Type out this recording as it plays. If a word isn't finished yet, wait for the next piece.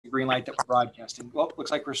green light that we're broadcasting. Well,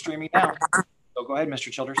 looks like we're streaming now. So go ahead,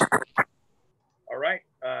 Mr. Childers. All right.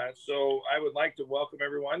 So I would like to welcome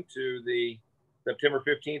everyone to the September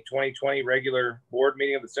 15th, 2020 regular board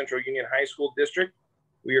meeting of the Central Union High School District.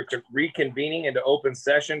 We are reconvening into open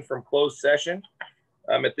session from closed session.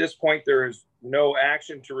 At this point, there is no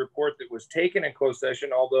action to report that was taken in closed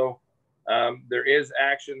session, although there is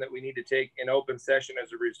action that we need to take in open session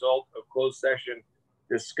as a result of closed session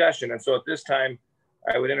discussion. And so at this time,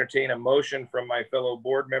 I would entertain a motion from my fellow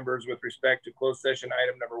board members with respect to closed session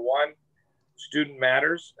item number 1, student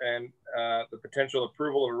matters, and the potential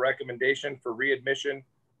approval of a recommendation for readmission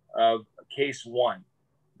of case 1.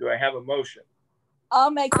 Do I have a motion?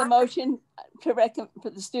 I'll make the motion to recommend for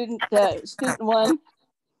the student 1.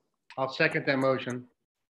 I'll second that motion.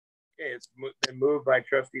 Okay, it's been moved by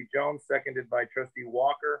Trustee Jones, seconded by Trustee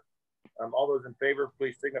Walker. All those in favor,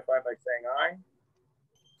 please signify by saying aye.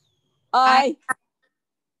 Aye.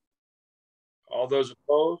 All those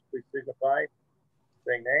opposed, please signify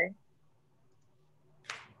saying nay.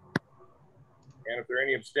 And if there are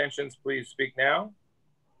any abstentions, please speak now.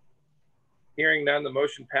 Hearing none, the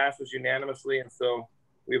motion passes unanimously, and so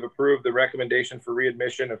we've approved the recommendation for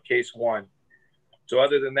readmission of case 1. So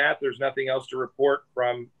other than that, there's nothing else to report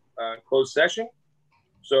from closed session.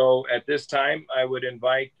 So at this time, I would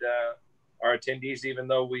invite our attendees, even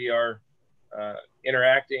though we are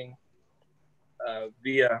interacting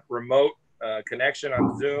via remote connection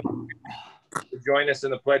on Zoom, to join us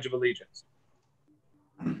in the Pledge of Allegiance.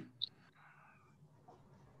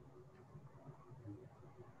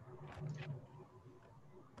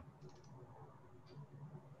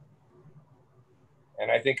 And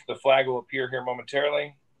I think the flag will appear here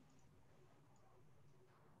momentarily.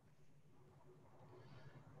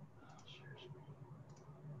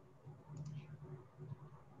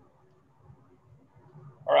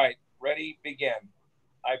 All right, ready, begin.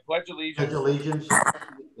 I pledge allegiance. Pledge allegiance to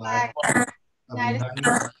the flag of the United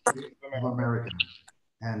States of America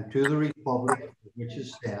and to the republic which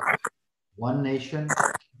is stands, one nation,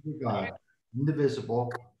 under God,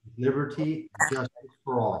 indivisible, with liberty and justice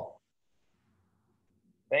for all.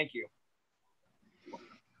 Thank you.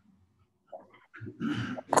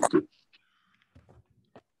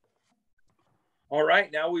 All right,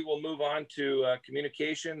 now we will move on to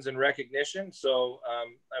communications and recognition. So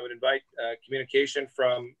I would invite communication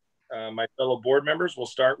from my fellow board members. We'll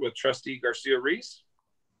start with Trustee Garcia-Reese.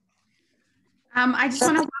 I just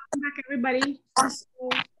want to welcome back everybody to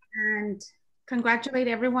school and congratulate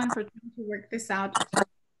everyone for trying to work this out,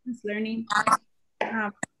 distance learning.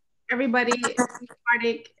 Everybody,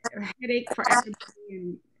 headache for everybody,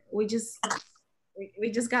 and we just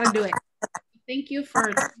got to do it. Thank you for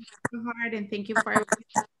working so hard, and thank you for everything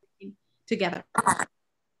working together.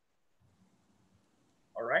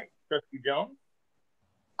 All right, Trustee Jones.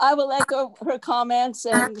 I will echo her comments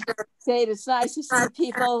and say it's nice to see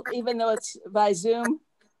people, even though it's by Zoom.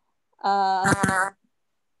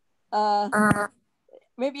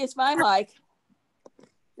 Maybe it's my mic.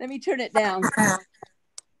 Let me turn it down.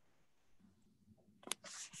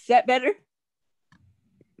 Is that better?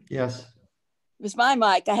 Yes. It was my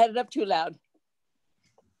mic. I had it up too loud.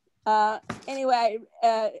 Anyway,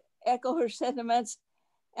 I echo her sentiments,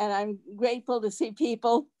 and I'm grateful to see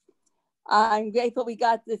people. I'm grateful we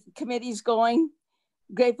got the committees going.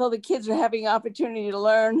 Grateful the kids are having opportunity to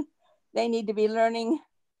learn. They need to be learning.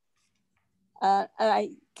 And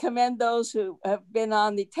I commend those who have been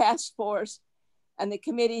on the task force and the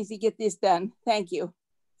committees to get this done. Thank you.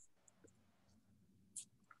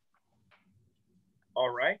 All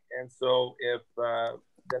right, and so if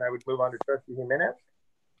then I would move on to Trustee Jimenez.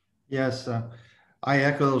 Yes, I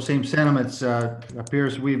echo those same sentiments.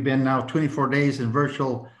 Appears we've been now 24 days in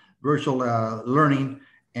virtual learning,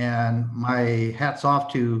 and my hats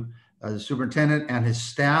off to the superintendent and his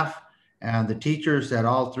staff and the teachers at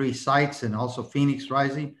all 3 sites, and also Phoenix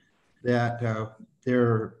Rising, that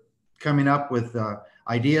they're coming up with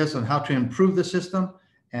ideas on how to improve the system.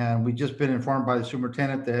 And we've just been informed by the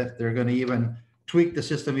superintendent that they're going to even tweak the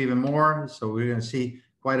system even more. So we're going to see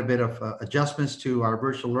quite a bit of adjustments to our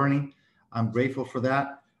virtual learning. I'm grateful for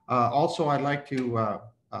that. Also, I'd like to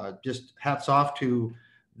just hats off to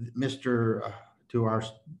to our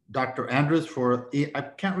Dr. Andrews for, I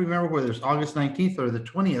can't remember whether it's August 19th or the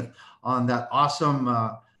 20th, on that awesome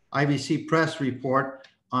IVC Press report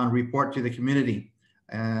on report to the community.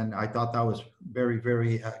 And I thought that was very,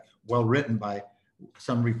 very well written by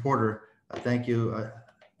some reporter. Thank you,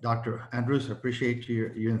 Dr. Andrews. I appreciate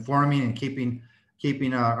you informing and keeping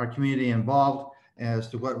our community involved as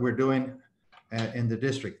to what we're doing in the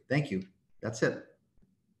district. Thank you. That's it.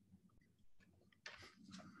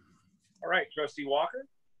 All right, Trustee Walker.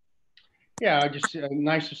 Yeah, just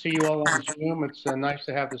nice to see you all on Zoom. It's nice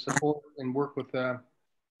to have the support and work with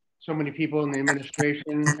so many people in the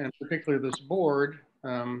administration and particularly this board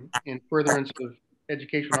in furtherance of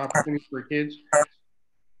educational opportunities for kids.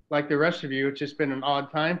 Like the rest of you, it's just been an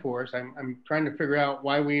odd time for us. I'm trying to figure out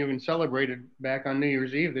why we even celebrated back on New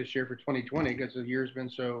Year's Eve this year for 2020 because the year's been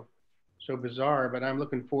so bizarre. But I'm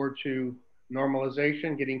looking forward to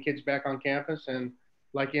normalization, getting kids back on campus, and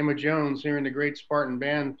like Emma Jones, hearing the great Spartan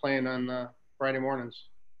Band playing on Friday mornings.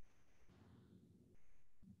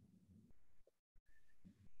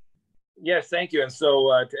 Yes, thank you. And so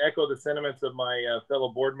to echo the sentiments of my fellow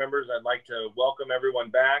board members, I'd like to welcome everyone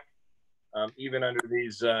back, even under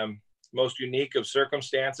these most unique of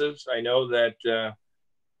circumstances. I know that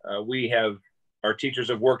our teachers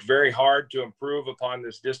have worked very hard to improve upon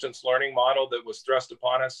this distance learning model that was thrust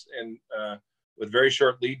upon us and with very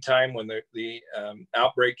short lead time when the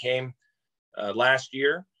outbreak came last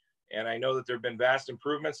year. And I know that there have been vast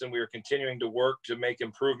improvements, and we are continuing to work to make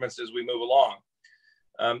improvements as we move along.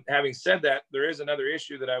 Having said that, there is another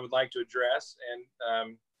issue that I would like to address.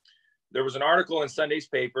 And there was an article in Sunday's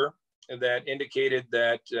paper that indicated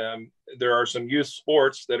that there are some youth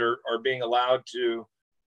sports that are being allowed to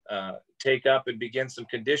take up and begin some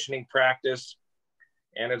conditioning practice.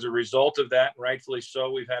 And as a result of that, and rightfully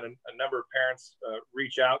so, we've had a number of parents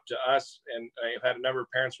reach out to us, and I've had a number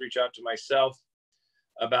of parents reach out to myself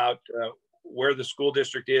about where the school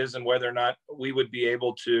district is and whether or not we would be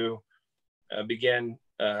able to begin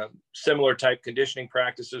similar type conditioning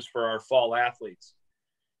practices for our fall athletes.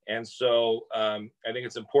 And so I think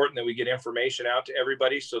it's important that we get information out to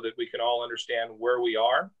everybody so that we can all understand where we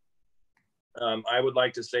are. I would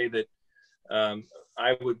like to say that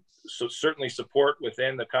I would certainly support,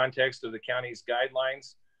 within the context of the county's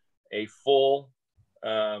guidelines, a full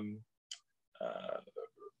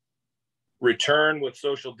return with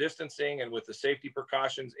social distancing and with the safety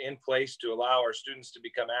precautions in place to allow our students to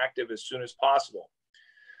become active as soon as possible.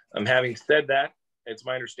 Having said that, it's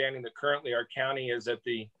my understanding that currently our county is at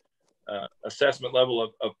the assessment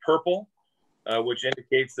level of purple, which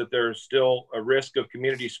indicates that there's still a risk of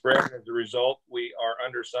community spread. As a result, we are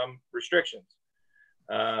under some restrictions.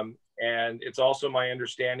 And it's also my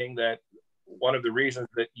understanding that one of the reasons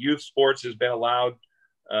that youth sports has been allowed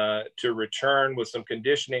to return with some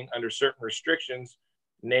conditioning under certain restrictions,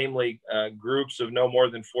 namely groups of no more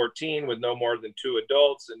than 14 with no more than 2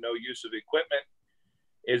 adults and no use of equipment,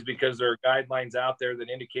 is because there are guidelines out there that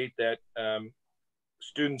indicate that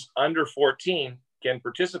students under 14 can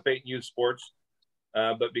participate in youth sports,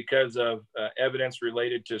 but because of evidence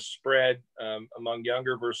related to spread among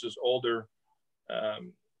younger versus older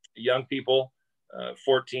young people,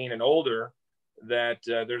 14 and older, that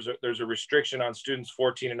there's a restriction on students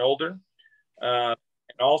 14 and older. And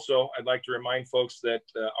also, I'd like to remind folks that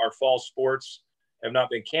our fall sports have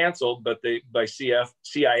not been canceled, but by CIF,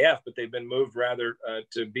 but they've been moved rather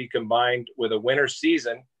to be combined with a winter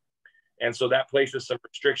season. And so that places some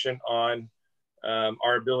restriction on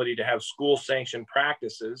our ability to have school sanctioned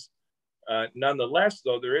practices. Nonetheless,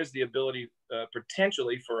 though, there is the ability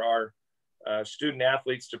potentially for our student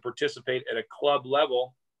athletes to participate at a club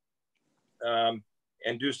level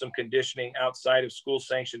and do some conditioning outside of school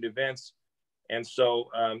sanctioned events. And so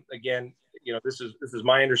again, this is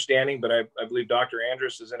my understanding, but I believe Dr.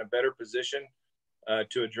 Andrus is in a better position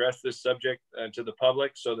to address this subject to the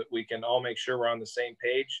public so that we can all make sure we're on the same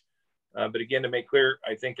page. But again, to make clear,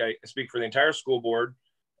 I think I speak for the entire school board,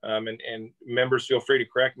 and members feel free to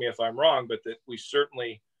correct me if I'm wrong, but that we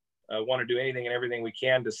certainly want to do anything and everything we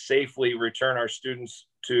can to safely return our students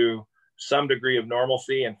to some degree of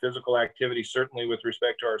normalcy and physical activity, certainly with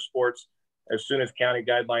respect to our sports, as soon as county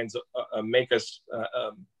guidelines make it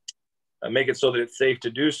so that it's safe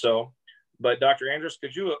to do so. But Dr. Andrus,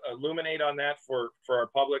 could you illuminate on that for our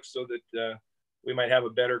public so that we might have a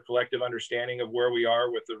better collective understanding of where we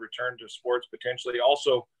are with the return to sports, potentially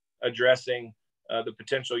also addressing the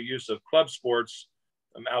potential use of club sports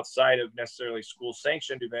outside of necessarily school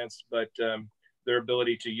sanctioned events, but their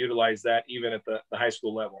ability to utilize that even at the high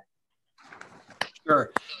school level.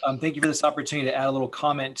 Sure. Thank you for this opportunity to add a little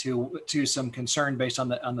comment to some concern based on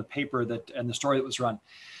the paper and the story that was run.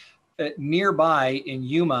 Nearby in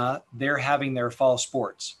Yuma, they're having their fall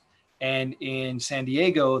sports. And in San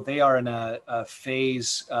Diego, they are in a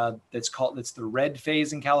phase that's the red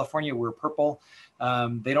phase in California. We're purple.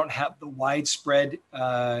 They don't have the widespread,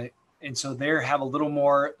 and so they have a little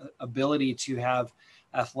more ability to have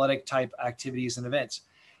athletic type activities and events.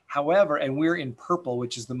 However, and we're in purple,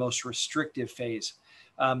 which is the most restrictive phase.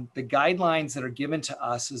 The guidelines that are given to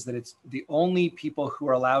us is that it's the only people who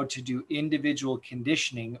are allowed to do individual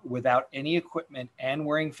conditioning without any equipment and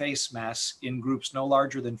wearing face masks in groups no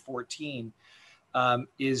larger than 14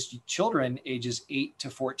 is children ages 8 to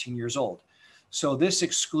 14 years old. So this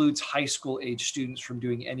excludes high school age students from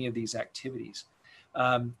doing any of these activities.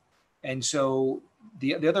 And so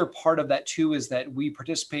the other part of that too is that we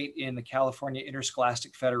participate in the California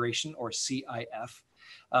Interscholastic Federation, or CIF.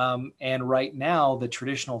 And right now, the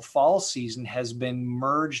traditional fall season has been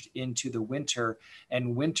merged into the winter,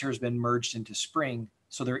 and winter's been merged into spring.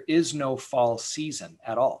 So there is no fall season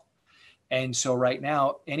at all. And so right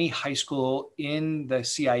now, any high school in the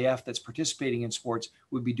CIF that's participating in sports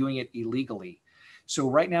would be doing it illegally. So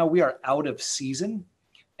right now we are out of season,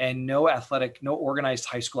 and no organized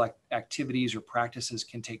high school activities or practices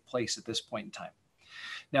can take place at this point in time.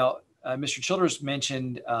 Now, Mr. Childers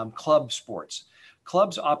mentioned club sports.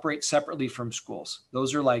 Clubs operate separately from schools.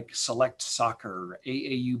 Those are like select soccer,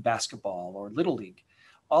 AAU basketball, or Little League.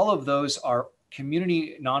 All of those are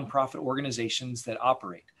community nonprofit organizations that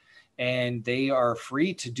operate, and they are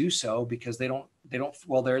free to do so because they don't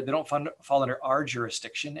fall under our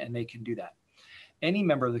jurisdiction, and they can do that. Any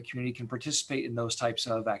member of the community can participate in those types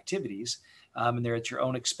of activities, and they're at your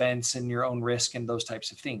own expense and your own risk and those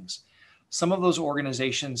types of things. Some of those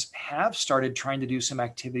organizations have started trying to do some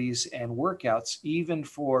activities and workouts, even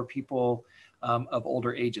for people of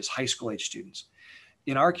older ages, high school age students.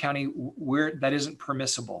 In our county, that isn't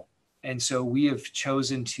permissible. And so we have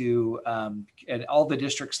chosen to, and all the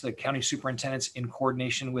districts, the county superintendents in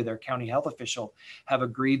coordination with our county health official have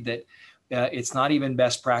agreed that it's not even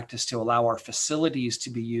best practice to allow our facilities to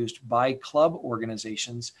be used by club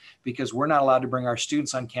organizations, because we're not allowed to bring our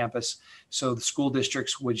students on campus. So the school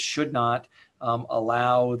districts should not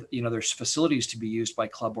allow their facilities to be used by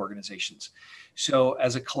club organizations. So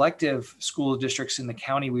as a collective, school districts in the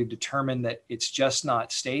county, we've determined that it's just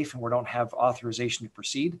not safe, and we don't have authorization to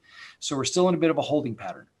proceed. So we're still in a bit of a holding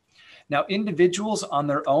pattern. Now, individuals on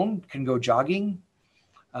their own can go jogging.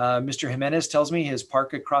 Mr. Jimenez tells me his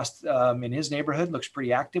park across in his neighborhood looks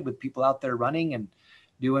pretty active, with people out there running and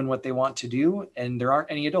doing what they want to do. And there aren't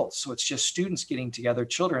any adults. So it's just students getting together,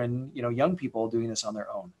 children, young people doing this on their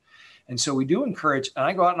own. And so we do encourage, and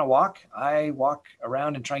I go out and I walk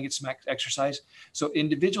around and try and get some exercise. So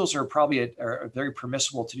individuals are probably are very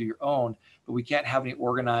permissible to do your own, but we can't have any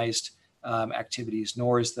organized activities,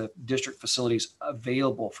 nor is the district facilities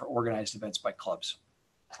available for organized events by clubs.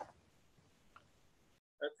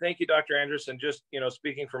 Thank you, Dr. Anderson. Just,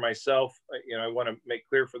 speaking for myself, I want to make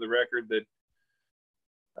clear for the record that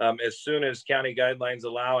as soon as county guidelines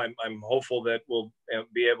allow, I'm hopeful that we'll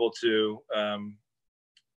be able to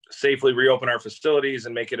safely reopen our facilities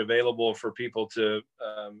and make it available for people to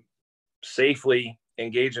safely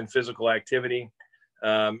engage in physical activity.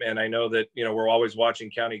 And I know that, we're always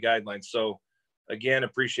watching county guidelines. So again,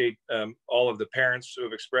 appreciate all of the parents who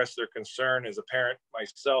have expressed their concern. As a parent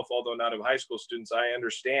myself, although not of high school students, I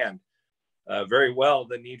understand very well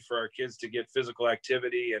the need for our kids to get physical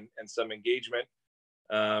activity and some engagement.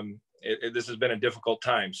 This has been a difficult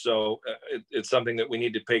time. So it's something that we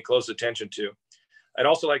need to pay close attention to. I'd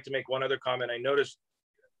also like to make one other comment. I noticed,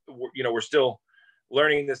 we're still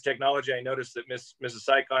learning this technology. I noticed that Mrs.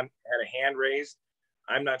 Sycon had a hand raised.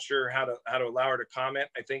 I'm not sure how to allow her to comment.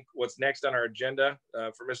 I think what's next on our agenda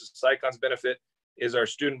for Mrs. Sycon's benefit is our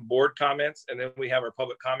student board comments, and then we have our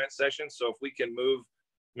public comment session. So if we can move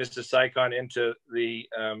Mrs. Sycon into the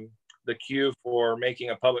queue for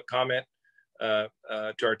making a public comment to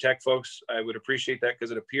our tech folks, I would appreciate that,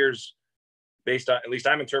 because it appears, based on, at least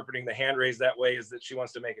I'm interpreting the hand raised that way, is that she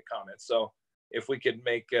wants to make a comment. So if we could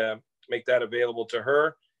make that available to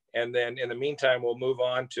her. And then in the meantime, we'll move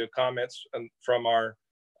on to comments from our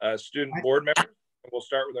student board members. We'll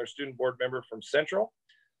start with our student board member from Central.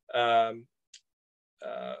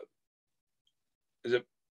 Is it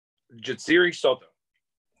Jatsiri Soto?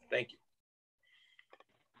 Thank you.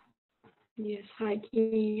 Yes, hi,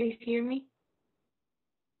 can you guys hear me?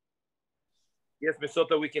 Yes, Ms.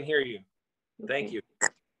 Soto, we can hear you. Okay. Thank you.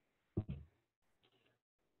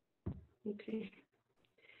 Okay.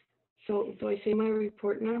 So do I say my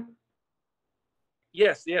report now?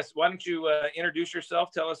 Yes. Why don't you introduce yourself?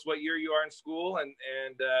 Tell us what year you are in school, and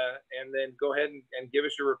then go ahead and give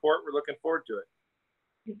us your report. We're looking forward to it.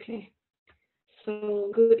 Okay. So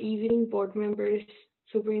good evening, board members,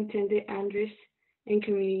 Superintendent Andres, and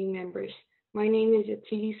community members. My name is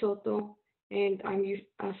Yatsiri Soto, and I'm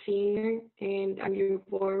a senior, and I'm your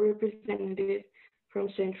board representative from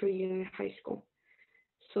Central Union High School.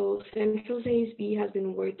 So Central's ASB has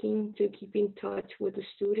been working to keep in touch with the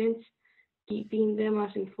students keeping them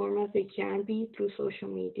as informed as they can be through social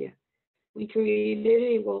media. We created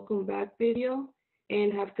a welcome back video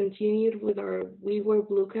and have continued with our We Wear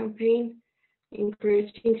Blue campaign,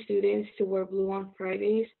 encouraging students to wear blue on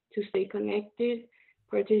Fridays to stay connected,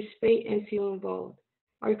 participate, and feel involved.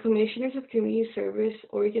 Our commissioners of community service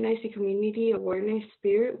organized a community awareness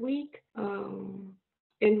spirit week, and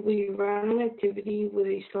we ran an activity with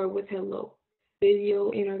a Start with Hello video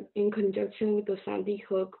in conjunction with the Sandy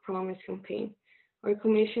Hook Promise campaign. Our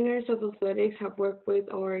commissioners of athletics have worked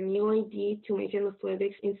with our new ID to make an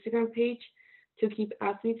athletics Instagram page to keep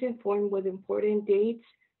athletes informed with important dates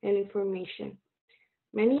and information.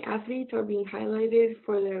 Many athletes are being highlighted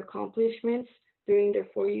for their accomplishments during their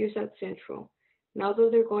 4 years at Central. Now that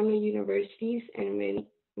they're going to universities and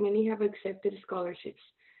many have accepted scholarships.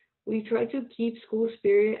 We try to keep school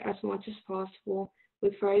spirit as much as possible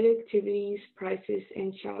with Friday activities, prizes,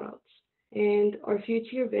 and shoutouts. And our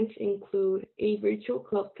future events include a virtual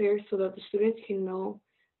club fair so that the students can know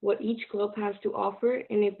what each club has to offer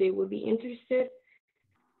and if they would be interested.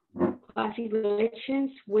 Class elections,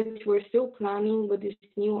 which we're still planning with this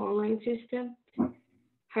new online system.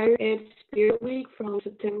 Higher Ed Spirit Week from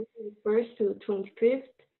September 21st to the 25th.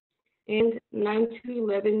 And 9 to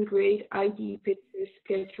 11 grade ID pictures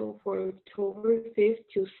scheduled for October 5th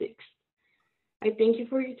to 6th. I thank you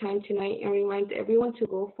for your time tonight and remind everyone to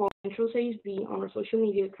go follow Central ASB on our social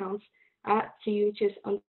media accounts at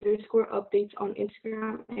CUHS_updates on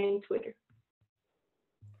Instagram and Twitter.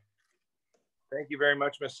 Thank you very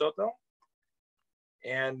much, Ms. Soto.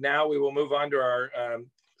 And now we will move on to our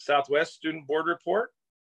Southwest Student Board Report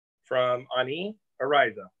from Ani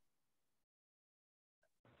Ariza.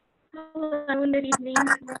 Hello, good evening.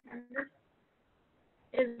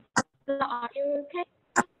 Is the audio okay?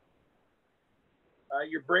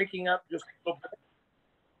 You're breaking up just a little bit,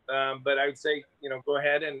 but I would say, go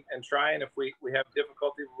ahead and try, and if we have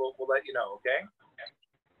difficulty, we'll let you know, okay?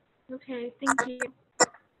 Okay, thank you.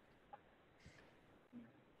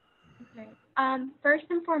 Okay. First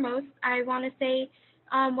and foremost, I want to say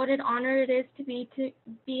what an honor it is to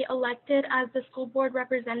be elected as the school board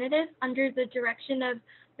representative under the direction of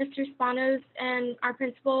Mr. Spanos and our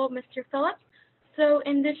principal, Mr. Phillips. So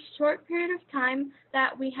in this short period of time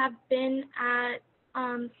that we have been at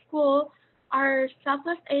school, our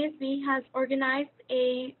Southwest ASB has organized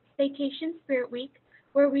a Staycation Spirit Week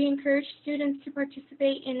where we encourage students to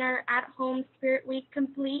participate in our at-home Spirit Week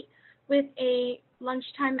complete with a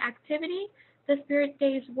lunchtime activity. The Spirit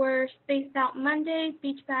Days were Spaced Out Monday,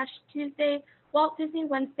 Beach Bash Tuesday, Walt Disney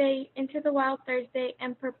Wednesday, Into the Wild Thursday,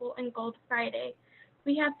 and Purple and Gold Friday.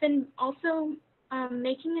 We have been also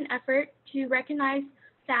making an effort to recognize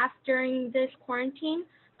staff during this quarantine.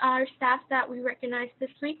 Our staff that we recognized this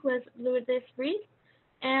week was Louis Reed,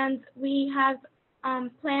 and we have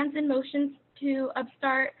plans in motion to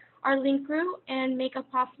upstart our link crew and make a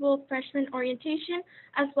possible freshman orientation,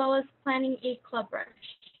 as well as planning a club rush.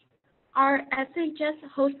 Our SHS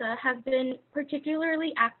HOSA has been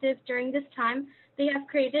particularly active during this time. They have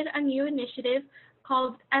created a new initiative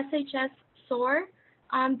called SHS SOAR.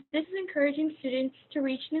 This is encouraging students to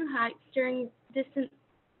reach new heights during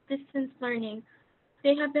distance learning.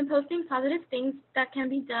 They have been posting positive things that can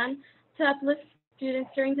be done to uplift students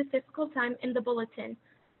during this difficult time in the bulletin.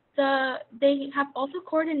 They have also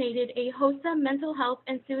coordinated a HOSA Mental Health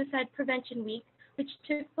and Suicide Prevention Week, which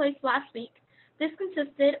took place last week. This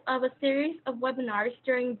consisted of a series of webinars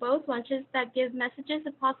during both lunches that give messages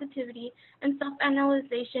of positivity and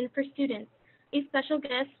self-analyzation for students. A special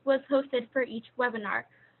guest was hosted for each webinar.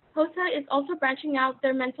 HOSA is also branching out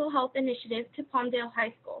their mental health initiative to Palmdale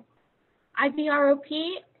High School.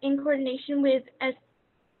 IBROP, in coordination with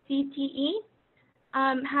SCTE,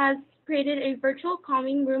 has created a virtual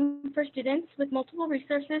calming room for students with multiple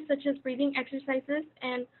resources such as breathing exercises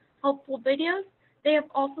and helpful videos. They have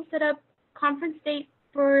also set up conference dates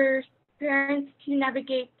for parents to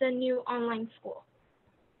navigate the new online school.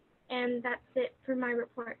 And that's it for my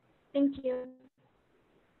report. Thank you.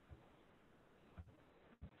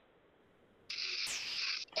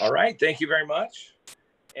 All right, thank you very much.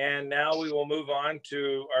 And now we will move on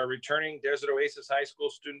to our returning Desert Oasis High School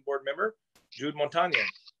Student Board member, Jude Montañez.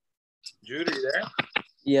 Jude, are you there?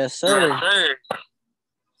 Yes, sir.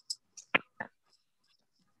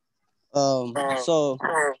 So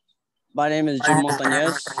my name is Jude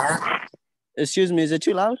Montañez. Excuse me, is it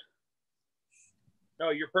too loud?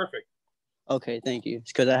 No, you're perfect. Okay, thank you.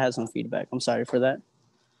 It's because I had some feedback. I'm sorry for that.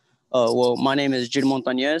 Well, my name is Jude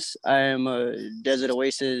Montañez. I am a Desert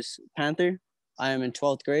Oasis Panther. I am in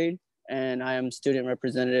 12th grade, and I am student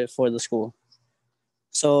representative for the school.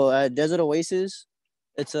 So at Desert Oasis,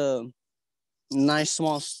 it's a nice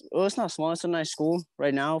small, well, it's not small, it's a nice school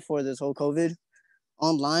right now for this whole COVID.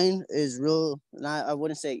 Online is I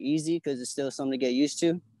wouldn't say easy because it's still something to get used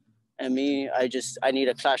to. And me, I need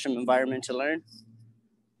a classroom environment to learn.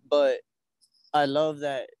 But I love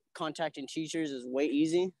that contacting teachers is way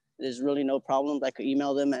easy. There's really no problem. I could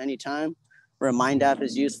email them at any time. Remind app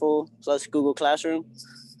is useful, plus Google Classroom.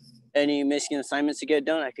 Any missing assignments to get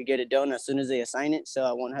done, I could get it done as soon as they assign it, so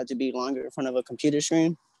I won't have to be longer in front of a computer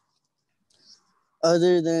screen.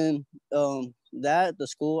 Other than that, the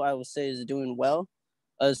school, I would say, is doing well.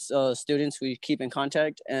 As students, we keep in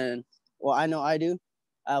contact, and well, I know I do.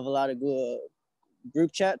 I have a lot of good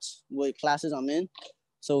group chats with classes I'm in.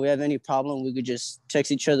 So if we have any problem, we could just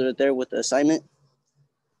text each other there with the assignment.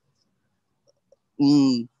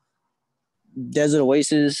 Desert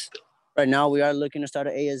Oasis. Right now, we are looking to start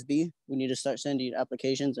an ASB. We need to start sending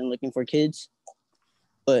applications and looking for kids,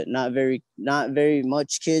 but not very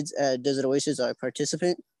much kids at Desert Oasis are a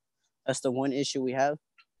participant. That's the one issue we have.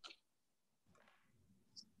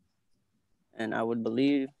 And I would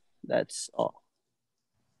believe that's all.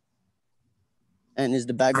 And is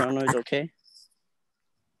the background noise okay?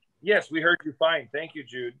 Yes, we heard you fine. Thank you,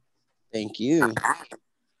 Jude. Thank you.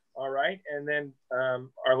 All right, and then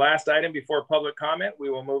our last item before public comment,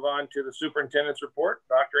 we will move on to the superintendent's report.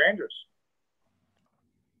 Dr. Andrus.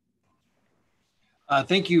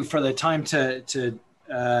 Thank you for the time to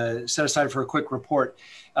set aside for a quick report.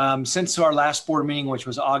 Since our last board meeting, which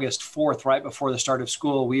was August 4th, right before the start of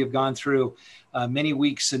school, we have gone through many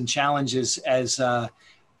weeks and challenges as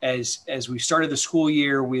we started the school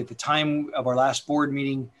year. At the time of our last board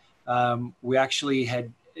meeting, we actually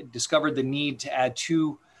had discovered the need to add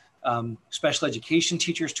 2 special education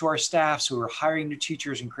teachers to our staff. So we were hiring new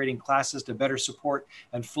teachers and creating classes to better support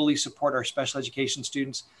and fully support our special education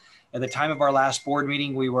students. At the time of our last board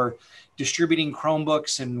meeting, we were distributing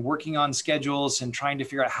Chromebooks and working on schedules and trying to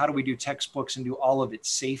figure out how do we do textbooks and do all of it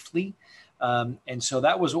safely. And so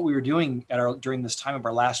that was what we were doing during this time of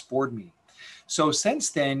our last board meeting. So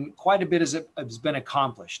since then, quite a bit has been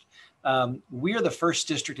accomplished. We are the first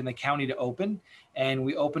district in the county to open, and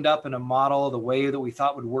we opened up in a model the way that we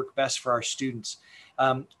thought would work best for our students.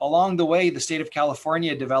 Along the way, the state of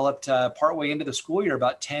California developed partway into the school year,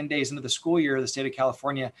 about 10 days into the school year, the state of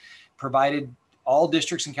California provided all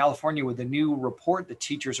districts in California with a new report that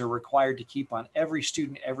teachers are required to keep on every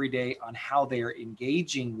student every day on how they are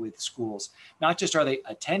engaging with schools. Not just are they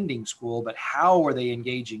attending school, but how are they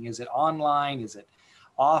engaging? Is it online? Is it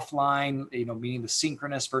offline? Meaning the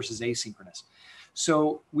synchronous versus asynchronous.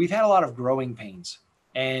 So we've had a lot of growing pains,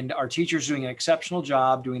 and our teachers are doing an exceptional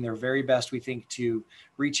job, doing their very best, we think, to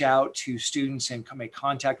reach out to students and make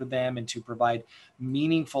contact with them and to provide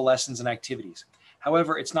meaningful lessons and activities.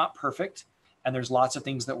 However, it's not perfect, and there's lots of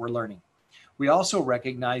things that we're learning. We also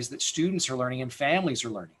recognize that students are learning and families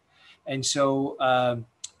are learning. And so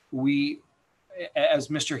as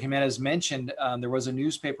Mr. Jimenez mentioned, there was a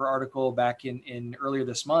newspaper article back in earlier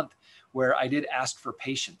this month where I did ask for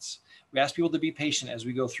patience. We ask people to be patient as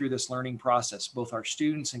we go through this learning process, both our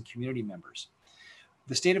students and community members.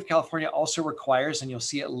 The state of California also requires, and you'll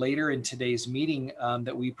see it later in today's meeting,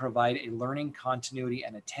 that we provide a learning continuity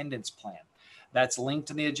and attendance plan. That's linked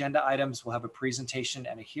in the agenda items. We'll have a presentation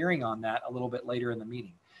and a hearing on that a little bit later in the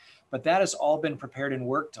meeting. But that has all been prepared and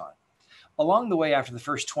worked on. Along the way, after the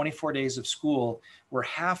first 24 days of school, we're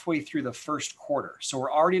halfway through the first quarter. So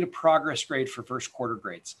we're already at a progress grade for first quarter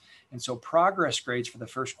grades. And so progress grades for the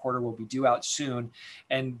first quarter will be due out soon.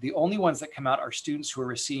 And the only ones that come out are students who are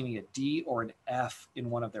receiving a D or an F in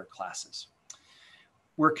one of their classes.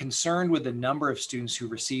 We're concerned with the number of students who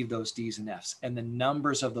receive those Ds and Fs and the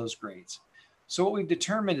numbers of those grades. So what we've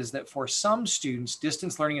determined is that for some students,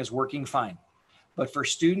 distance learning is working fine. But for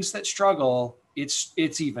students that struggle, it's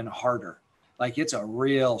even harder. Like it's a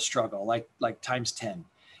real struggle, like times 10.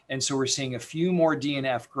 And so we're seeing a few more D and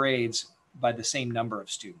F grades by the same number of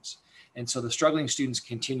students. And so the struggling students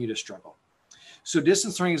continue to struggle. So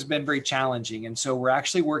distance learning has been very challenging. And so we're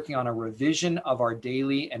actually working on a revision of our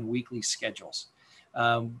daily and weekly schedules.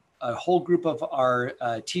 A whole group of our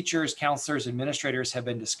teachers, counselors, administrators have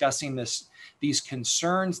been discussing these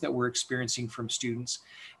concerns that we're experiencing from students,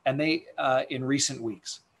 and they in recent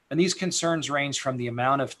weeks. And these concerns range from the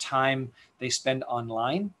amount of time they spend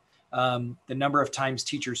online, the number of times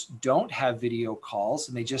teachers don't have video calls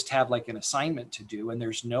and they just have like an assignment to do and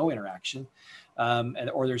there's no interaction,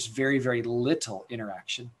 or there's very, very little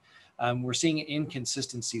interaction. We're seeing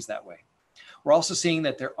inconsistencies that way. We're also seeing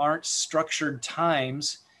that there aren't structured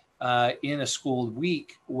times in a school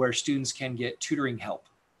week where students can get tutoring help.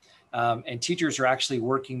 And teachers are actually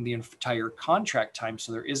working the entire contract time,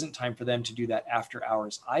 so there isn't time for them to do that after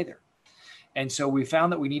hours either. And so we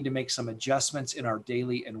found that we need to make some adjustments in our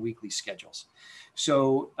daily and weekly schedules.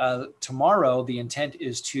 So tomorrow, the intent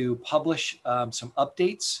is to publish some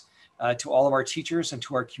updates to all of our teachers and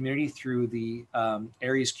to our community through the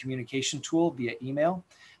Aries communication tool via email.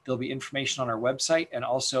 There'll be information on our website and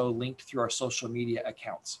also linked through our social media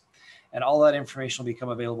accounts. And all that information will become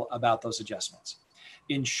available about those adjustments.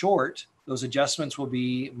 In short, those adjustments will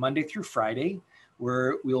be Monday through Friday,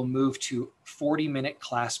 where we'll move to 40-minute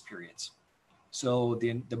class periods. So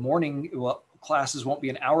the morning classes won't be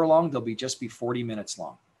an hour long, they'll just be 40 minutes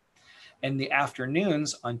long. And the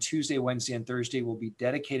afternoons on Tuesday, Wednesday, and Thursday will be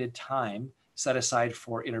dedicated time set aside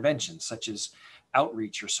for interventions such as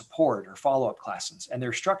outreach or support or follow-up classes, and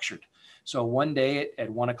they're structured. So one day at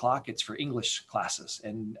 1 o'clock, it's for English classes,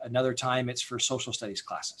 and another time it's for social studies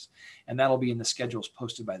classes. And that'll be in the schedules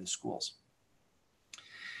posted by the schools.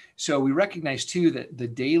 So we recognize too that the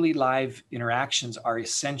daily live interactions are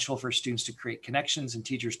essential for students to create connections and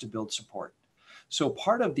teachers to build support. So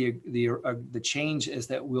part of the change is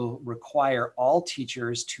that we'll require all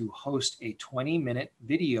teachers to host a 20-minute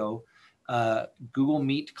video Google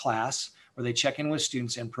Meet class where they check in with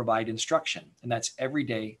students and provide instruction. And that's every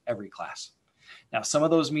day, every class. Now, some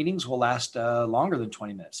of those meetings will last longer than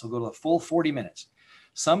 20 minutes. They'll go to the full 40 minutes.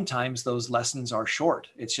 Sometimes those lessons are short.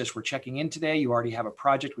 It's just we're checking in today. You already have a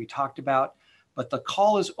project we talked about, but the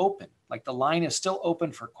call is open. Like the line is still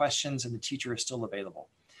open for questions and the teacher is still available.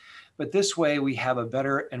 But this way we have a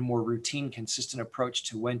better and more routine, consistent approach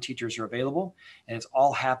to when teachers are available, and it's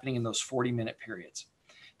all happening in those 40-minute periods.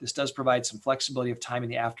 This does provide some flexibility of time in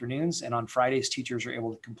the afternoons, and on Fridays, teachers are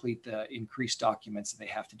able to complete the increased documents that they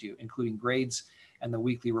have to do, including grades and the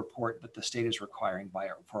weekly report that the state is requiring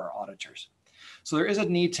for our auditors. So there is a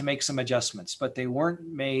need to make some adjustments, but they weren't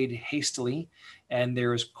made hastily, and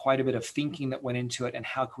there is quite a bit of thinking that went into it, and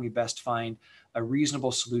how can we best find a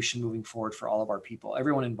reasonable solution moving forward for all of our people,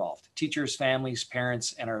 everyone involved, teachers, families,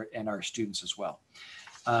 parents, and our students as well.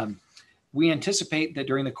 We anticipate that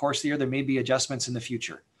during the course of the year, there may be adjustments in the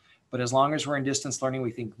future. But as long as we're in distance learning,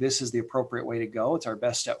 we think this is the appropriate way to go. It's our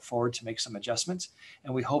best step forward to make some adjustments.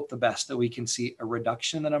 And we hope the best that we can see a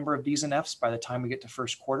reduction in the number of Ds and Fs by the time we get to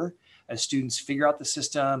first quarter, as students figure out the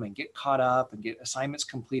system and get caught up and get assignments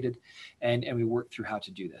completed, and we work through how to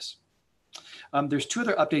do this. There's two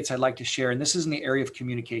other updates I'd like to share, and this is in the area of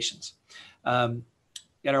communications.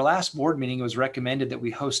 At our last board meeting, it was recommended that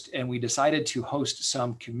we host, and we decided to host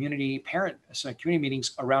some community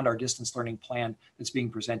meetings around our distance learning plan that's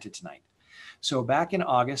being presented tonight. So back in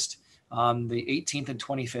August, the 18th and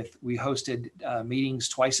 25th, we hosted meetings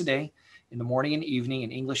twice a day in the morning and evening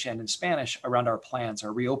in English and in Spanish around our plans,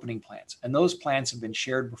 our reopening plans. And those plans have been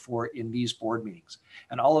shared before in these board meetings.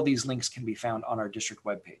 And all of these links can be found on our district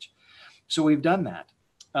webpage. So we've done that.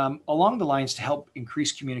 Along the lines to help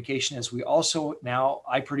increase communication is we also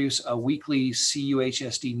I produce a weekly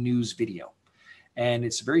CUHSD news video. And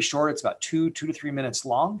it's very short. It's about 2 to 3 minutes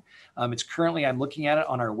long. It's currently, I'm looking at it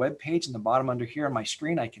on our webpage in the bottom under here on my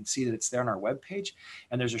screen. I can see that it's there on our webpage.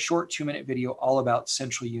 And there's a short 2-minute video all about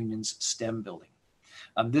Central Union's STEM building.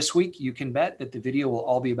 This week, you can bet that the video will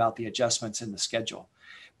all be about the adjustments in the schedule.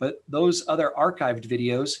 But those other archived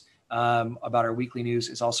videos about our weekly news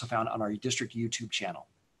is also found on our district YouTube channel.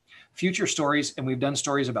 Future stories, and we've done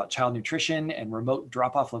stories about child nutrition and remote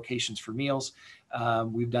drop-off locations for meals.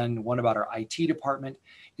 We've done one about our IT department.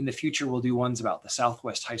 In the future, we'll do ones about the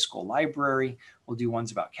Southwest High School Library. We'll do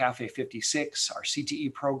ones about Cafe 56, our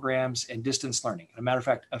CTE programs, and distance learning. As a matter of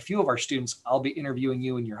fact, a few of our students, I'll be interviewing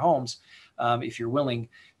you in your homes if you're willing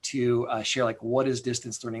to share, like, what is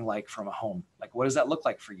distance learning like from a home? Like, what does that look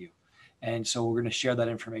like for you? And so we're going to share that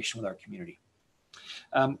information with our community.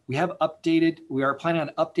 We are planning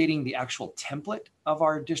on updating the actual template of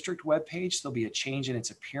our district webpage. There'll be a change in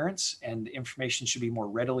its appearance, and the information should be more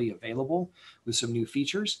readily available with some new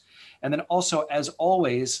features. And then also, as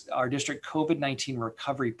always, our district COVID-19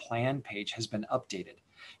 recovery plan page has been updated.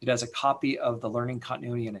 It has a copy of the learning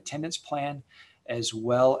continuity and attendance plan, as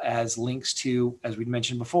well as links to, as we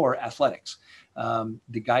mentioned before, athletics.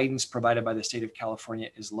 The guidance provided by the state of California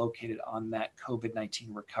is located on that COVID-19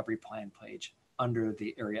 recovery plan page under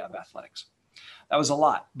the area of athletics. That was a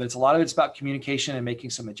lot, but a lot of it's about communication and making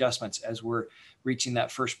some adjustments as we're reaching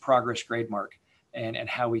that first progress grade mark, and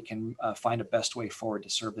how we can find a best way forward to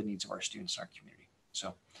serve the needs of our students in our community.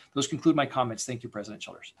 So those conclude my comments. Thank you, President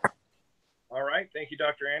Childers. All right, thank you,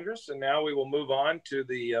 Dr. Andrus. And now we will move on to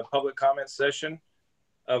the public comment session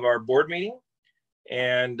of our board meeting.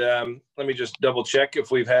 And let me just double check if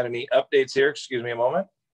we've had any updates here. Excuse me a moment.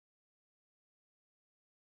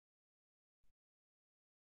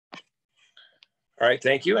 All right,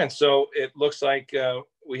 thank you. And so it looks like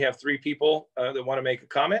we have 3 people that want to make a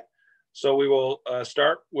comment. So we will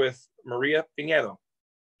start with Maria Pinedo.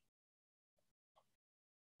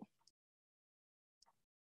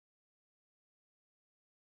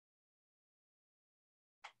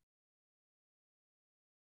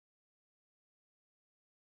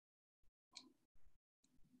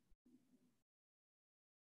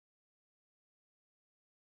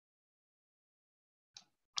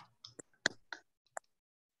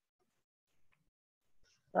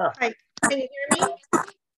 Hi, can you hear me?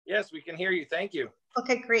 Yes, we can hear you. Thank you.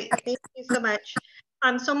 Okay, great. Thank you so much.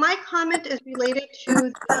 So my comment is related to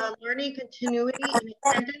the learning continuity and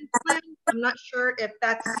attendance plan. I'm not sure if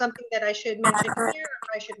that's something that I should mention here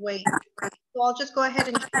or I should wait. So I'll just go ahead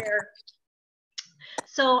and share.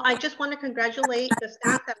 So I just want to congratulate the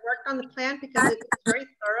staff that worked on the plan because it was very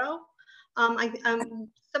thorough.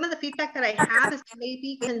 Some of the feedback that I have is to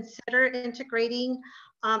maybe consider integrating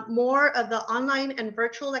more of the online and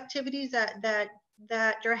virtual activities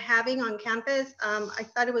that you're having on campus. I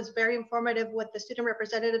thought it was very informative what the student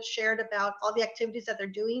representatives shared about all the activities that they're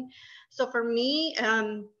doing. So for me,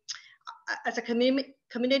 as a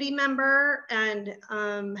community member and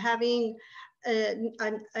having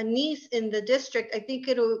a niece in the district, I think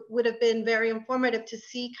it would have been very informative to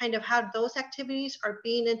see kind of how those activities are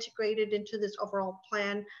being integrated into this overall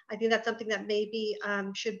plan. I think that's something that maybe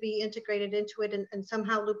should be integrated into it and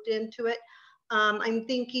somehow looped into it. I'm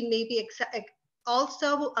thinking maybe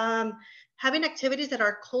also having activities that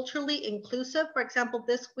are culturally inclusive. For example,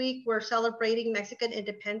 this week we're celebrating Mexican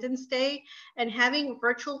Independence Day, and having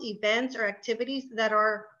virtual events or activities that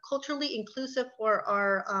are culturally inclusive for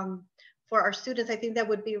our students, I think that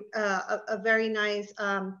would be a very nice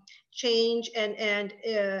change and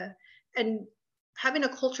having a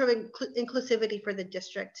culture of inclusivity for the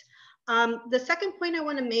district. The second point I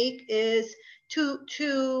want to make is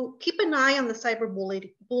to keep an eye on the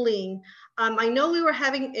cyberbullying. I know we were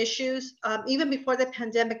having issues even before the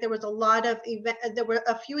pandemic. There was a lot of there were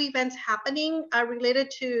a few events happening related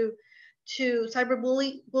to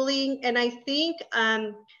cyberbullying, and I think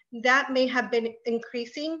that may have been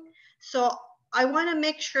increasing. So I want to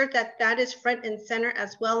make sure that that is front and center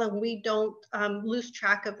as well, and we don't lose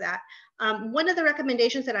track of that. One of the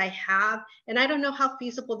recommendations that I have, and I don't know how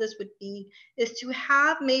feasible this would be, is to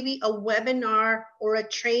have maybe a webinar or a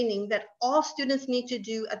training that all students need to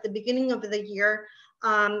do at the beginning of the year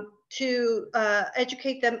to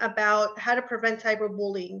educate them about how to prevent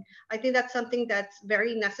cyberbullying. I think that's something that's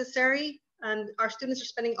very necessary. Our students are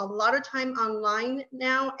spending a lot of time online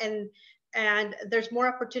now, and there's more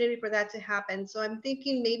opportunity for that to happen. So I'm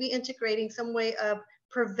thinking maybe integrating some way of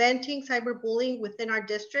preventing cyberbullying within our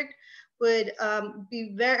district would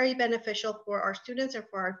be very beneficial for our students and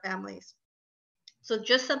for our families. So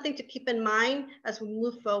just something to keep in mind as we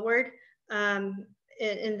move forward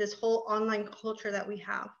in this whole online culture that we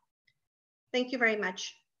have. Thank you very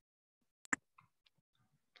much.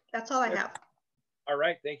 That's all I have. All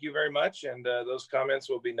right, thank you very much. And those comments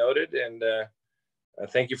will be noted, and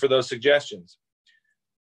thank you for those suggestions.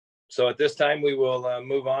 So at this time, we will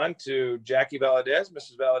move on to Jackie Valadez.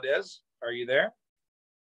 Mrs. Valadez, are you there?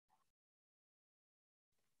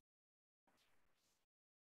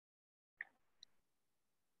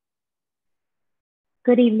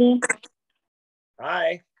 Good evening.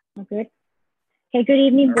 Hi. Good. Hey, good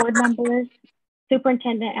evening, board members,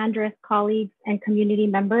 Superintendent Andrus, colleagues, and community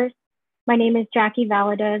members. My name is Jackie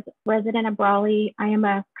Valadez, resident of Brawley. I am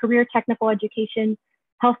a career technical education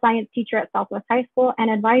health science teacher at Southwest High School and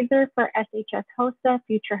advisor for SHS HOSA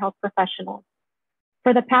Future Health Professionals.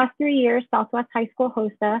 For the past 3 years, Southwest High School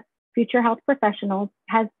HOSA Future Health Professionals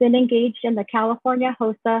has been engaged in the California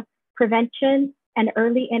HOSA Prevention and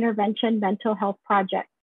Early Intervention Mental Health Project.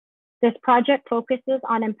 This project focuses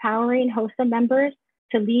on empowering HOSA members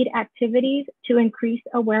to lead activities to increase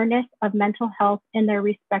awareness of mental health in their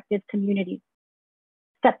respective communities.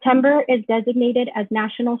 September is designated as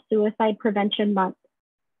National Suicide Prevention Month.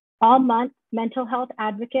 All month, mental health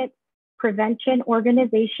advocates, prevention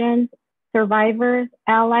organizations, survivors,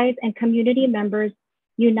 allies, and community members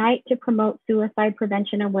unite to promote suicide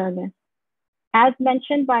prevention awareness. As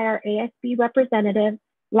mentioned by our ASB representative,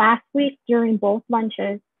 last week during both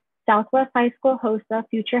lunches, Southwest High School HOSA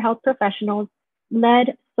Future Health Professionals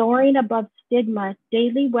led Soaring Above Stigma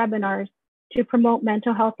daily webinars to promote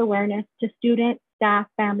mental health awareness to students, staff,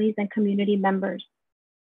 families, and community members.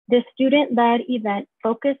 This student-led event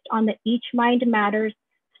focused on the Each Mind Matters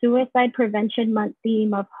Suicide Prevention Month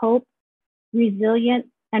theme of hope, resilience,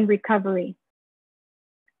 and recovery.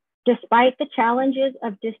 Despite the challenges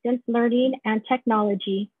of distance learning and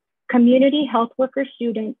technology, community health worker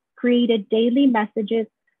students created daily messages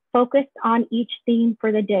focused on each theme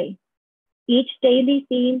for the day. Each daily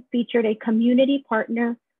theme featured a community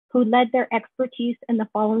partner who led their expertise in the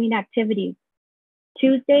following activities.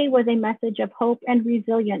 Tuesday was a message of hope and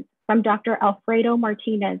resilience from Dr. Alfredo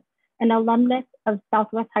Martinez, an alumnus of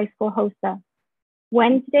Southwest High School HOSA.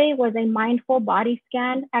 Wednesday was a mindful body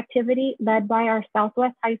scan activity led by our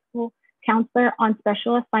Southwest High School counselor on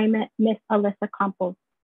special assignment, Miss Alyssa Campos.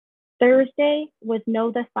 Thursday was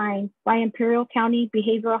Know the Signs by Imperial County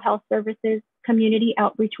Behavioral Health Services Community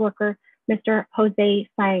Outreach Worker, Mr. Jose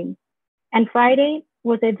Sainz. And Friday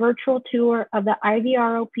was a virtual tour of the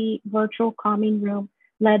IVROP Virtual Calming Room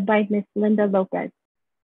led by Miss Linda Lopez.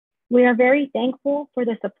 We are very thankful for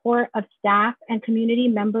the support of staff and community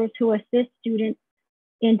members who assist students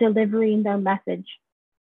in delivering their message.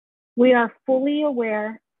 We are fully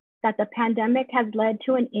aware that the pandemic has led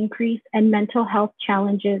to an increase in mental health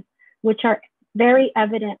challenges, which are very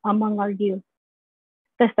evident among our youth.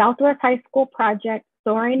 The Southwest High School project,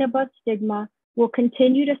 Soaring Above Stigma, will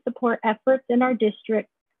continue to support efforts in our district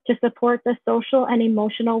to support the social and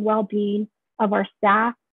emotional well-being of our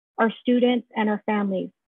staff, our students, and our families.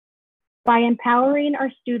 By empowering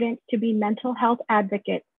our students to be mental health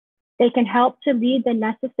advocates, they can help to lead the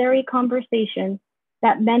necessary conversations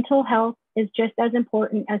that mental health is just as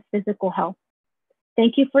important as physical health.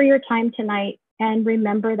 Thank you for your time tonight, and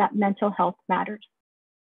remember that mental health matters.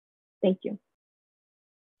 Thank you.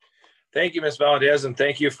 Thank you, Ms. Valadez, and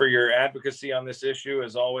thank you for your advocacy on this issue.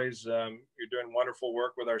 As always, you're doing wonderful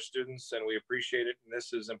work with our students, and we appreciate it. And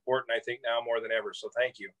this is important, I think, now more than ever, so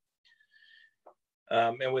thank you.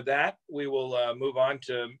 And with that, we will move on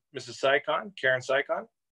to Mrs. Sycon, Karen Sycon.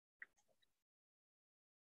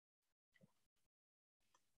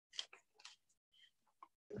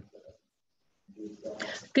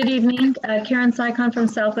 Good evening, Karen Sycon from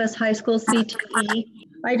Southwest High School CTE.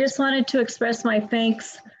 I just wanted to express my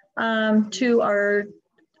thanks to our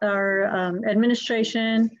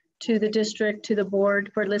administration, to the district, to the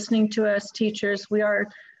board for listening to us teachers. We are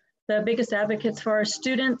the biggest advocates for our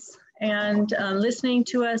students, and listening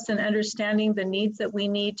to us and understanding the needs that we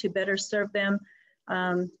need to better serve them.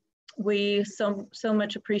 We so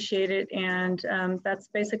much appreciate it, and that's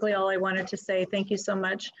basically all I wanted to say. Thank you so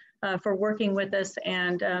much for working with us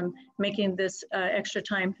and making this extra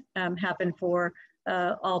time happen for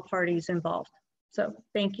all parties involved. So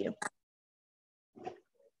thank you.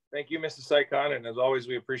 Thank you, Mrs. Sycon, and as always,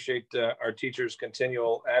 we appreciate our teachers'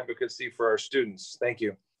 continual advocacy for our students. Thank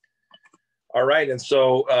you. All right, and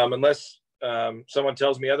so unless someone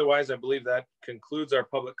tells me otherwise, I believe that concludes our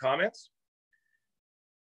public comments.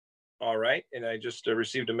 All right, and I just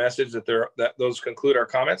received a message that those conclude our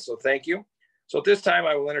comments, so thank you. So at this time,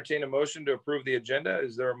 I will entertain a motion to approve the agenda.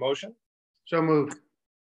 Is there a motion? So moved.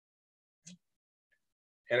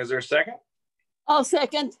 And is there a second? I'll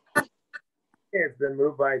second. Okay, it's been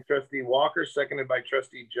moved by Trustee Walker, seconded by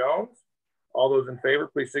Trustee Jones. All those in favor,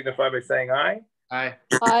 please signify by saying aye. Aye.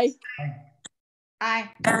 Aye. Aye.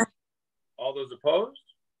 All those opposed?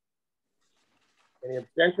 Any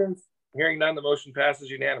abstentions? Hearing none, the motion passes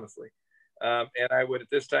unanimously. And I would at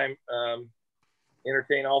this time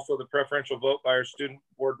entertain also the preferential vote by our student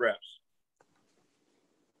board reps.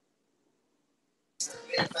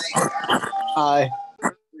 Aye.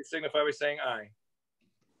 Please signify by saying aye.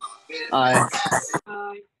 Aye.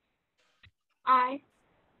 Aye. Aye.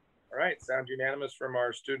 All right, sounds unanimous from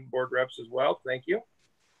our student board reps as well. Thank you.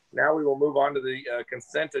 Now we will move on to the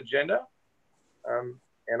consent agenda.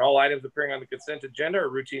 And all items appearing on the consent agenda are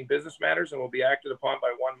routine business matters and will be acted upon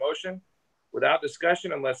by one motion without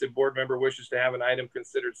discussion unless a board member wishes to have an item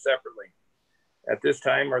considered separately. At this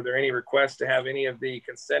time, are there any requests to have any of the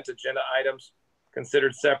consent agenda items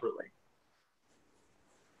considered separately?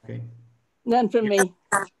 Okay, None from me.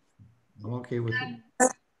 I'm okay with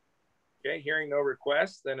it. Okay, hearing no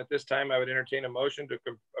requests, then at this time I would entertain a motion to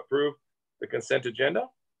approve the consent agenda.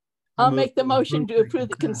 I'll make the motion to approve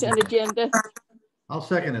the consent agenda. I'll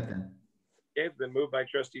second it then. Okay, it's been moved by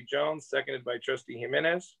Trustee Jones, seconded by Trustee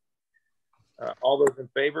Jimenez. All those in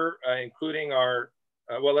favor, including our,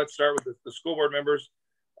 well, let's start with the school board members.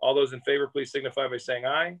 All those in favor, please signify by saying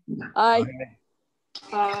aye. Aye.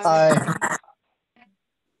 Aye.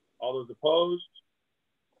 All those opposed?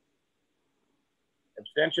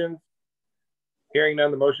 Abstentions? Hearing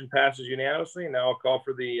none, the motion passes unanimously. Now I'll call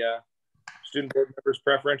for the student board members'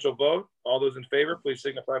 preferential vote. All those in favor, please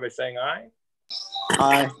signify by saying aye.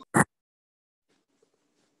 Aye.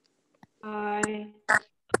 Aye.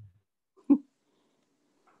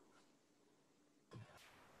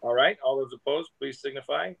 All right, all those opposed, please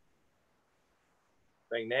signify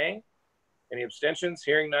saying nay. Any abstentions?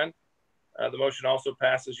 Hearing none, The motion also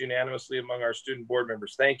passes unanimously among our student board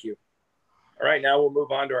members. Thank you. All right, now we'll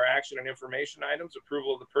move on to our action and information items,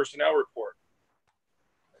 approval of the personnel report.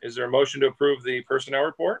 Is there a motion to approve the personnel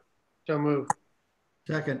report? So moved.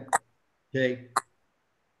 Second, Jay.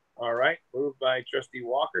 All right, moved by trustee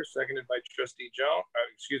Walker, seconded by trustee Jones,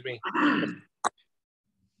 excuse me.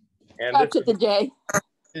 And Up to the J.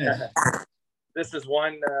 This is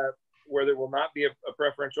one where there will not be a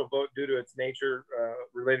preferential vote due to its nature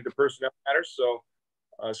related to personnel matters. So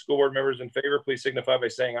school board members in favor, please signify by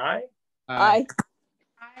saying aye. Aye.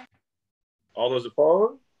 Aye. All those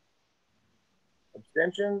opposed?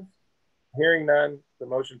 Abstentions? Hearing none, the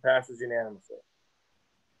motion passes unanimously.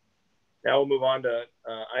 Now we'll move on to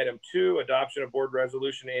item 2, adoption of board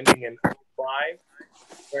resolution ending in 5,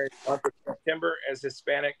 declaring the month of September as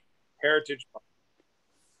Hispanic Heritage Month.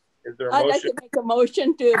 Is there a motion? I'd like to make a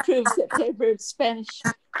motion to approve September Spanish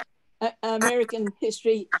American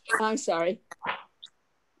History. I'm sorry.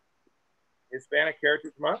 Hispanic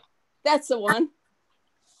Heritage Month? That's the one.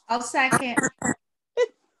 I'll second.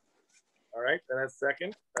 All right, then that's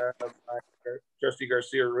second. Trustee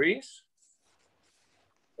Garcia Ruiz.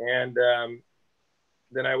 And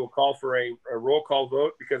then I will call for a roll call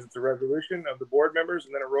vote because it's a resolution of the board members,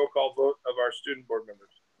 and then a roll call vote of our student board members.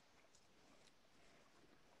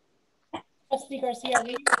 Trustee Garcia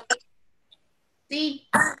Ruiz. See.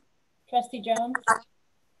 Trustee Jones.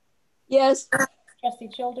 Yes. Trustee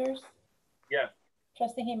Childers. Yes.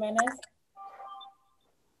 Trustee Jimenez.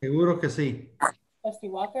 Seguro que sí. Trustee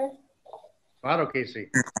Walker. Claro que sí.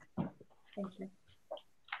 Thank you.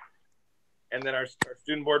 And then our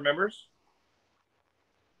student board members.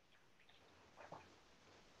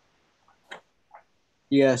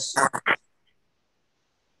 Yes.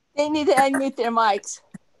 They need to unmute their mics.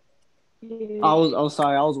 I was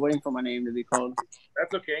sorry. I was waiting for my name to be called.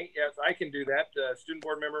 That's okay. Yes, I can do that. Student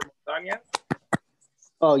board member Montañez.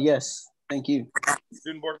 Oh, yes. Thank you.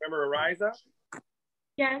 Student board member Ariza.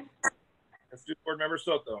 Yes. And student board member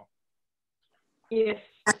Soto. Yes.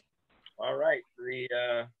 All right.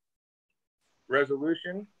 The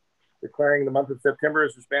resolution declaring the month of September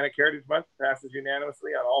as Hispanic Heritage Month passes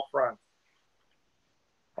unanimously on all fronts.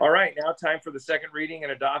 All right, now time for the second reading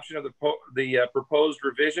and adoption of the proposed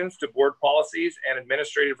revisions to board policies and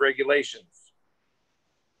administrative regulations.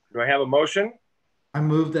 Do I have a motion? I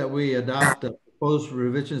move that we adopt the proposed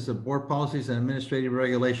revisions of board policies and administrative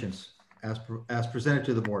regulations as presented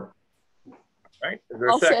to the board. All right, is there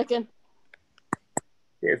a I'll second.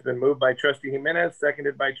 Okay, it's been moved by trustee Jimenez,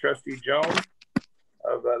 seconded by trustee Jones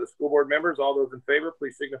of the school board members. All those in favor,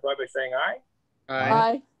 please signify by saying aye.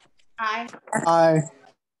 Aye. Aye. Aye.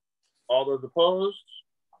 All those opposed?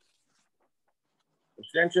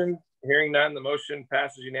 Abstention? Hearing none, the motion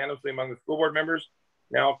passes unanimously among the school board members.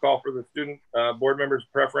 Now I'll call for the student board members'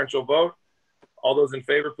 preferential vote. All those in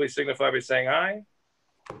favor, please signify by saying aye.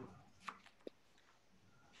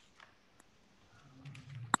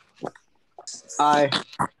 Aye.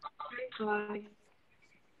 Aye.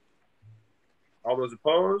 All those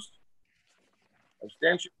opposed?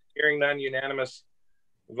 Abstention? Hearing none, unanimous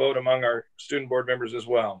vote among our student board members as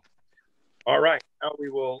well. All right, now we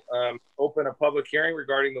will open a public hearing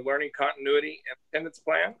regarding the learning continuity and attendance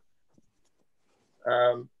plan.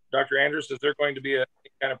 Dr. Andrus, is there going to be any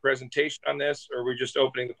kind of presentation on this, or are we just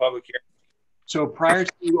opening the public hearing? So prior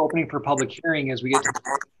to opening for public hearing, as we get to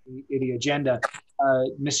the agenda,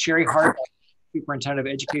 Ms. Sherry Hart, Superintendent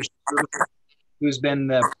of Education Services, who's been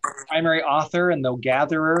the primary author and the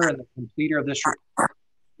gatherer and the completer of this report.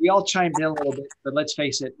 We all chimed in a little bit, but let's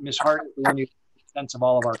face it, Ms. Hart is the one who sense of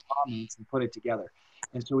all of our comments and put it together.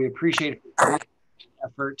 And so we appreciate the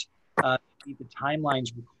effort, the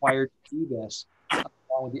timelines required to do this,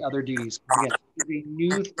 along with the other duties. Again, it's a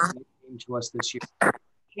new thing that came to us this year.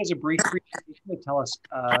 She has a brief presentation to tell us,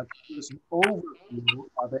 give us an overview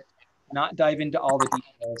of it, not dive into all the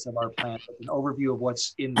details of our plan, but an overview of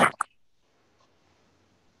what's in there.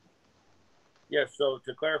 Yes, so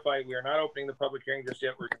to clarify, we are not opening the public hearing just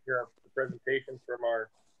yet. We're going to hear the presentation from our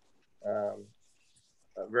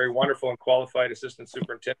very wonderful and qualified Assistant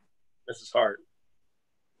Superintendent, Mrs. Hart.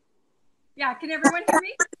 Yeah, can everyone hear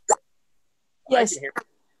me? Yes.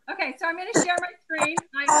 Okay, so I'm going to share my screen,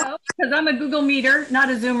 I hope, because I'm a Google Meeter, not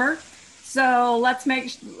a Zoomer. So let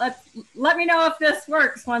me know if this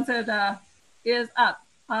works once it is up,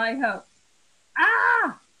 I hope.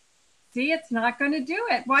 Ah, see, it's not going to do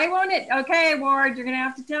it. Why won't it? Okay, Ward, you're going to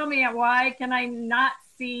have to tell me why can I not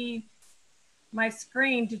see my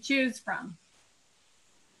screen to choose from?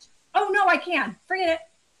 Oh, no, I can. Forget it.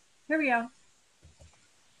 Here we go.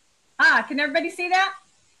 Ah, can everybody see that?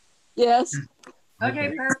 Yes.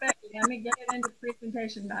 Okay, perfect. Let me get it into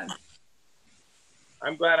presentation mode.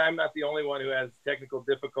 I'm glad I'm not the only one who has technical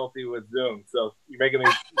difficulty with Zoom. So you're making me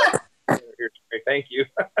here. Thank you.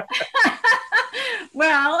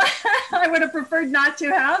 Well, I would have preferred not to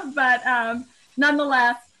have, but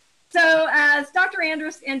nonetheless. So as Dr.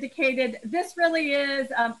 Andrus indicated, this really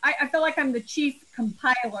is, I feel like I'm the chief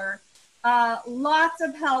compiler. Lots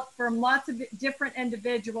of help from lots of different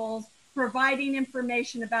individuals providing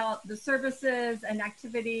information about the services and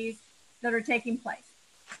activities that are taking place.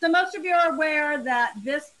 So most of you are aware that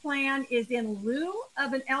this plan is in lieu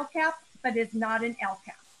of an LCAP, but is not an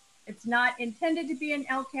LCAP. It's not intended to be an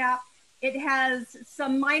LCAP. It has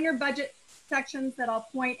some minor budget sections that I'll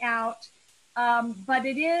point out, but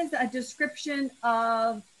it is a description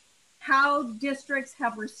of how districts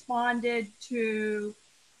have responded to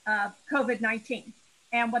COVID-19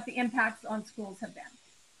 and what the impacts on schools have been.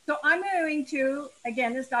 So I'm going to,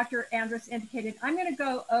 again, as Dr. Andrus indicated, I'm going to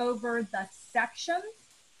go over the sections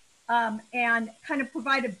and kind of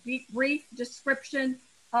provide a brief description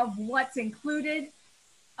of what's included.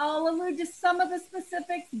 I'll allude to some of the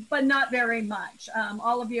specifics, but not very much.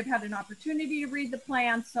 All of you have had an opportunity to read the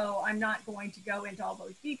plan, so I'm not going to go into all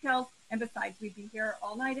those details. And besides, we'd be here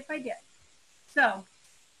all night if I did. So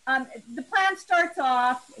the plan starts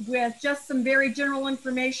off with just some very general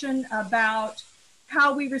information about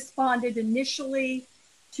how we responded initially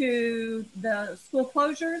to the school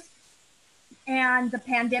closures and the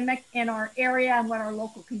pandemic in our area and what our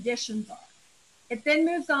local conditions are. It then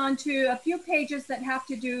moves on to a few pages that have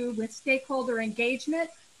to do with stakeholder engagement.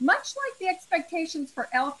 Much like the expectations for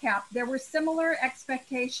LCAP, there were similar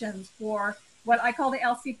expectations for what I call the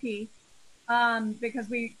LCP, because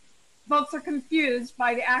folks are confused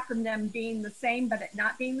by the acronym being the same, but it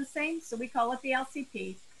not being the same. So we call it the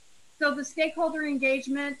LCP. So the stakeholder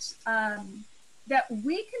engagement that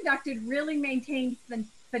we conducted really maintained the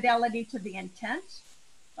fidelity to the intent.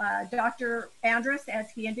 Dr. Andrus, as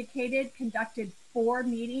he indicated, conducted 4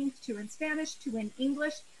 meetings, 2 in Spanish, 2 in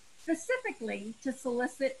English, specifically to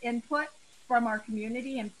solicit input from our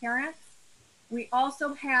community and parents. We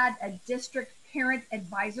also had a district parent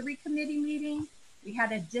advisory committee meeting. We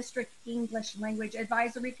had a district English language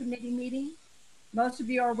advisory committee meeting. Most of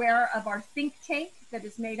you are aware of our think tank that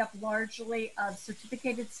is made up largely of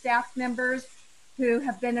certificated staff members who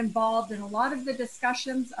have been involved in a lot of the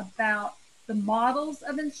discussions about the models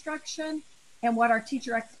of instruction and what our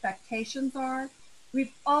teacher expectations are.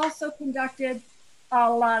 We've also conducted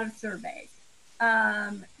a lot of surveys.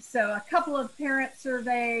 So a couple of parent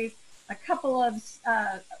surveys, a couple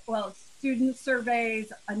of student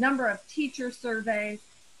surveys, a number of teacher surveys.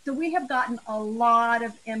 So we have gotten a lot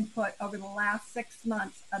of input over the last 6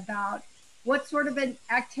 months about what sort of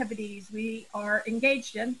activities we are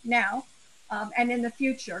engaged in now and in the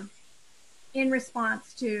future in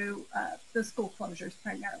response to the school closures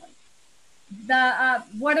primarily.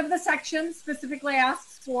 One of the sections specifically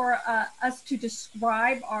asks for us to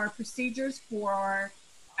describe our procedures for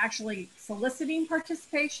actually soliciting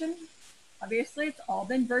participation. Obviously, it's all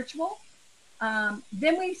been virtual.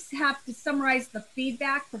 Then we have to summarize the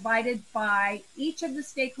feedback provided by each of the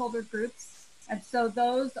stakeholder groups. And so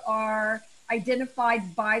those are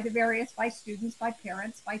identified by students, by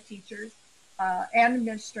parents, by teachers, and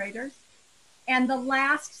administrators. And the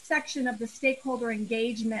last section of the stakeholder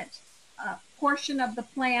engagement portion of the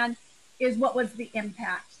plan is what was the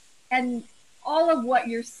impact. And all of what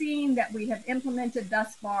you're seeing that we have implemented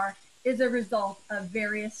thus far is a result of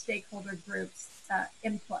various stakeholder groups'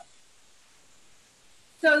 input.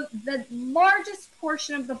 So the largest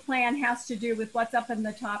portion of the plan has to do with what's up in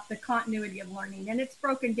the top, the continuity of learning. And it's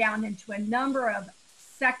broken down into a number of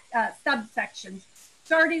subsections,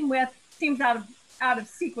 starting with, seems out of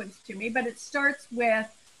sequence to me, but it starts with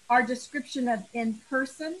our description of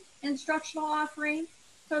in-person instructional offerings.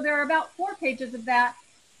 So there are about 4 pages of that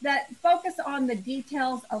focus on the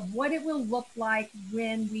details of what it will look like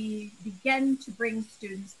when we begin to bring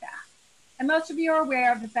students back. And most of you are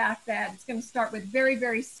aware of the fact that it's going to start with very,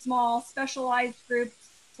 very small specialized groups.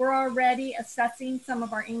 We're already assessing some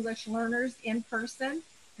of our English learners in person,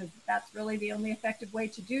 because that's really the only effective way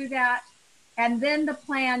to do that. And then the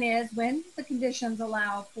plan is, when the conditions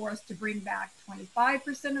allow, for us to bring back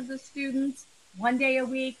 25% of the students 1 day a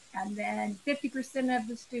week, and then 50% of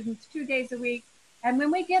the students 2 days a week. And when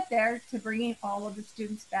we get there, to bringing all of the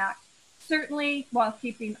students back, certainly while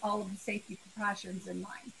keeping all of the safety precautions in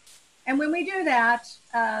mind. And when we do that,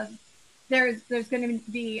 there's going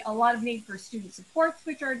to be a lot of need for student supports,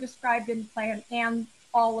 which are described in the plan, and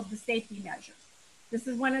all of the safety measures. This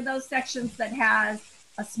is one of those sections that has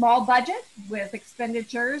a small budget with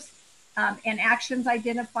expenditures and actions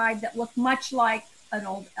identified that look much like an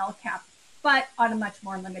old LCAP, but on a much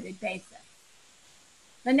more limited basis.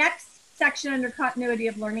 The next section under continuity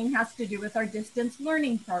of learning has to do with our distance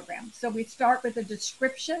learning program. So we start with a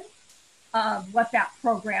description of what that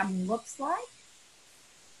program looks like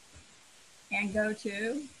and go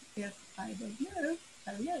to, if I don't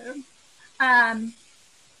know,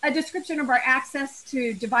 a description of our access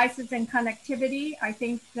to devices and connectivity. I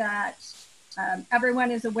think that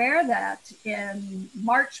everyone is aware that in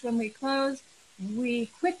March when we closed, we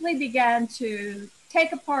quickly began to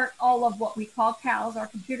take apart all of what we call CALs, our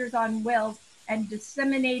computers on wheels, and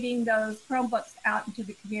disseminating those Chromebooks out into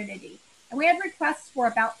the community. And we had requests for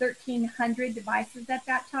about 1,300 devices at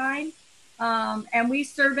that time. And we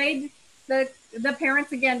surveyed the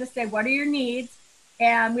parents again to say, what are your needs?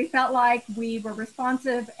 And we felt like we were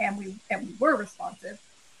responsive, and we were responsive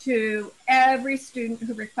to every student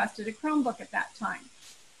who requested a Chromebook at that time.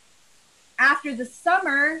 After the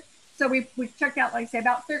summer, so we checked out, like I say,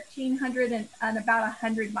 about 1,300 and about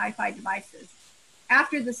 100 Wi-Fi devices.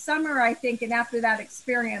 After the summer, I think, and after that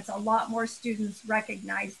experience, a lot more students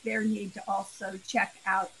recognized their need to also check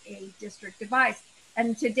out a district device.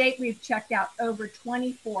 And to date, we've checked out over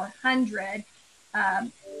 2,400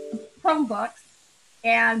 Chromebooks,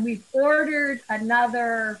 and we've ordered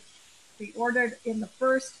we ordered in the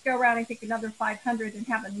first go round, I think, another 500, and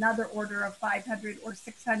have another order of 500 or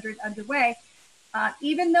 600 underway.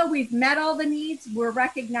 Even though we've met all the needs, we're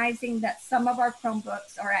recognizing that some of our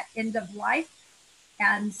Chromebooks are at end of life,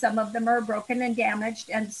 and some of them are broken and damaged.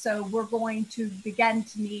 And so we're going to begin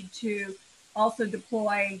to need to also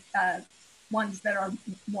deploy ones that are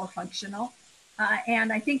more functional.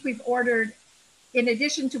 And I think we've ordered, in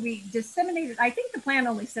addition to we disseminated, I think the plan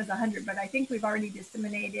only says 100, but I think we've already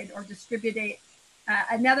disseminated or distributed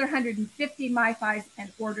another 150 MiFis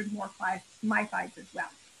and ordered more MiFis as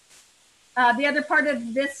well. The other part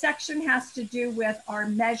of this section has to do with our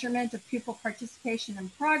measurement of pupil participation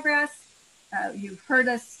and progress. You've heard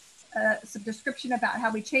us some description about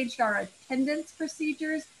how we changed our attendance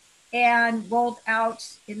procedures and rolled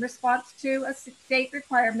out, in response to a state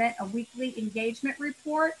requirement, a weekly engagement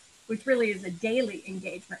report, which really is a daily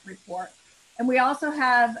engagement report. And we also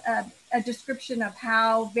have a description of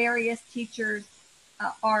how various teachers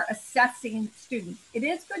are assessing students. It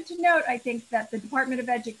is good to note, I think, that the Department of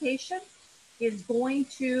Education is going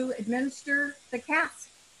to administer the CAS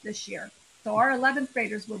this year. So our 11th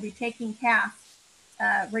graders will be taking CAS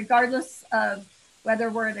regardless of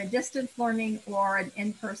whether we're in a distance learning or an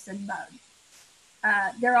in-person mode.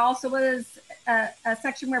 There also was a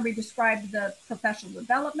section where we described the professional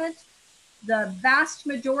development. The vast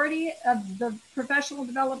majority of the professional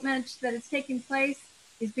development that is taking place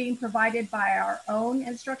is being provided by our own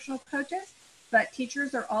instructional coaches, but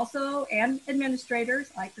teachers are also, and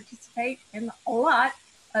administrators, I participate in a lot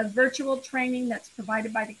of virtual training that's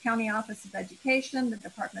provided by the County Office of Education, the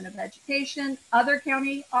Department of Education, other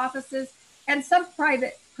county offices, and some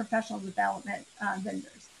private professional development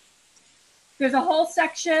vendors. There's a whole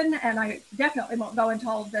section, and I definitely won't go into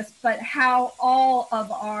all of this, but how all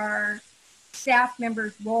of our staff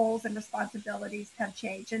members' roles and responsibilities have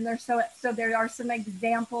changed. And so there are some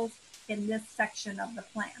examples in this section of the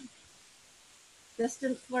plan.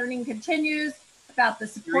 Distance learning continues, about the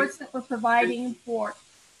supports that we're providing for.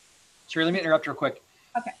 Sherry, let me interrupt real quick.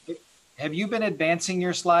 Okay. Have you been advancing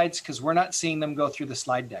your slides? Because we're not seeing them go through the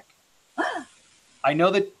slide deck. I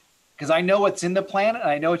know that, because I know what's in the plan and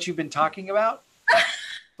I know what you've been talking about,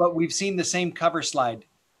 but we've seen the same cover slide.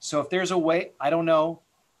 So if there's a way, I don't know.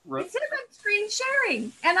 It says I'm screen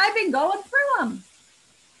sharing, and I've been going through them.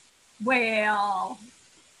 Well.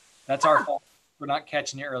 That's our fault for not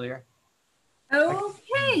catching it earlier.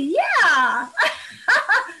 Okay, yeah.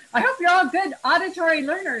 I hope you're all good auditory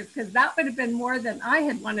learners, because that would have been more than I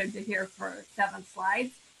had wanted to hear for 7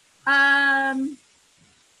 slides. Let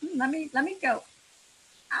me go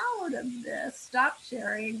out of this. Stop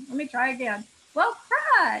sharing. Let me try again. Well,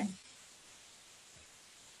 crud.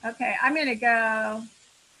 Okay, I'm going to go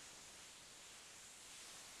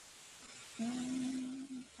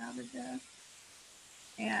out of this.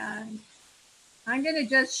 And I'm going to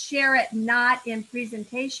just share it not in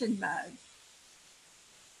presentation mode.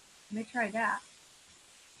 Let me try that.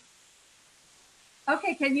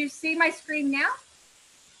 Okay, can you see my screen now?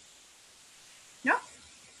 No?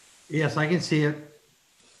 Yes, I can see it.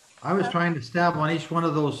 I was trying to stab on each one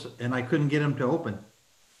of those and I couldn't get them to open.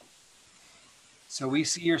 So we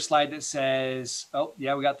see your slide that says, oh,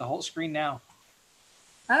 yeah, we got the whole screen now.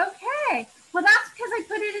 Okay. Well, that's because I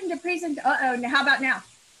put it into present. Uh-oh, how about now?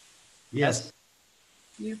 Yes.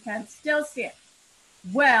 You can still see it.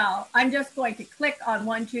 Well, I'm just going to click on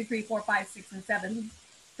 1, 2, 3, 4, 5, 6, and 7.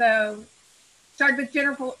 So start with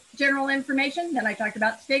general information. Then I talked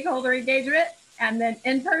about stakeholder engagement. and then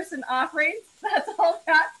in-person offerings. That's all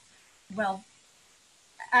that. Well,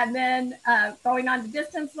 and then going on to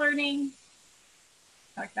distance learning,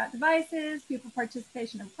 talked about devices, pupil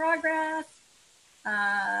participation and progress,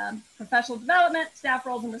 professional development, staff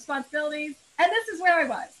roles and responsibilities, and this is where I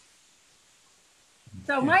was.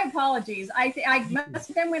 So my apologies. I must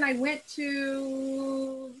have been when I went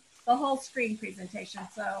to the whole screen presentation.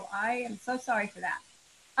 So I am so sorry for that.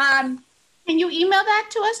 Can you email that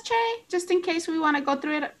to us, Che, just in case we want to go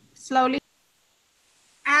through it slowly?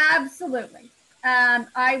 Absolutely.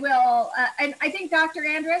 I will, and I think Dr.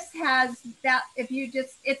 Andrus has that. If you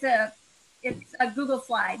just, it's a Google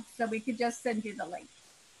slide, so we could just send you the link.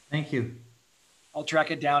 Thank you. I'll track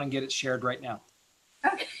it down and get it shared right now.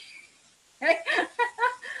 Okay.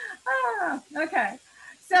 Okay.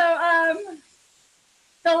 So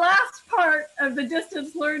the last part of the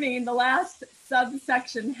distance learning, the last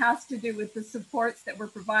subsection has to do with the supports that we're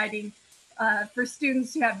providing for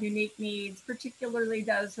students who have unique needs, particularly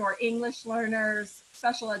those who are English learners,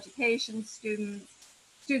 special education students,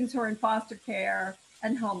 students who are in foster care,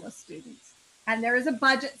 and homeless students. And there is a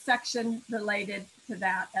budget section related to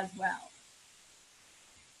that as well.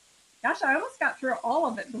 Gosh, I almost got through all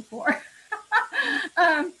of it before.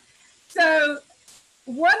 So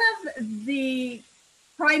one of the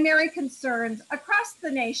primary concerns across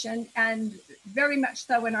the nation, and very much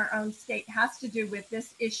so in our own state, has to do with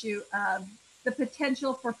this issue of the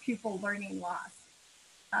potential for pupil learning loss.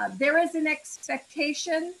 There is an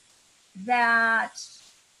expectation that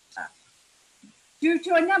due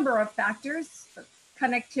to a number of factors,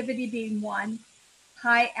 connectivity being one,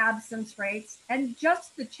 high absence rates, and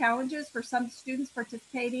just the challenges for some students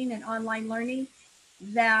participating in online learning,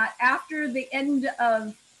 that after the end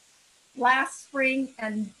of last spring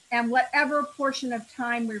and whatever portion of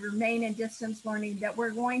time we remain in distance learning, that we're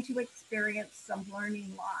going to experience some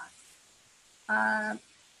learning loss.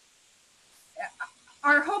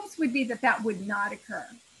 Our hopes would be that that would not occur,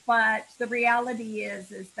 but the reality is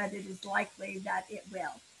that it is likely that it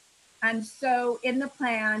will. And so in the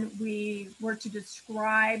plan, we were to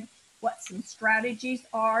describe what some strategies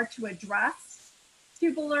are to address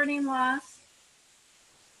pupil learning loss,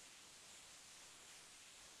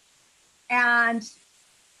 and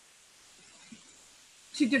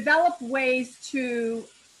to develop ways to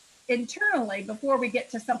internally, before we get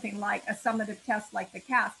to something like a summative test like the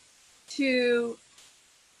CAS, to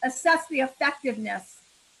assess the effectiveness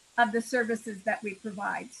of the services that we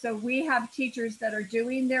provide. So we have teachers that are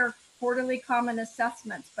doing their quarterly common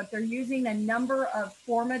assessments, but they're using a number of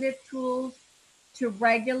formative tools to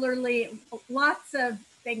regularly, lots of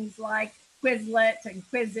things like Quizlet and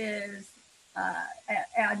quizzes,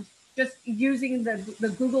 and just using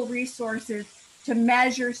the Google resources to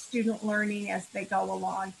measure student learning as they go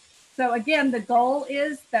along. So again, the goal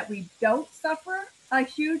is that we don't suffer a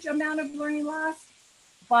huge amount of learning loss,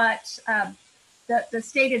 but the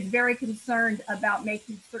state is very concerned about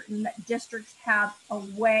making certain that districts have a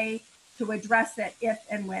way to address it if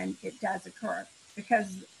and when it does occur,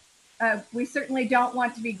 because we certainly don't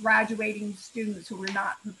want to be graduating students who were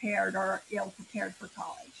not prepared or ill prepared for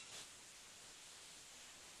college.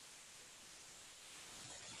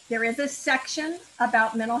 There is a section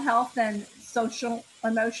about mental health and social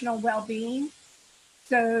emotional well-being.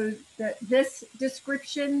 So this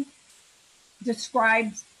description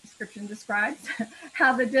describes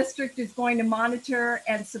how the district is going to monitor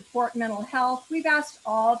and support mental health. We've asked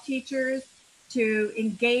all teachers to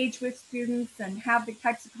engage with students and have the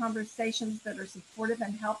types of conversations that are supportive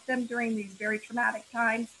and help them during these very traumatic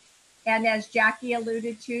times. And as Jackie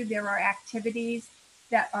alluded to, there are activities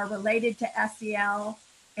that are related to SEL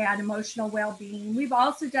and emotional well-being. We've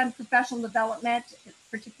also done professional development,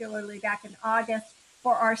 particularly back in August,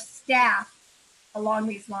 for our staff along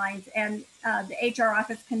these lines. And the HR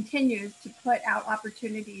office continues to put out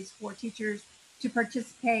opportunities for teachers to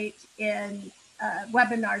participate in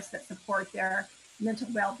webinars that support their mental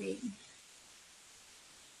well-being.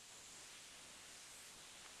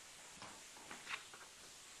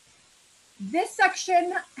 This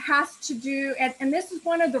section has to do, and this is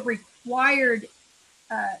one of the required,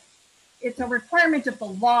 it's a requirement of the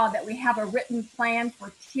law that we have a written plan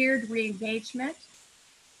for tiered re-engagement.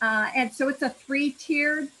 And so it's a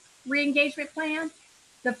 3-tiered re-engagement plan.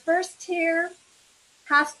 The first tier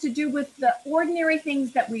has to do with the ordinary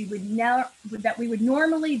things that we would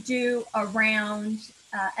normally do around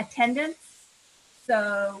attendance.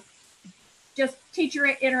 So just teacher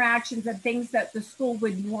interactions and things that the school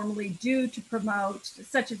would normally do to promote,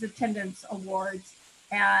 such as attendance awards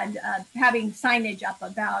and having signage up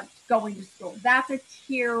about going to school. That's a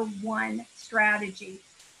tier 1 strategy.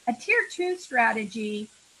 A tier 2 strategy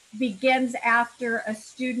begins after a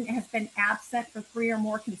student has been absent for 3 or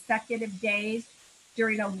more consecutive days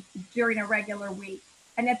during a regular week.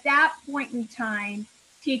 And at that point in time,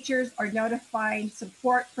 teachers are notifying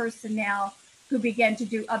support personnel who begin to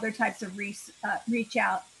do other types of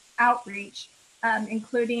outreach,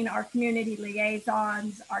 including our community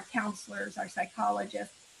liaisons, our counselors, our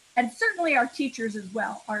psychologists, and certainly our teachers as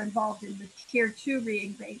well are involved in the Tier 2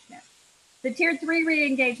 re-engagement. The Tier 3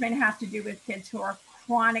 re-engagement has to do with kids who are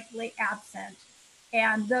chronically absent.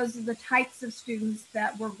 And those are the types of students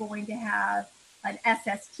that we're going to have an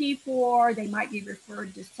SST for. They might be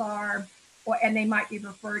referred to SARB, and they might be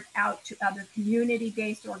referred out to other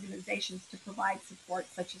community-based organizations to provide support,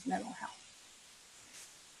 such as mental health.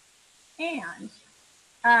 And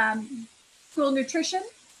school nutrition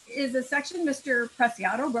is a section. Mr.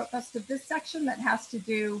 Preciado wrote most of this section that has to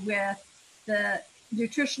do with the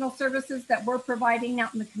nutritional services that we're providing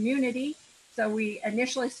out in the community. So we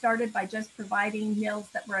initially started by just providing meals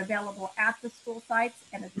that were available at the school sites.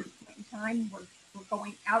 And at this point in time, we're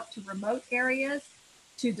going out to remote areas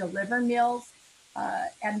to deliver meals.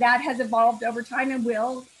 And that has evolved over time and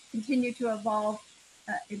will continue to evolve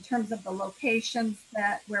in terms of the locations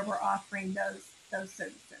where we're offering those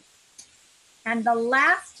services. And the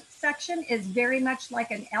last section is very much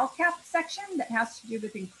like an LCAP section that has to do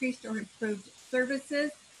with increased or improved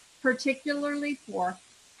services, particularly for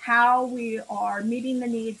how we are meeting the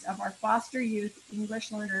needs of our foster youth,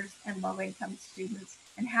 English learners, and low-income students,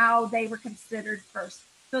 and how they were considered first.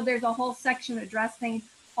 So there's a whole section addressing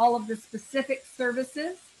all of the specific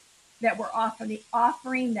services that we're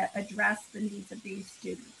offering that address the needs of these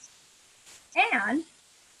students. And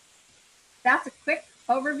that's a quick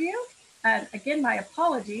overview. And again, my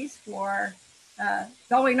apologies for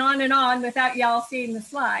going on and on without y'all seeing the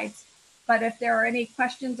slides. But if there are any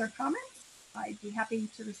questions or comments, I'd be happy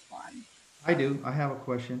to respond. I do. I have a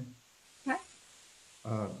question. Okay.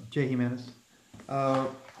 Jay Jimenez.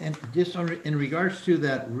 And just in regards to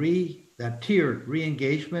that tiered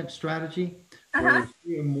re-engagement strategy, where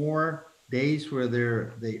 3 or more days where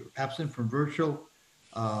they're absent from virtual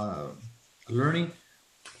learning.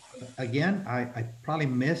 Again, I probably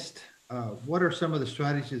missed. What are some of the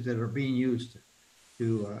strategies that are being used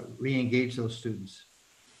to re-engage those students?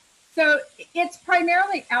 So it's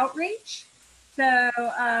primarily outreach. So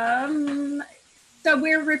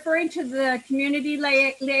we're referring to the community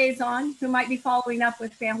liaison who might be following up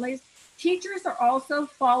with families. Teachers are also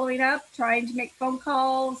following up, trying to make phone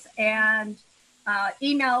calls and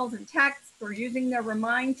emails and texts, or using their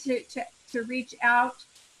Remind to reach out.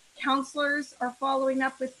 Counselors are following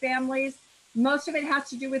up with families. Most of it has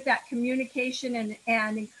to do with that communication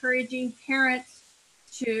and encouraging parents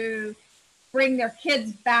to bring their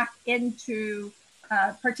kids back into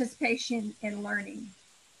participation in learning.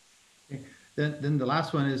 Okay. Then the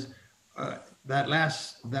last one is that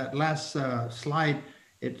last slide.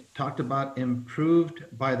 It talked about improved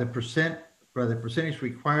by the percentage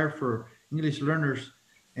required for English learners.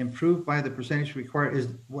 Improved by the percentage required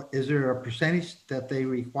is there a percentage that they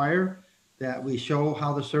require that we show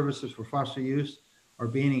how the services for foster youth are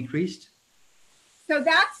being increased? So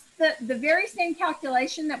that's the very same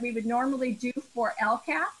calculation that we would normally do for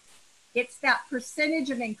LCAP. It's that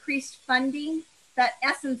percentage of increased funding, that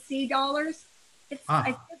S&C dollars. I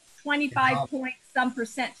think it's 25 point some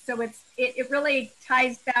percent. So it really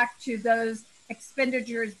ties back to those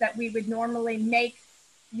expenditures that we would normally make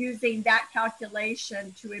using that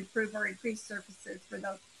calculation to improve or increase services for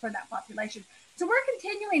that population. So we're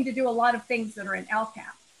continuing to do a lot of things that are in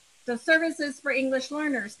LCAP. So services for English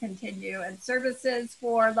learners continue, and services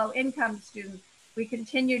for low income students. We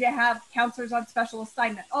continue to have counselors on special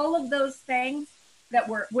assignment. All of those things that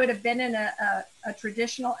would have been in a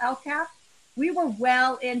traditional LCAP, we were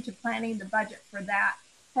well into planning the budget for that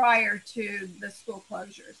prior to the school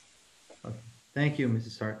closures. Okay. Thank you,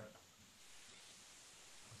 Mrs. Hart.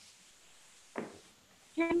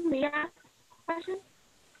 Can we ask a question?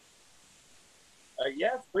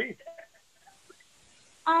 Yes, please.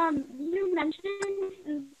 You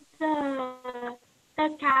mentioned the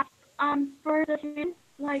cap for the students,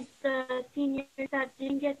 like the seniors that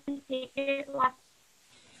didn't get to take it last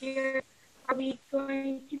year. Are we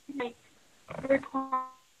going to be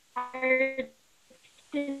required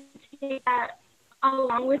to take that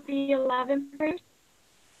along with the 11th graders?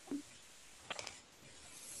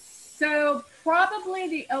 So probably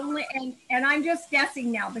the only, and I'm just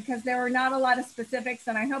guessing now because there are not a lot of specifics,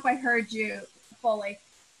 and I hope I heard you fully.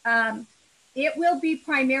 It will be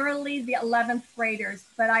primarily the 11th graders,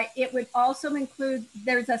 but it would also include,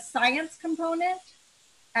 there's a science component.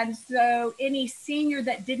 And so any senior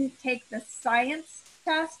that didn't take the science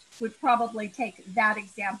test would probably take that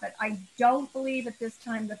exam, but I don't believe at this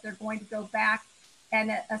time that they're going to go back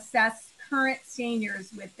and assess current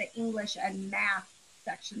seniors with the English and math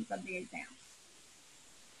sections of the exam.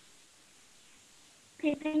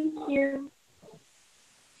 Okay, thank you.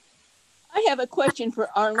 I have a question for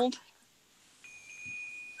Arnold.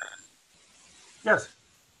 Yes.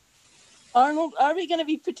 Arnold, are we going to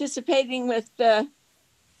be participating with the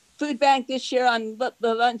food bank this year on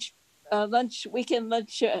the weekend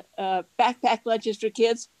lunch, backpack lunches for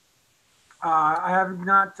kids? I have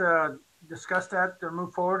not discussed that or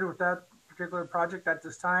moved forward with that particular project at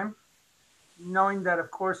this time, knowing that, of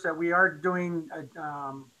course, that we are doing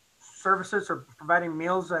services or providing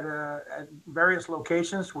meals at various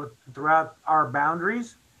locations throughout our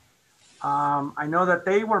boundaries. I know that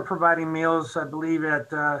they were providing meals, I believe,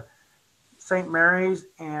 at St. Mary's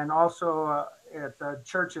and also at the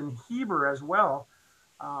church in Heber as well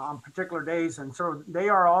on particular days. And so they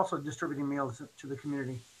are also distributing meals to the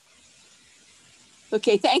community.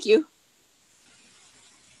 Okay, thank you.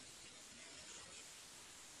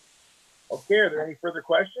 Okay, are there any further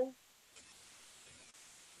questions?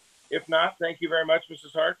 If not, thank you very much,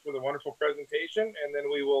 Mrs. Hart, for the wonderful presentation. And then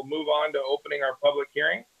we will move on to opening our public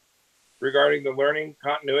hearing regarding the learning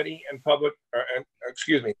continuity and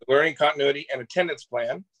learning continuity and attendance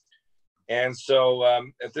plan. And so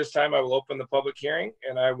at this time, I will open the public hearing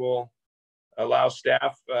and I will allow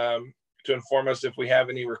staff to inform us if we have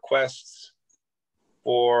any requests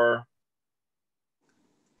for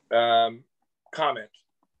comment.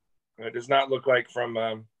 It does not look like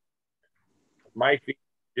from my feed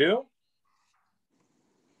do.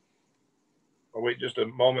 I'll wait just a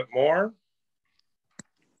moment more.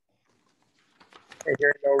 Okay,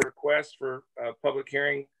 hearing no requests for public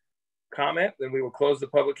hearing comment, then we will close the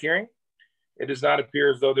public hearing. It does not appear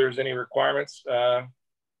as though there's any requirements. Hold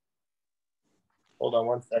on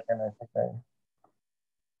one second.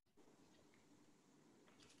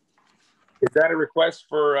 Is that a request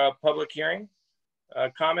for public hearing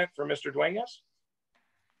comment for Mr. Duenas?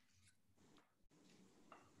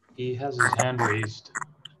 He has his hand raised.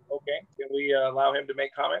 Okay, can we allow him to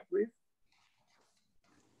make comment, please?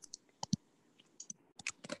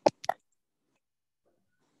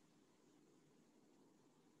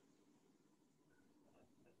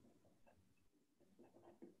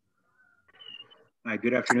 Hi,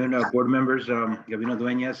 good afternoon, board members. Gavino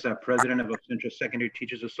Duenas, president of Central Secondary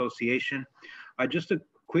Teachers Association. Just a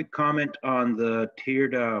quick comment on the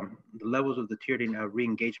tiered the levels of the tiered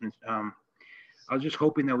re-engagement. I was just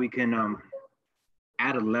hoping that we can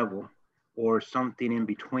add a level or something in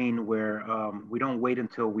between where we don't wait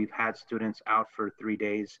until we've had students out for 3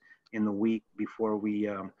 days in the week before we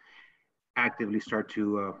actively start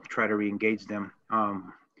to try to re-engage them.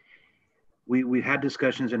 We've had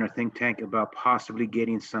discussions in our think tank about possibly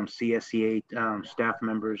getting some CSEA staff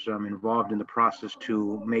members involved in the process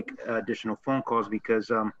to make additional phone calls,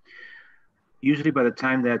 because usually by the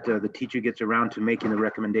time that the teacher gets around to making the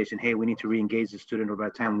recommendation, hey, we need to re-engage the student, or by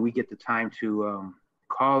the time we get the time to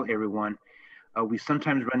call everyone, we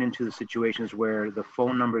sometimes run into the situations where the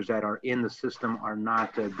phone numbers that are in the system are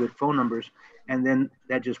not good phone numbers, and then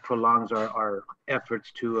that just prolongs our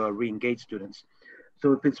efforts to re-engage students.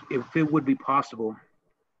 So if it would be possible,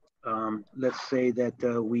 let's say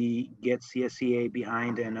that we get CSEA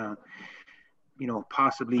behind and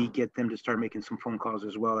possibly get them to start making some phone calls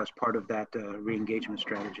as well as part of that re-engagement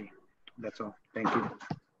strategy. That's all. Thank you.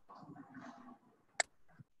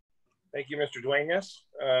 Thank you, Mr. Duenas.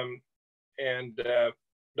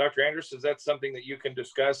 Dr. Andrus, is that something that you can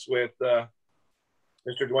discuss with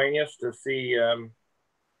Mr. Duenas to see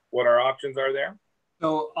what our options are there?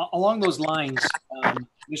 So along those lines,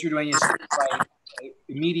 Mr. Duenas,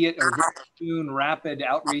 immediate or very soon rapid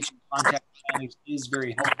outreach and contact families is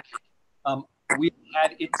very helpful. We've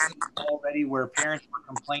had instances already where parents were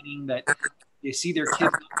complaining that they see their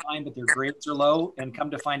kids online, but their grades are low, and come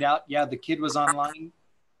to find out, yeah, the kid was online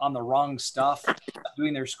on the wrong stuff,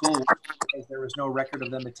 doing their schoolwork because there was no record of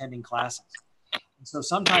them attending classes. And so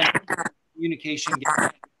sometimes communication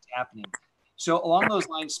gets happening. So along those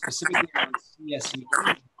lines, specifically on CSE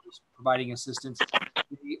providing assistance,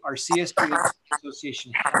 our CSE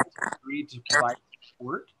Association has agreed to provide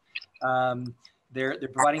support. They're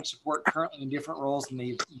providing support currently in different roles than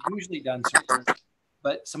they've usually done so,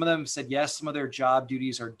 but some of them said yes, some of their job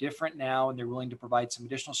duties are different now, and they're willing to provide some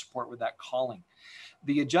additional support with that calling.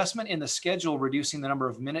 The adjustment in the schedule, reducing the number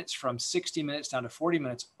of minutes from 60 minutes down to 40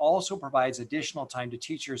 minutes, also provides additional time to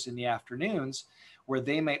teachers in the afternoons, where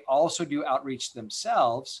they may also do outreach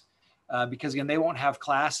themselves, because again, they won't have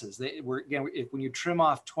classes. When you trim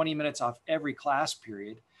off 20 minutes off every class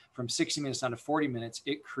period, from 60 minutes down to 40 minutes,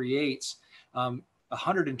 it creates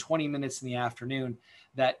 120 minutes in the afternoon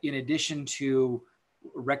that, in addition to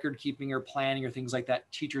record keeping or planning or things like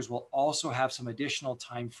that, teachers will also have some additional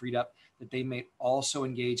time freed up that they may also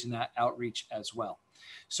engage in that outreach as well.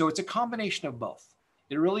 So it's a combination of both.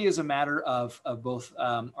 It really is a matter of both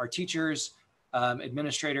our teachers,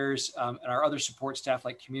 administrators, and our other support staff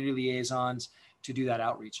like community liaisons to do that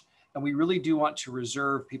outreach. And we really do want to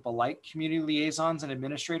reserve people like community liaisons and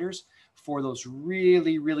administrators for those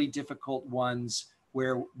really, really difficult ones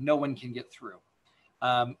where no one can get through.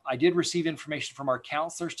 I did receive information from our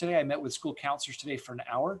counselors today. I met with school counselors today for an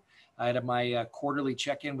hour. I had my quarterly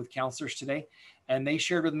check-in with counselors today, and they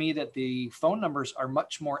shared with me that the phone numbers are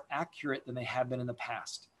much more accurate than they have been in the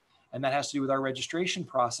past. And that has to do with our registration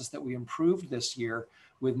process that we improved this year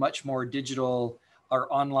with much more digital,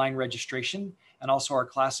 our online registration, and also our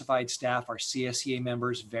classified staff, our CSEA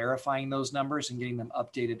members, verifying those numbers and getting them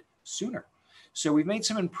updated sooner. So we've made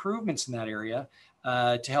some improvements in that area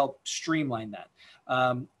to help streamline that.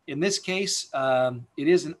 In this case, it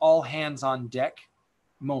is an all hands on deck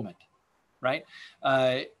moment, right?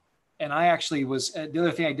 And I actually was, the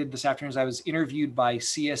other thing I did this afternoon is I was interviewed by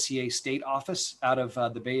CSEA state office out of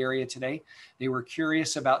the Bay Area today. They were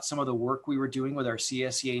curious about some of the work we were doing with our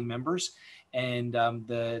CSEA members and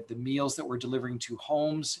the meals that we're delivering to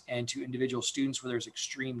homes and to individual students where there's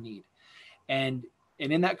extreme need. And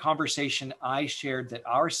in that conversation, I shared that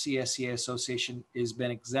our CSEA association has been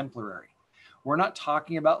exemplary. We're not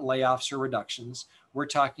talking about layoffs or reductions. We're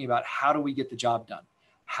talking about how do we get the job done?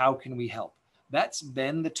 How can we help? That's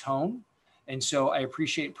been the tone. And so I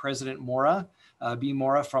appreciate President Mora, B.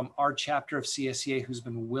 Mora from our chapter of CSEA, who's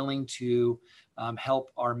been willing to help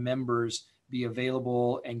our members be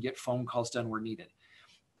available and get phone calls done where needed.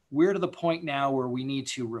 We're to the point now where we need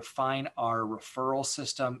to refine our referral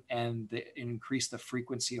system and increase the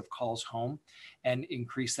frequency of calls home and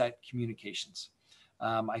increase that communications.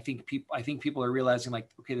 I think people are realizing, like,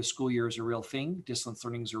 okay, the school year is a real thing. Distance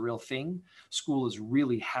learning is a real thing. School is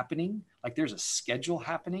really happening. Like, there's a schedule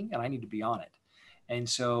happening and I need to be on it. And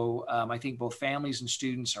so I think both families and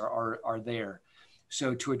students are there.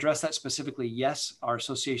 So to address that specifically, yes, our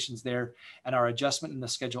association's there, and our adjustment in the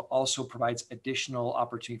schedule also provides additional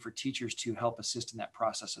opportunity for teachers to help assist in that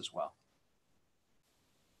process as well.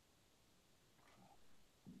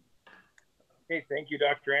 Okay, thank you,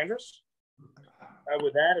 Dr. Andrus.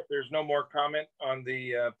 With that, if there's no more comment on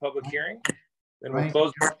the public hearing, then we'll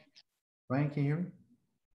close. Ryan, can you hear me?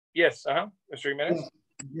 Yes, Mr. Jimenez.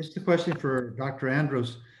 Just a question for Dr.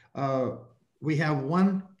 Andrus. We have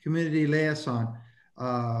one community liaison.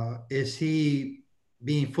 Is he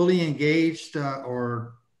being fully engaged,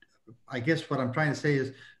 or I guess what I'm trying to say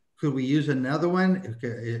is, could we use another one?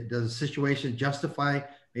 Does the situation justify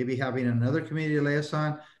maybe having another community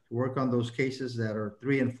liaison to work on those cases that are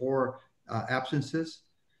 3 and 4 absences?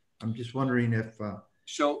 I'm just wondering if...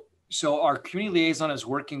 So our community liaison is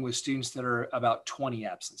working with students that are about 20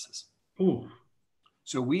 absences. Ooh.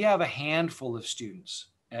 So we have a handful of students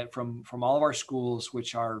from all of our schools,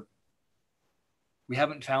 which are, we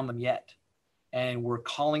haven't found them yet. And we're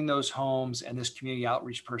calling those homes, and this community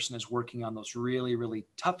outreach person is working on those really, really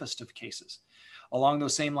toughest of cases. Along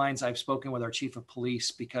those same lines, I've spoken with our chief of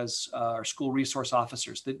police because our school resource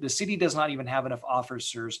officers, the city does not even have enough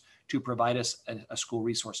officers to provide us a school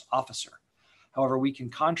resource officer. However, we can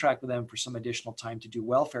contract with them for some additional time to do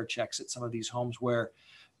welfare checks at some of these homes where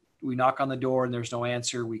we knock on the door and there's no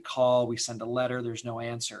answer. We call, we send a letter, there's no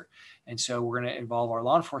answer. And so we're going to involve our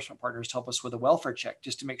law enforcement partners to help us with a welfare check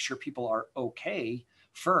just to make sure people are okay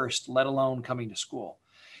first, let alone coming to school.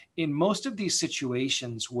 In most of these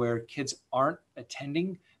situations where kids aren't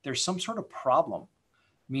attending, there's some sort of problem,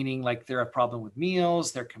 meaning like they're a problem with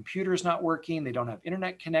meals, their computer's not working, they don't have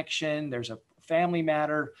internet connection, there's a family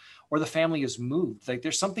matter, or the family is moved. Like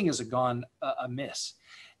there's something has gone amiss.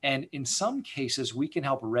 And in some cases, we can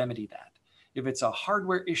help remedy that. If it's a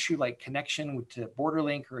hardware issue like connection to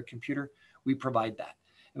BorderLink or a computer, we provide that.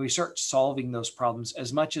 And we start solving those problems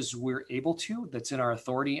as much as we're able to, that's in our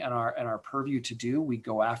authority and our purview to do, we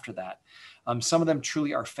go after that. Some of them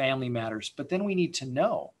truly are family matters, but then we need to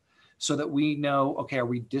know so that we know, okay, are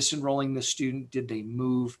we disenrolling the student? Did they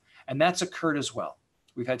move? And that's occurred as well.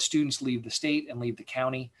 We've had students leave the state and leave the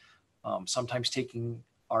county, sometimes taking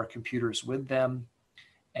our computers with them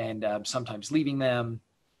and sometimes leaving them.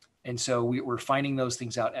 And so we're finding those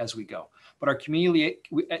things out as we go. But our community,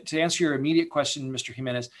 to answer your immediate question, Mr.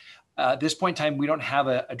 Jimenez, at this point in time, we don't have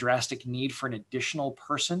a drastic need for an additional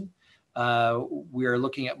person. We are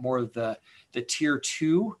looking at more of the tier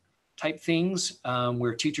 2 type things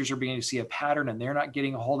where teachers are beginning to see a pattern and they're not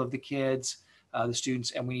getting a hold of the kids. the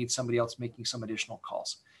students, and we need somebody else making some additional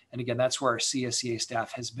calls. And again, that's where our CSEA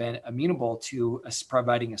staff has been amenable to us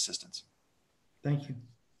providing assistance. Thank you.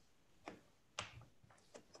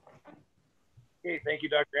 Okay, thank you,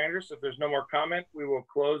 Dr. Andrus. If there's no more comment, we will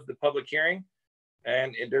close the public hearing.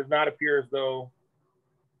 And it does not appear as though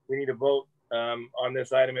we need a vote on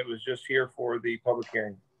this item. It was just here for the public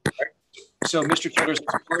hearing. So, Mr. Childers, as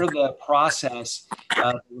part of the process,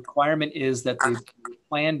 the requirement is that the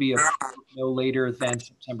plan be approved no later than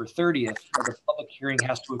September 30th, but the public hearing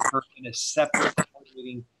has to occur in a separate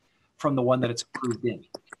meeting from the one that it's approved in.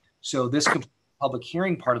 So this public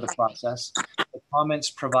hearing part of the process, the comments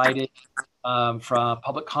provided from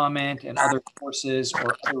public comment and other sources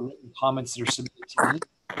or other written comments that are submitted to me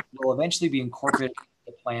will eventually be incorporated into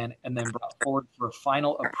the plan and then brought forward for a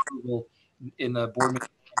final approval in the board meeting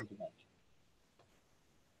event.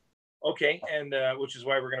 Okay, and which is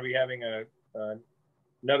why we're going to be having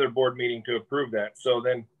another board meeting to approve that. So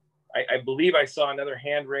then I believe I saw another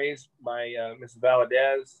hand raised by Mrs.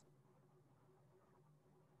 Valadez.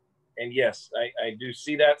 And yes, I do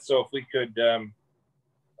see that. So if we could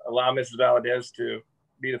allow Mrs. Valadez to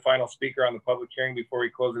be the final speaker on the public hearing before we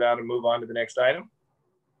close it out and move on to the next item.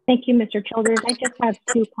 Thank you, Mr. Childers. I just have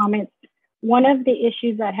 2 comments. One of the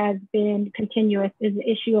issues that has been continuous is the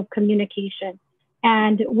issue of communication.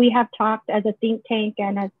 And we have talked as a think tank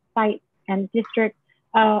and as site and district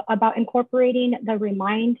about incorporating the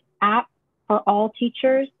Remind app for all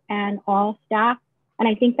teachers and all staff. And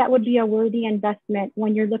I think that would be a worthy investment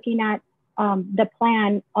when you're looking at the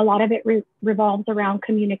plan. A lot of it revolves around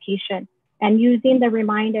communication, and using the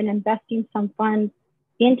Remind and investing some funds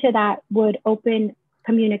into that would open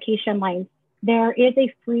communication lines. There is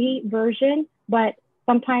a free version, but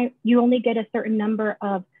sometimes you only get a certain number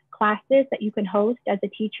of classes that you can host as a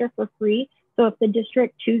teacher for free. So if the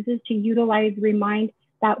district chooses to utilize Remind,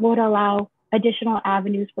 that would allow additional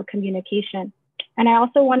avenues for communication. And I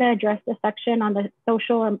also want to address the section on the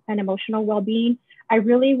social and emotional well-being. I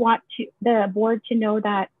really want the board to know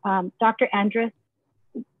that Dr. Andrus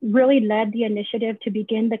really led the initiative to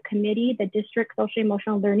begin the committee, the District Social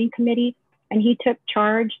Emotional Learning Committee, and he took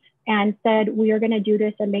charge and said, we are going to do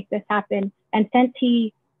this and make this happen. And since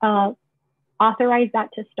he authorized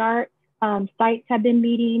that to start, sites have been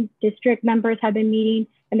meeting, district members have been meeting,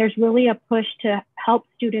 and there's really a push to help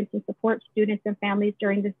students and support students and families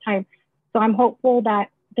during this time. So I'm hopeful that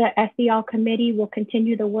the SEL committee will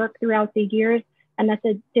continue the work throughout the years and that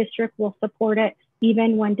the district will support it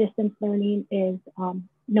even when distance learning is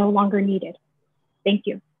no longer needed. Thank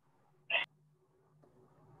you.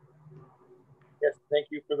 Yes, thank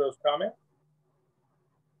you for those comments.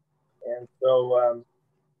 And so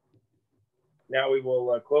now we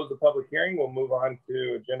will close the public hearing. We'll move on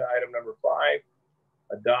to agenda item number 5,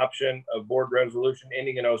 adoption of board resolution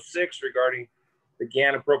ending in 06 regarding the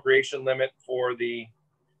GAN appropriation limit for the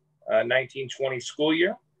 1920 school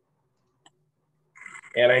year.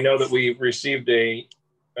 And I know that we received a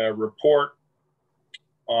report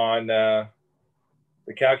on the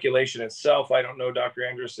calculation itself. I don't know, Dr.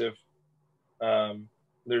 Andrus, if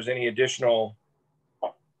there's any additional.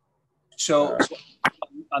 So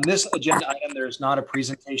on this agenda item, there's not a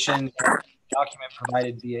presentation. The document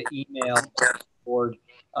provided via email to the board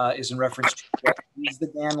is in reference to what is the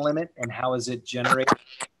GAN limit and how is it generated.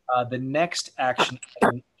 The next action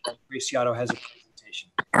item, Graciato has a presentation.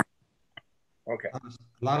 Okay.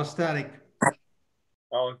 A lot of static.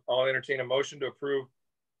 I'll entertain a motion to approve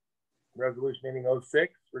resolution ending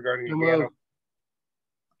 06 regarding the GAN.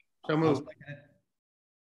 So moved.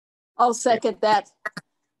 I'll second that.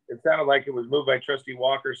 It sounded like it was moved by Trustee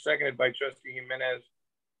Walker, seconded by Trustee Jimenez,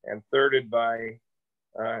 and thirded by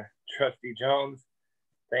Trustee Jones.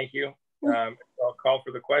 Thank you. I'll call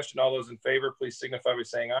for the question. All those in favor, please signify by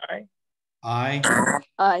saying aye. Aye.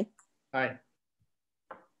 Aye. Aye.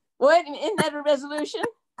 What, isn't that a resolution?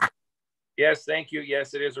 Yes, thank you.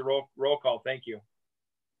 Yes, it is a roll call. Thank you.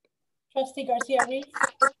 Trustee Garcia Reese?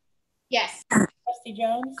 Yes. Trustee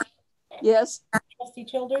Jones? Yes. Trustee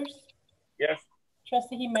Childers? Yes.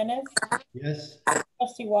 Trustee Jimenez? Yes.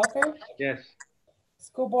 Trustee Walker? Yes.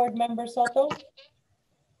 School Board Member Soto?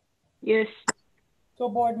 Yes. School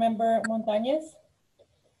Board Member Montañez?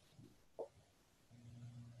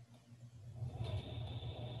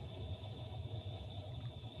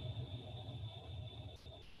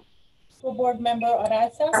 School Board Member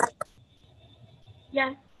Araza?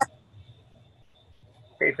 Yes.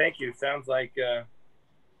 Okay, thank you. Sounds like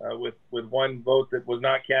with one vote that was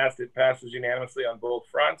not cast, it passes unanimously on both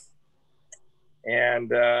fronts.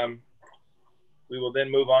 And we will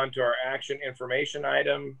then move on to our action information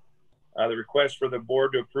item, the request for the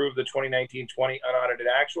board to approve the 2019-20 unaudited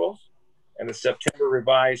actuals and the September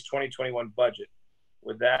revised 2021 budget.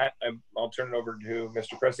 With that, I'll turn it over to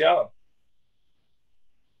Mr. Preciado.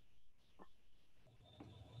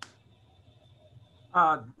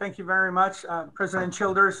 Thank you very much, President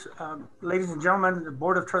Childers, ladies and gentlemen, the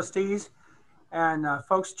Board of Trustees, and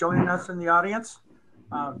folks joining us in the audience.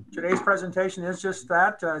 Today's presentation is just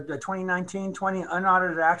that, the 2019-20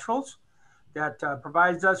 unaudited actuals that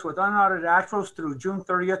provides us with unaudited actuals through June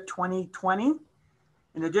 30th, 2020.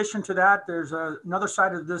 In addition to that, there's another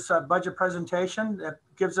side of this budget presentation that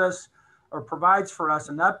gives us or provides for us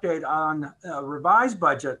an update on a revised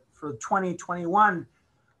budget for 2021,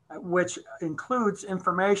 which includes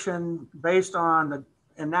information based on the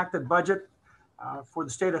enacted budget for the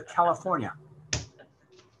state of California.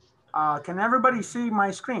 Can everybody see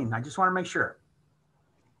my screen? I just want to make sure.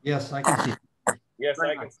 Yes, I can see. Yes,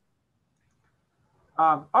 Very I can. nice.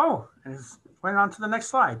 Oh, and it went on to the next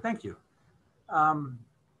slide. Thank you.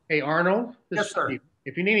 Hey, Arnold. Yes, sir. Steve.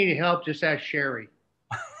 If you need any help, just ask Sherry.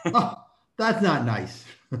 Oh, that's not nice.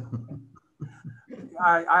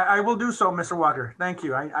 I will do so, Mr. Walker. Thank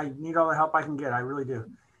you. I need all the help I can get. I really do.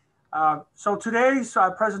 So today's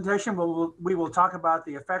presentation, we will talk about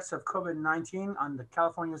the effects of COVID-19 on the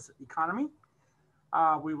California's economy.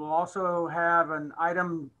 We will also have an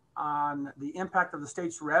item on the impact of the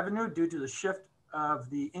state's revenue due to the shift of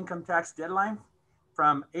the income tax deadline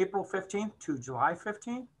from April 15th to July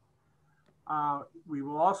 15th. We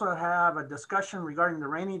will also have a discussion regarding the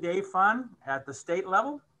rainy day fund at the state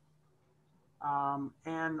level.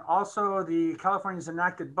 And also the California's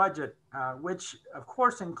enacted budget, which of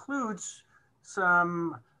course includes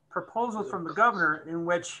some proposals from the governor in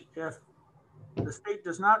which if the state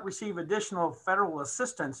does not receive additional federal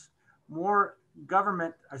assistance, more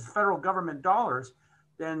government, federal government dollars,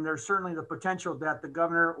 then there's certainly the potential that the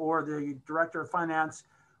governor or the director of finance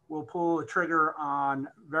will pull a trigger on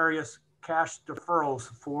various cash deferrals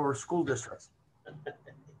for school districts.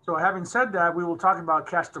 So having said that, we will talk about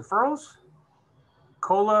cash deferrals,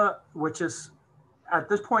 COLA, which is at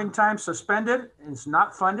this point in time suspended and it's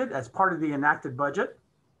not funded as part of the enacted budget.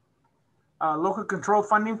 Local control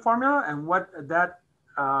funding formula and what that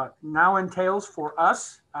now entails for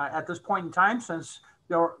us at this point in time, since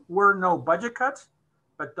there were no budget cuts,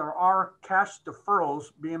 but there are cash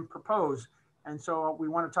deferrals being proposed. And so we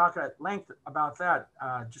want to talk at length about that.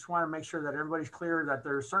 Just want to make sure that everybody's clear that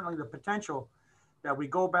there's certainly the potential that we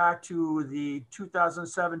go back to the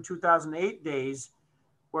 2007-2008 days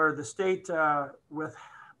where the state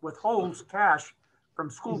withholds cash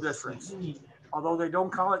from school districts. Although they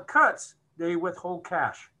don't call it cuts, they withhold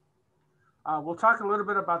cash. We'll talk a little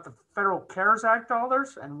bit about the Federal CARES Act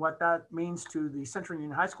dollars and what that means to the Central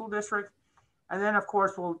Union High School District. And then, of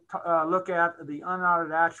course, we'll look at the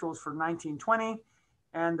unaudited actuals for 1920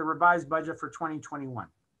 and the revised budget for 2021.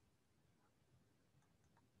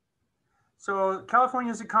 So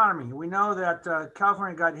California's economy, we know that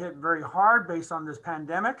California got hit very hard based on this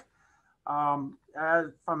pandemic. From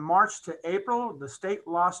March to April, the state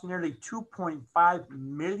lost nearly 2.5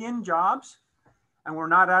 million jobs, and we're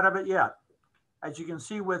not out of it yet. As you can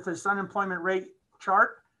see with this unemployment rate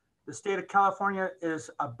chart, the state of California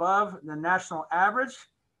is above the national average,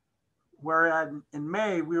 where in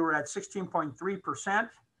May we were at 16.3%,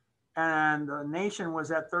 and the nation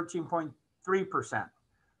was at 13.3%.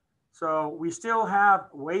 So we still have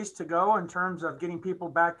ways to go in terms of getting people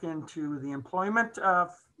back into the employment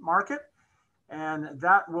market, and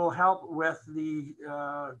that will help with the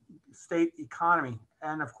state economy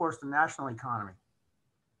and of course the national economy.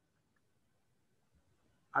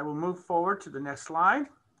 I will move forward to the next slide.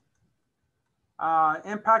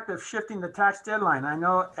 Impact of shifting the tax deadline. I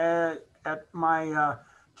know at my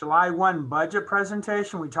July 1 budget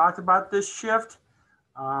presentation, we talked about this shift.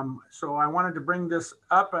 So I wanted to bring this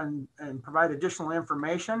up and provide additional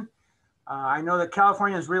information. I know that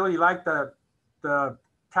California is really like the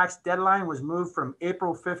tax deadline was moved from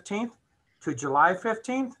April 15th to July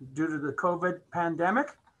 15th due to the COVID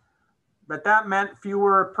pandemic. But that meant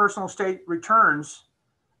fewer personal state returns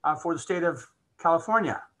for the state of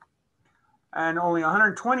California. And only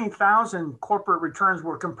 120,000 corporate returns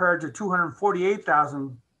were compared to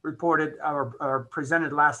 248,000 reported or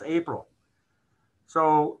presented last April.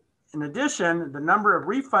 So in addition, the number of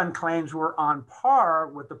refund claims were on par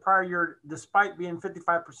with the prior year, despite being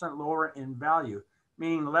 55% lower in value,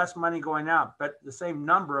 meaning less money going out, but the same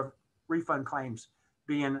number of refund claims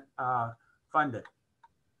being funded.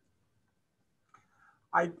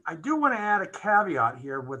 I do want to add a caveat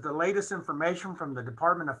here with the latest information from the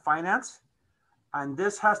Department of Finance. And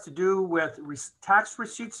this has to do with tax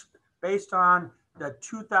receipts based on the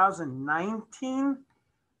 2019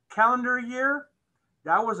 calendar year.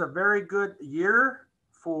 That was a very good year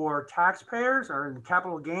for taxpayers or in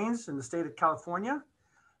capital gains in the state of California.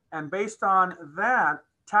 And based on that,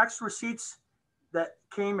 tax receipts that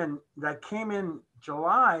came in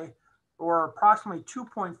July were approximately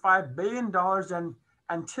 $2.5 billion than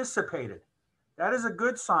anticipated. That is a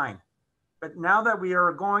good sign. But now that we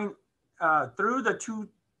are going through the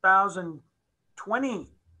 2020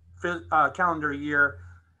 calendar year,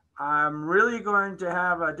 I'm really going to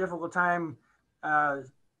have a difficult time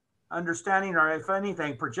understanding, or if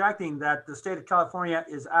anything, projecting that the state of California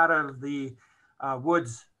is out of the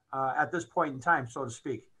woods at this point in time, so to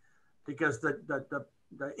speak, because the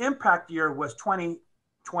impact year was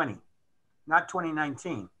 2020, not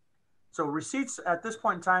 2019. So receipts at this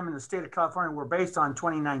point in time in the state of California were based on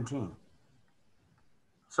 2019.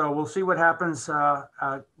 So we'll see what happens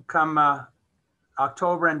come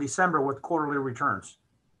October and December with quarterly returns.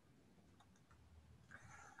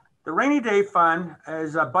 The rainy day fund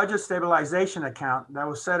is a budget stabilization account that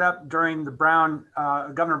was set up during the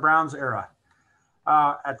Governor Brown's era.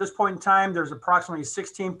 At this point in time, there's approximately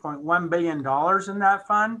 $16.1 billion in that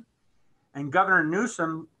fund. And Governor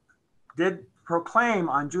Newsom did proclaim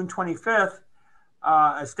on June 25th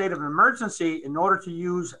a state of emergency in order to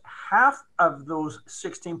use half of those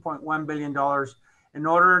 $16.1 billion in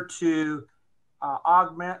order to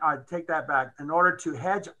in order to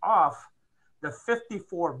hedge off the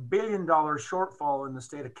 $54 billion shortfall in the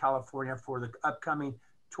state of California for the upcoming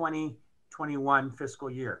 2021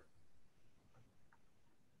 fiscal year.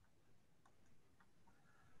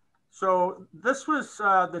 So this was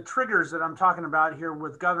the triggers that I'm talking about here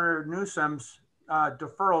with Governor Newsom's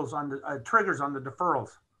deferrals on the triggers on the deferrals.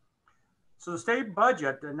 So the state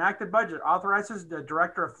budget, the enacted budget, authorizes the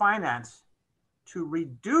Director of Finance to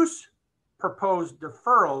reduce proposed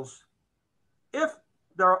deferrals if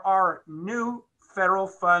there are new federal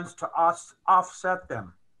funds to offset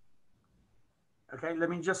them. Okay, let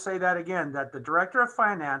me just say that again, that the Director of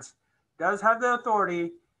Finance does have the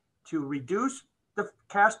authority to reduce the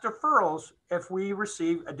cash deferrals if we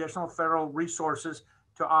receive additional federal resources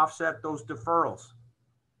to offset those deferrals.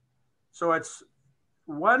 So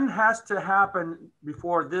one has to happen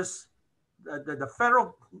before this, the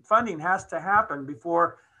federal funding has to happen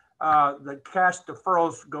before the cash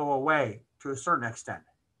deferrals go away to a certain extent.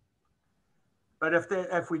 But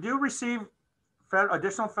if we do receive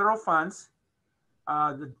additional federal funds,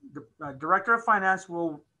 the Director of Finance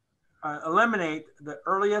will eliminate the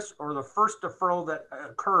earliest or the first deferral that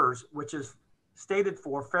occurs, which is stated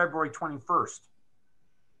for February 21st.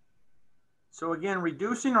 So again,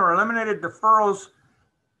 reducing or eliminated deferrals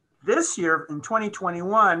this year in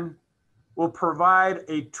 2021 will provide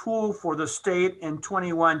a tool for the state in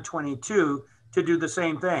 21-22 to do the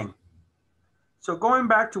same thing. So going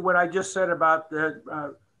back to what I just said about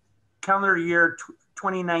the calendar year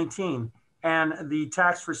 2019 and the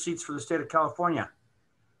tax receipts for the state of California.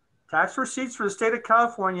 Tax receipts for the state of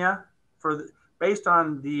California based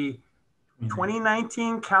on the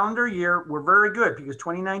 2019 calendar year were very good because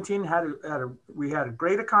 2019 we had a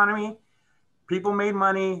great economy, people made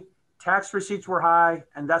money, tax receipts were high,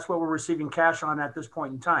 and that's what we're receiving cash on at this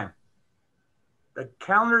point in time. The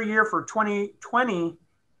calendar year for 2020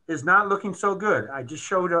 is not looking so good. I just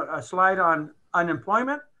showed a slide on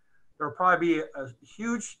unemployment. There'll probably be a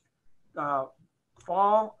huge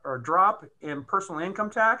fall or drop in personal income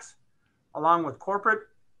tax, along with corporate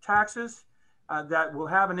taxes that will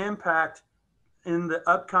have an impact in the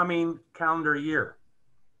upcoming calendar year.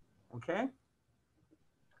 Okay.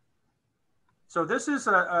 So this is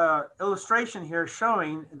an illustration here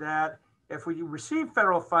showing that if we receive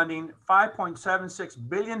federal funding, $5.76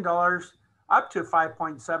 billion, up to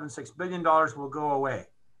 $5.76 billion will go away.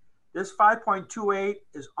 This 5.28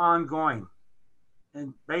 is ongoing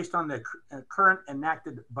and based on the current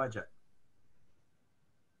enacted budget.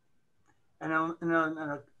 And in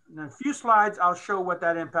a few slides, I'll show what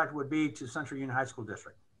that impact would be to Central Union High School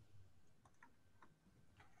District.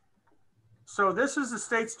 So this is the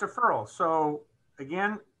state's deferral. So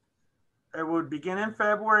again, it would begin in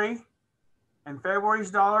February, and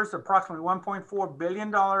February's dollars, approximately $1.4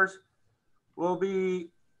 billion, will be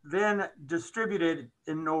then distributed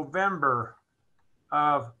in November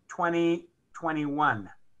of 2021.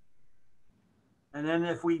 And then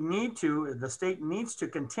if we need to, the state needs to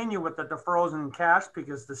continue with the deferrals in cash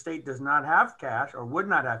because the state does not have cash or would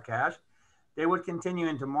not have cash. They would continue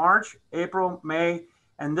into March, April, May,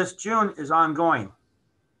 and this June is ongoing.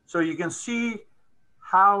 So you can see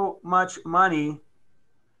how much money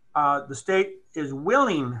the state is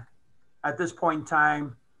willing at this point in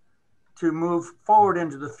time to move forward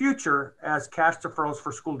into the future as cash deferrals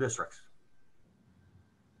for school districts.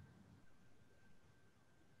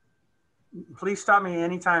 please stop me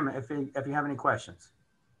anytime if you have any questions.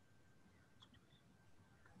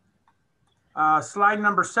 Slide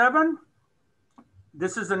number 7.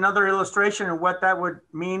 This is another illustration of what that would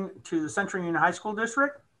mean to the Central Union High School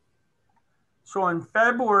District. So in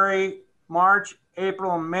February, March,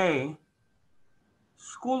 April, May,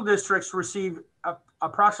 school districts receive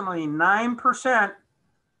approximately 9%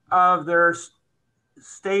 of their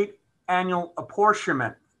state annual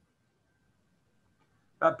apportionment.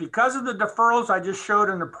 But because of the deferrals I just showed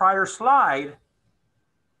in the prior slide,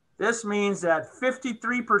 this means that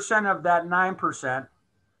 53% of that 9%,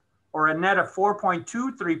 or a net of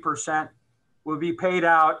 4.23%, will be paid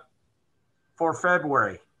out for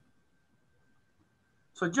February.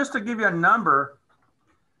 So just to give you a number,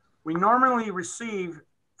 we normally receive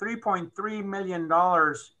 $3.3 million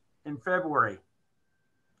in February.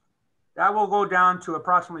 That will go down to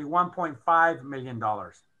approximately $1.5 million.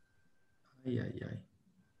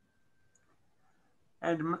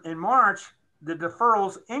 And in March, the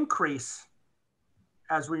deferrals increase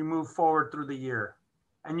as we move forward through the year.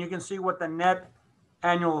 And you can see what the net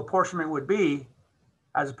annual apportionment would be.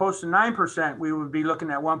 As opposed to 9%, we would be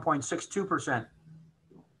looking at 1.62%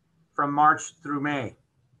 from March through May.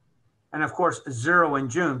 And of course, 0 in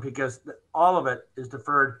June, because all of it is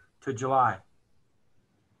deferred to July.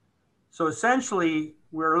 So essentially,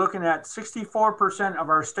 we're looking at 64% of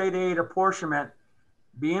our state aid apportionment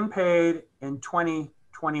being paid in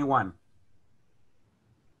 2021.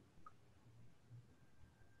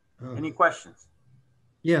 Any questions?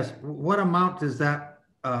 Yes. What amount does that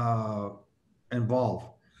involve?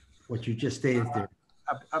 What you just stated there?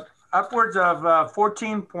 Upwards of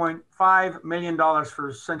 $14.5 million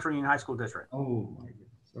for Central Union High School District. Oh my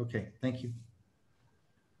goodness. Okay, thank you.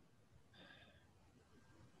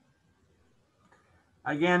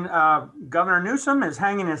 Again, Governor Newsom is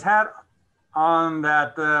hanging his hat on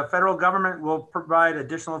that the federal government will provide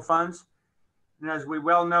additional funds. And as we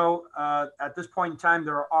well know, at this point in time,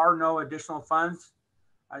 there are no additional funds.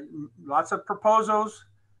 Lots of proposals,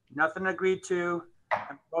 nothing agreed to.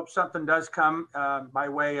 I hope something does come by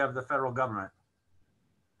way of the federal government.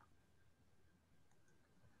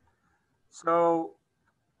 So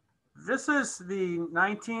this is the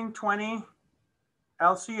 1920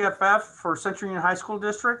 LCFF for Central Union High School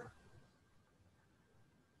District.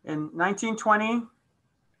 In 1920,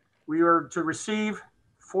 we were to receive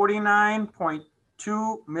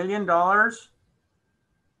 $49.2 million.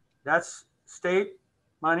 That's state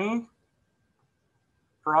money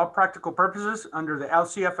for all practical purposes under the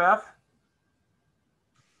LCFF.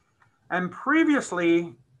 And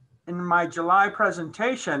previously, in my July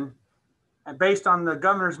presentation, and based on the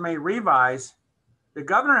governor's May revise, the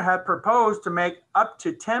governor had proposed to make up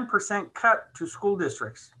to 10% cut to school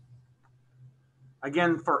districts.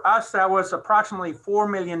 Again, for us, that was approximately $4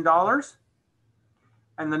 million.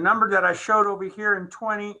 And the number that I showed over here in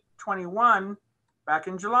 2021, back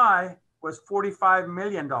in July, was $45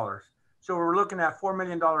 million. So we're looking at $4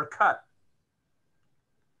 million cut.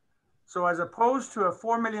 So as opposed to a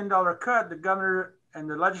 $4 million cut, the governor and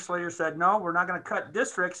the legislature said, no, we're not going to cut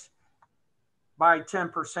districts by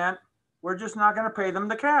 10%. We're just not going to pay them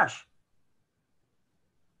the cash.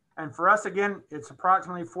 And for us, again, it's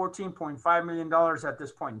approximately $14.5 million at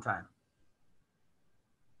this point in time.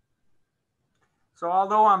 So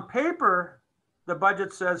although on paper, the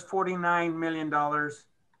budget says $49 million,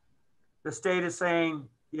 the state is saying,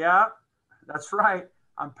 yeah, that's right.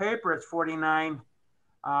 On paper, it's 49,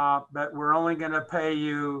 but we're only going to pay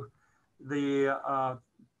you the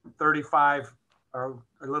 35 or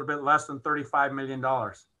a little bit less than $35 million.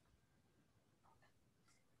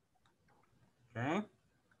 Okay.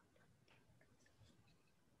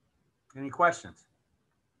 Any questions?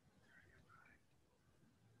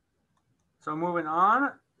 So moving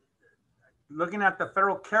on, looking at the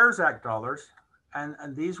Federal CARES Act dollars, and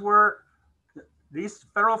these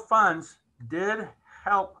federal funds did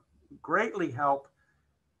greatly help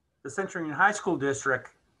the Central Union High School District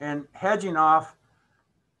in hedging off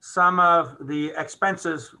some of the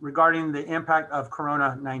expenses regarding the impact of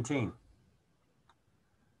Corona-19.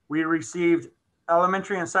 We received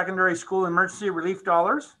elementary and secondary school emergency relief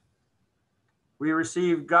dollars. We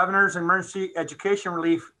received governor's emergency education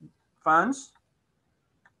relief funds,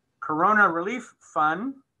 Corona Relief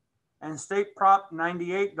Fund, and State Prop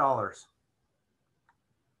 98 dollars.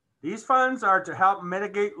 These funds are to help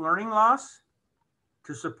mitigate learning loss,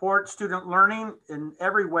 to support student learning in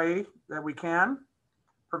every way that we can,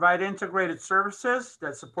 provide integrated services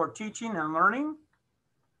that support teaching and learning,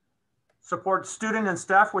 support student and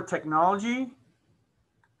staff with technology,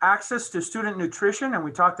 access to student nutrition, and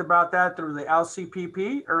we talked about that through the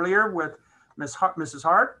LCPP earlier with Mrs.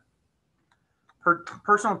 Hart,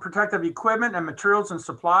 personal protective equipment and materials and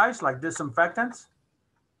supplies like disinfectants.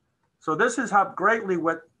 So this has helped greatly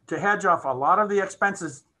to hedge off a lot of the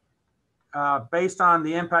expenses based on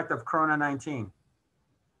the impact of Corona-19.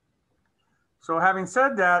 So having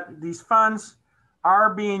said that, these funds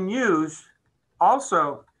are being used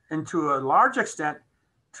also and to a large extent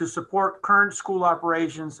to support current school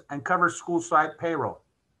operations and cover school site payroll.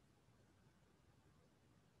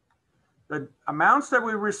 The amounts that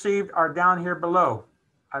we received are down here below.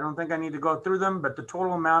 I don't think I need to go through them, but the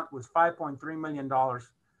total amount was $5.3 million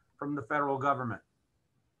from the federal government.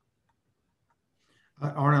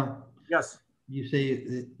 Arnold? Yes. You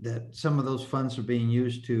say that some of those funds are being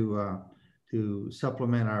used to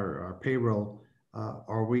supplement our payroll.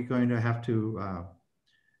 Are we going to have to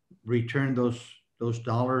return those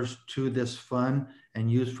dollars to this fund and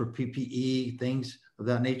use for PPE, things of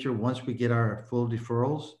that nature once we get our full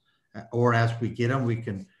deferrals? Or as we get them, we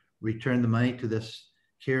can return the money to this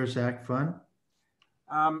CARES Act fund?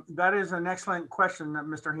 That is an excellent question,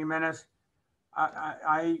 Mr. Jimenez.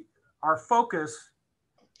 Our focus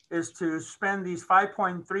is to spend these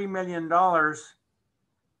 $5.3 million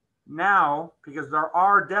now, because there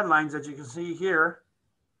are deadlines that you can see here,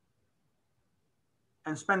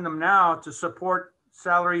 and spend them now to support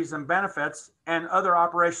salaries and benefits and other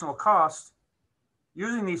operational costs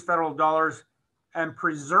using these federal dollars and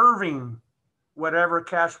preserving whatever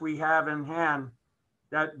cash we have in hand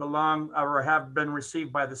that belong or have been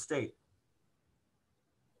received by the state.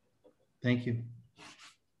 Thank you.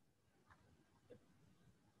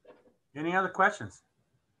 Any other questions?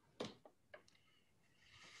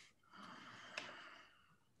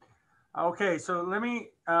 Okay, so let me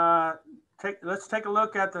let's take a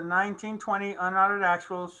look at the 1920 unaudited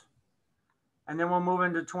actuals, and then we'll move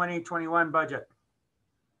into 2021 budget.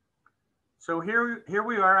 So here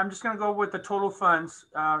we are. I'm just going to go with the total funds,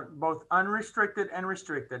 both unrestricted and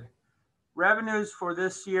restricted. Revenues for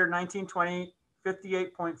this year, 1920,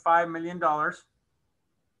 $58.5 million.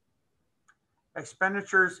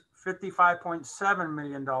 Expenditures, $55.7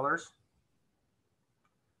 million.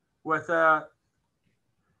 With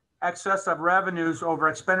excess of revenues over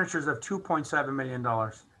expenditures of $2.7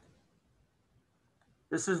 million.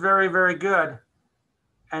 This is very, very good.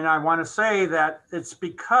 And I want to say that it's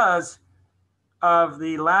because of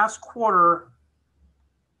the last quarter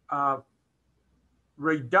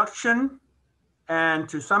reduction and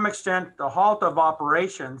to some extent the halt of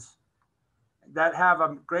operations that have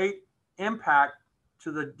a great impact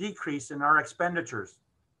to the decrease in our expenditures.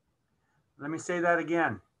 Let me say that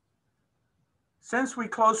again. Since we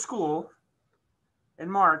closed school in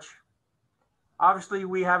March, obviously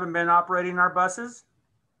we haven't been operating our buses.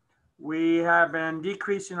 We have been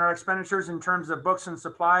decreasing our expenditures in terms of books and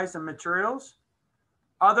supplies and materials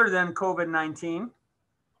other than COVID-19.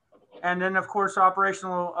 And then of course,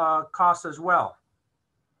 operational costs as well.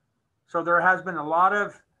 So there has been a lot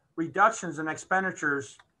of reductions in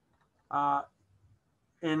expenditures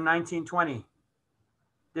in 1920.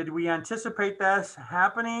 Did we anticipate this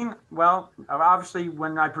happening? Well, obviously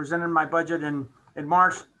when I presented my budget in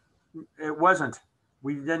March, it wasn't.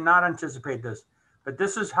 We did not anticipate this, but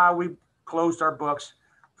this is how we closed our books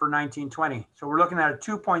for 1920. So we're looking at a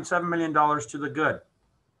 $2.7 million to the good.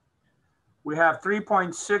 We have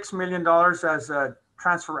 $3.6 million as a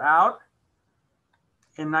transfer out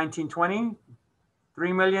in 1920,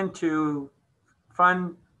 $3 million to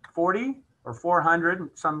Fund 40 or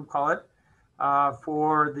 400, some call it,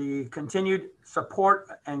 for the continued support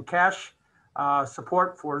and cash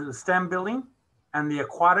support for the STEM building and the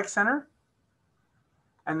aquatic center.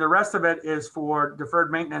 And the rest of it is for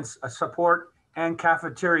deferred maintenance support and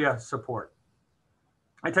cafeteria support.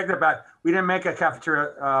 I take that back. We didn't make a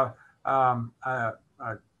cafeteria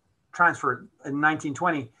transfer in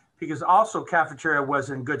 1920 because also cafeteria was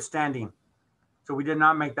in good standing. So we did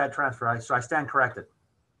not make that transfer. So I stand corrected.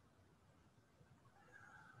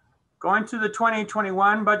 Going to the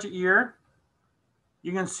 2021 budget year,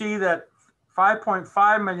 you can see that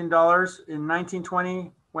 $5.5 million in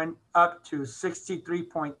 1920 went up to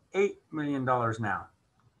 $63.8 million now.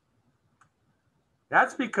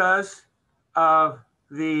 That's because of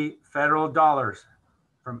the federal dollars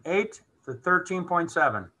from 8 to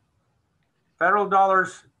 13.7. Federal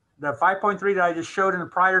dollars, the 5.3 that I just showed in the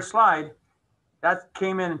prior slide, that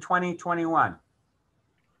came in 2021.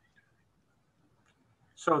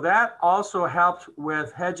 So that also helped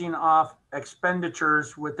with hedging off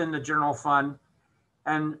expenditures within the general fund.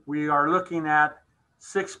 And we are looking at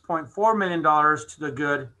 $6.4 million to the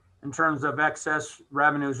good in terms of excess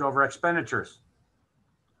revenues over expenditures.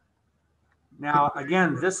 Now,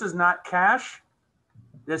 again, this is not cash,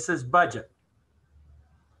 this is budget.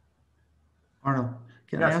 Arnold,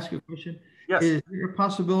 can Yes. I ask you a question? Yes. Is there a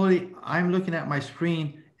possibility, I'm looking at my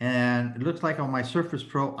screen and it looks like on my Surface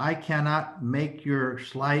Pro, I cannot make your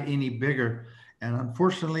slide any bigger. And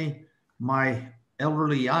unfortunately, my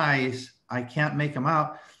elderly eyes, I can't make them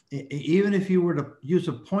out. Even if you were to use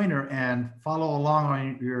a pointer and follow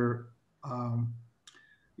along on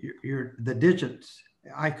the digits,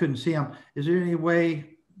 I couldn't see them. Is there any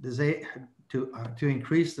way to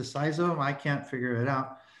increase the size of them? I can't figure it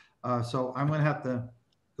out. So I'm going to have to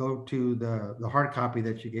go to the hard copy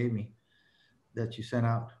that you gave me, that you sent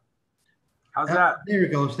out. How's that? There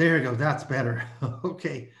it goes. There it goes. That's better.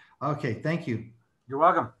 Okay. Okay. Thank you. You're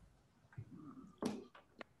welcome.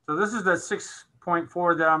 So this is the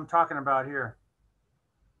 6.4 that I'm talking about here.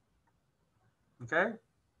 Okay.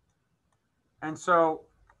 And so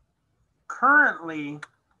currently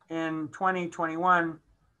in 2021,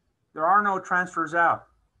 there are no transfers out.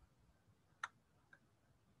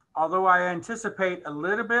 Although I anticipate a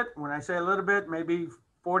little bit, when I say a little bit, maybe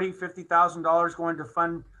 $40,000, $50,000 going to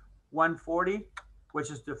Fund 140,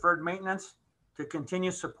 which is deferred maintenance, to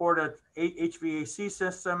continue support of HVAC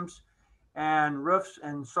systems and roofs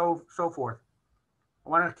and so forth. I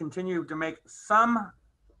want to continue to make some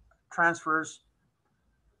transfers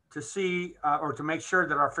to see or to make sure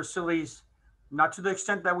that our facilities, not to the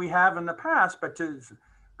extent that we have in the past, but to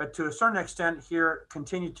a certain extent here,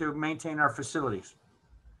 continue to maintain our facilities.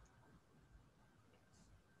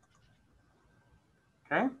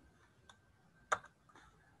 Okay.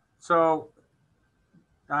 So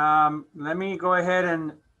let me go ahead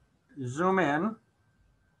and zoom in.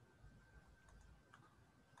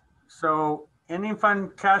 So ending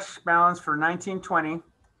fund cash balance for 1920.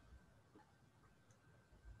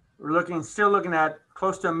 We're still looking at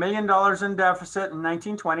close to $1 million in deficit in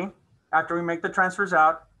 1920 after we make the transfers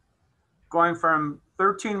out, going from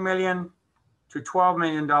 13 million to $12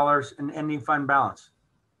 million in ending fund balance.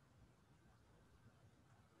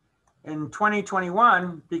 In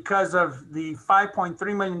 2021, because of the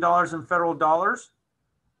 $5.3 million in federal dollars,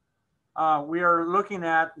 we are looking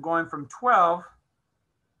at going from 12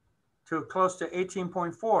 to close to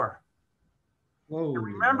 18.4.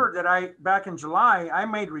 Remember that back in July, I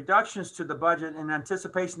made reductions to the budget in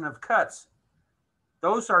anticipation of cuts.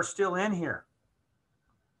 Those are still in here.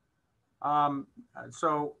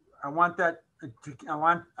 So I want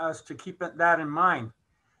us to keep that in mind.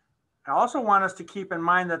 I also want us to keep in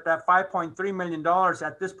mind that that $5.3 million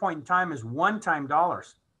at this point in time is one-time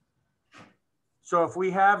dollars. So if we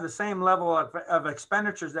have the same level of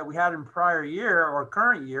expenditures that we had in prior year or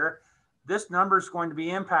current year, this number is going to be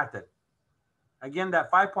impacted. Again,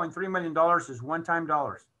 that $5.3 million is one-time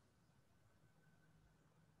dollars.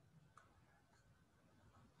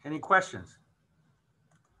 Any questions?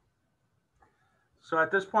 So at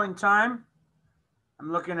this point in time,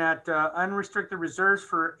 I'm looking at unrestricted reserves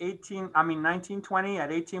for 1920 at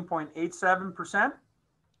 18.87%,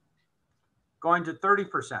 going to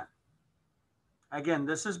 30%. Again,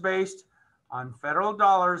 this is based on federal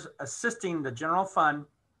dollars assisting the general fund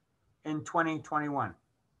in 2021.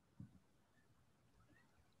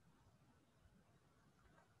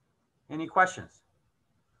 Any questions?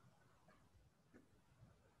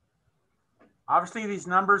 Obviously, these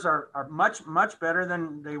numbers are much, much better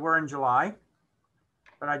than they were in July.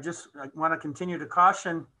 But I want to continue to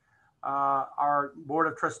caution our Board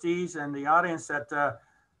of Trustees and the audience that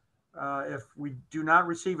if we do not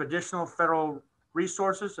receive additional federal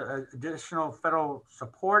resources, additional federal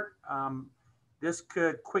support, this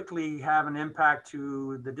could quickly have an impact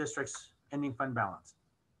to the district's ending fund balance.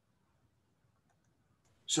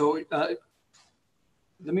 So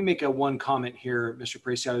let me make one comment here, Mr.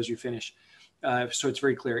 Preciado, as you finish. So it's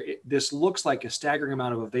very clear. This looks like a staggering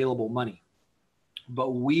amount of available money,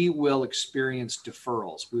 but we will experience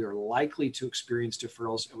deferrals. We are likely to experience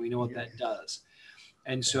deferrals, and we know what that does.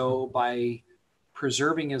 And so by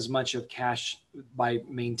preserving as much of cash, by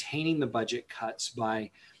maintaining the budget cuts,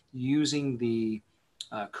 by using the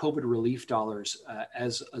COVID relief dollars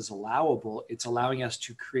as allowable, it's allowing us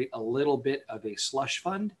to create a little bit of a slush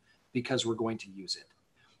fund because we're going to use it.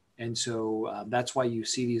 And so that's why you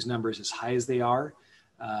see these numbers as high as they are.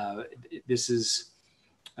 This is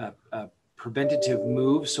a preventative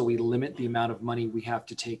move, so we limit the amount of money we have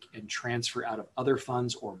to take and transfer out of other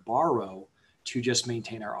funds or borrow to just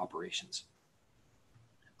maintain our operations.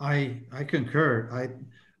 I concur.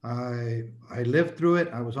 I lived through it.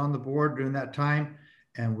 I was on the board during that time,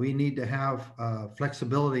 and we need to have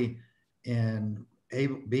flexibility in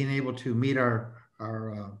being able to meet our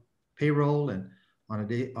payroll and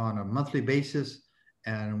on a monthly basis,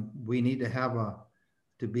 and we need to have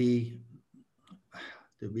to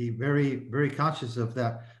be very, very conscious of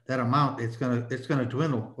that amount. It's gonna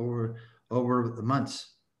dwindle over the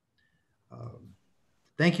months.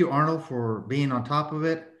 Thank you, Arnold, for being on top of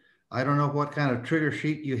it. I don't know what kind of trigger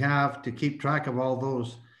sheet you have to keep track of all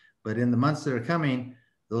those, but in the months that are coming,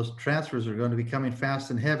 those transfers are going to be coming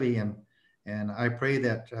fast and heavy. And I pray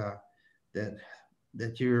that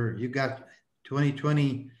you got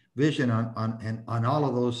 2020 vision on all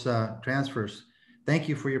of those transfers. Thank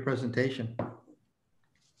you for your presentation.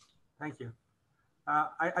 Thank you.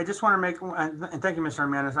 I just want to make, and thank you, Mr.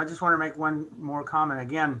 Hernandez. I just want to make one more comment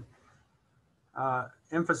again,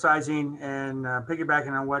 emphasizing and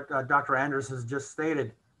piggybacking on what Dr. Andrus has just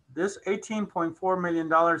stated. This $18.4 million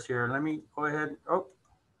here, let me go ahead. Oh,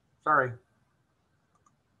 sorry.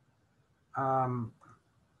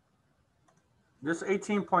 This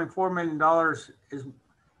 $18.4 million is,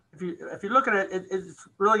 if you look at it, it's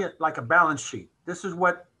really like a balance sheet. This is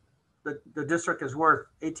what the district is worth,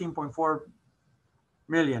 18.4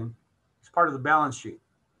 million. It's part of the balance sheet.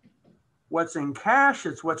 What's in cash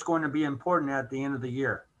is what's going to be important at the end of the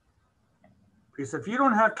year. Because if you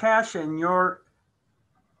don't have cash in your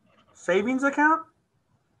savings account,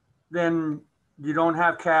 then you don't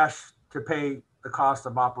have cash to pay the cost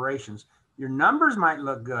of operations. Your numbers might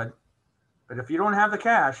look good, but if you don't have the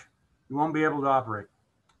cash, you won't be able to operate.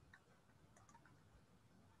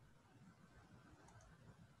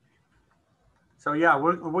 So yeah,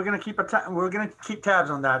 we're going to keep tabs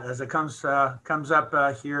on that as it comes up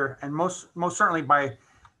here, and most certainly by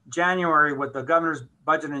January, with the governor's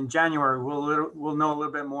budget in January, we'll know a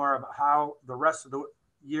little bit more about how the rest of the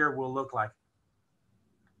year will look like.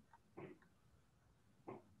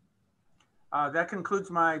 That concludes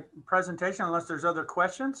my presentation. Unless there's other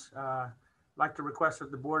questions, I'd like to request that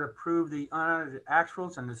the board approve the unaudited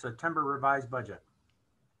actuals and the September revised budget.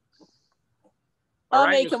 I'll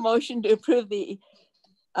make a motion to approve the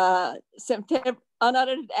September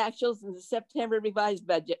unaudited actuals and the September revised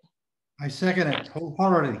budget. I second it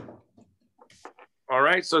wholeheartedly. All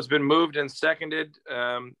right, so it's been moved and seconded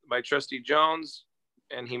by Trustee Jones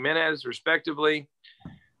and Jimenez, respectively.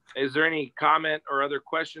 Is there any comment or other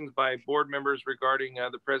questions by board members regarding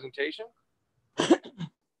the presentation?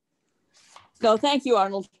 No, thank you,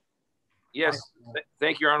 Arnold. Yes,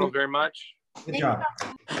 thank you, Arnold, very much. Good job.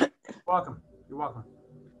 Welcome. You're welcome.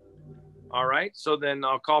 All right, so then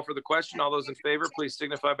I'll call for the question. All those in favor, please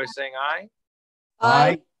signify by saying aye.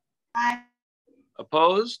 Aye. Aye.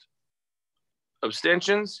 Opposed?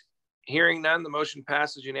 Abstentions? Hearing none, the motion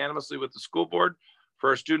passes unanimously with the school board.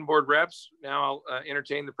 For our student board reps, now I'll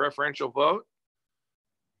entertain the preferential vote.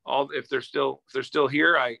 If they're still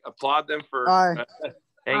here, I applaud them for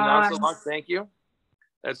hanging on so long. Thank you.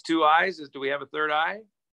 That's 2 ayes. Do we have a third aye?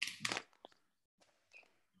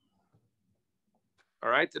 All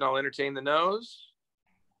right, then I'll entertain the noes.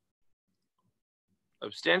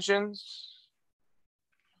 Abstentions?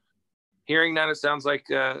 Hearing none, it sounds like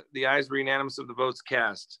the ayes were unanimous of the votes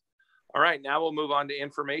cast. All right, now we'll move on to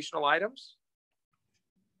informational items.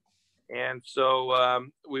 And so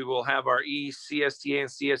we will have our ECSTA and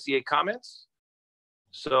CSEA comments.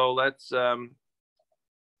 So let's, apparently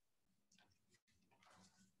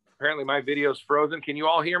my video's frozen. Can you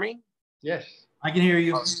all hear me? Yes. I can hear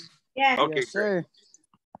you. Yes. Okay, Yes, sir.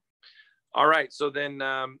 All right, so then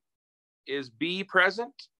is B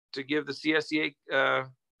present to give the CSEA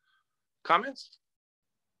comments?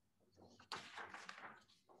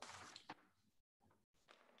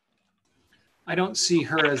 I don't see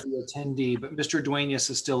her as the attendee, but Mr. Duenas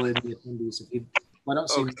is still in the attendees. I don't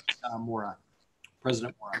see Mora,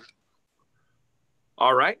 President Mora.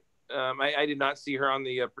 All right. I did not see her on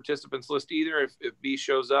the participants list either. If B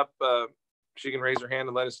shows up, she can raise her hand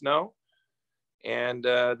and let us know. And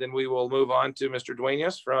then we will move on to Mr.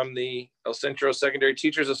 Duenas from the El Centro Secondary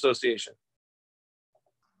Teachers Association.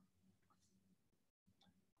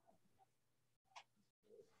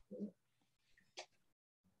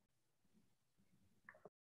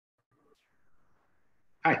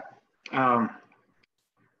 Hi.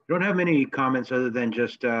 Don't have many comments other than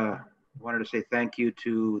just wanted to say thank you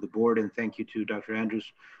to the board and thank you to Dr.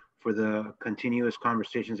 Andrus for the continuous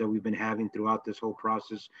conversations that we've been having throughout this whole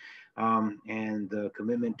process, and the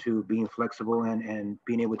commitment to being flexible and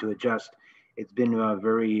being able to adjust. It's been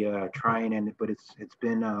very trying, but it's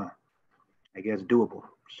been, I guess, doable.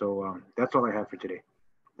 So that's all I have for today.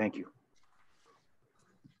 Thank you.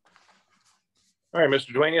 All right,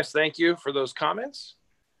 Mr. Duenas, thank you for those comments.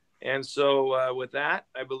 And so with that,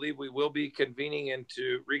 I believe we will be reconvening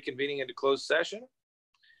into closed session.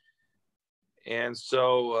 And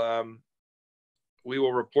so we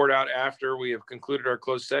will report out after we have concluded our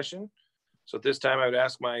closed session. So at this time, I would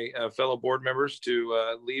ask my fellow board members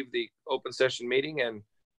to leave the open session meeting and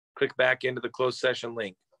click back into the closed session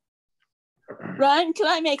link. Ryan, can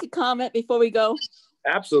I make a comment before we go?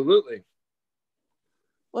 Absolutely.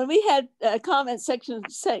 When we had comments by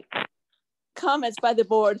the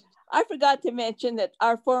board, I forgot to mention that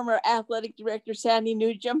our former athletic director, Sandy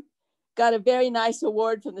Nugent, got a very nice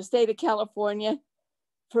award from the state of California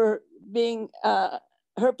for being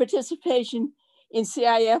her participation in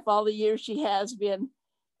CIF all the years she has been.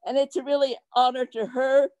 And it's a really honor to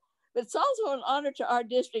her, but it's also an honor to our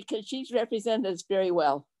district because she's represented us very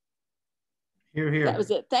well. Here, here. That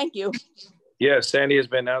was it. Thank you. Yes, Sandy has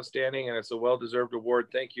been outstanding and it's a well-deserved award.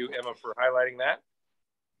 Thank you, Emma, for highlighting that.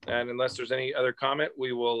 And unless there's any other comment,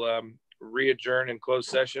 we will re-adjourn in closed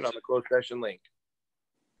session on the closed session link.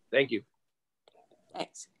 Thank you.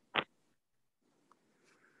 Thanks.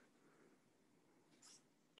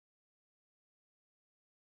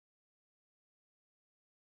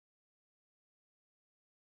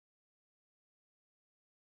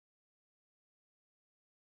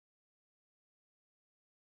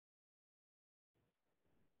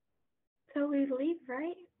 So we leave,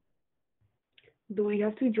 right? Do we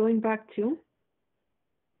have to join back too?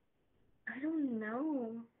 I don't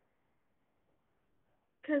know.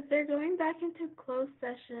 Because they're going back into closed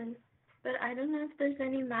session, but I don't know if there's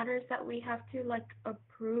any matters that we have to like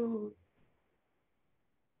approve.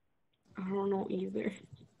 I don't know either.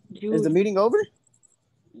 Is the meeting over?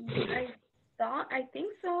 I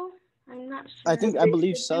think so. I'm not sure. I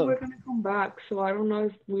believe so. We're gonna come back, so I don't know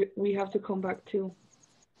if we have to come back too.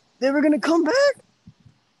 They were gonna come back?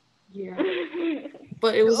 Yeah.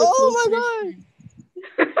 But it was oh my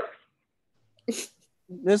god.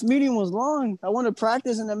 This meeting was long. I wanted to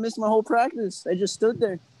practice and I missed my whole practice. I just stood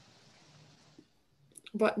there.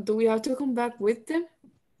 But do we have to come back with them?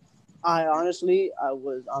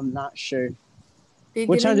 I'm not sure. What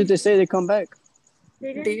What time did they say they come back?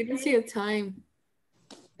 They didn't say a time.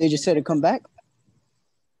 They just said to come back?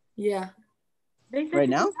 Yeah. Right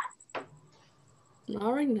now?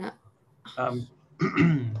 Not right now.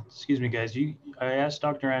 Excuse me, guys. I asked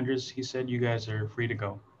Dr. Andrews. He said you guys are free to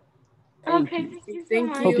go. Okay, thank you so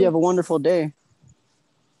much. Hope you have a wonderful day.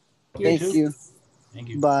 Yes. Thank you. Thank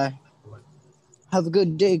you. Bye. Have a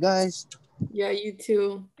good day, guys. Yeah, you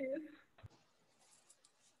too.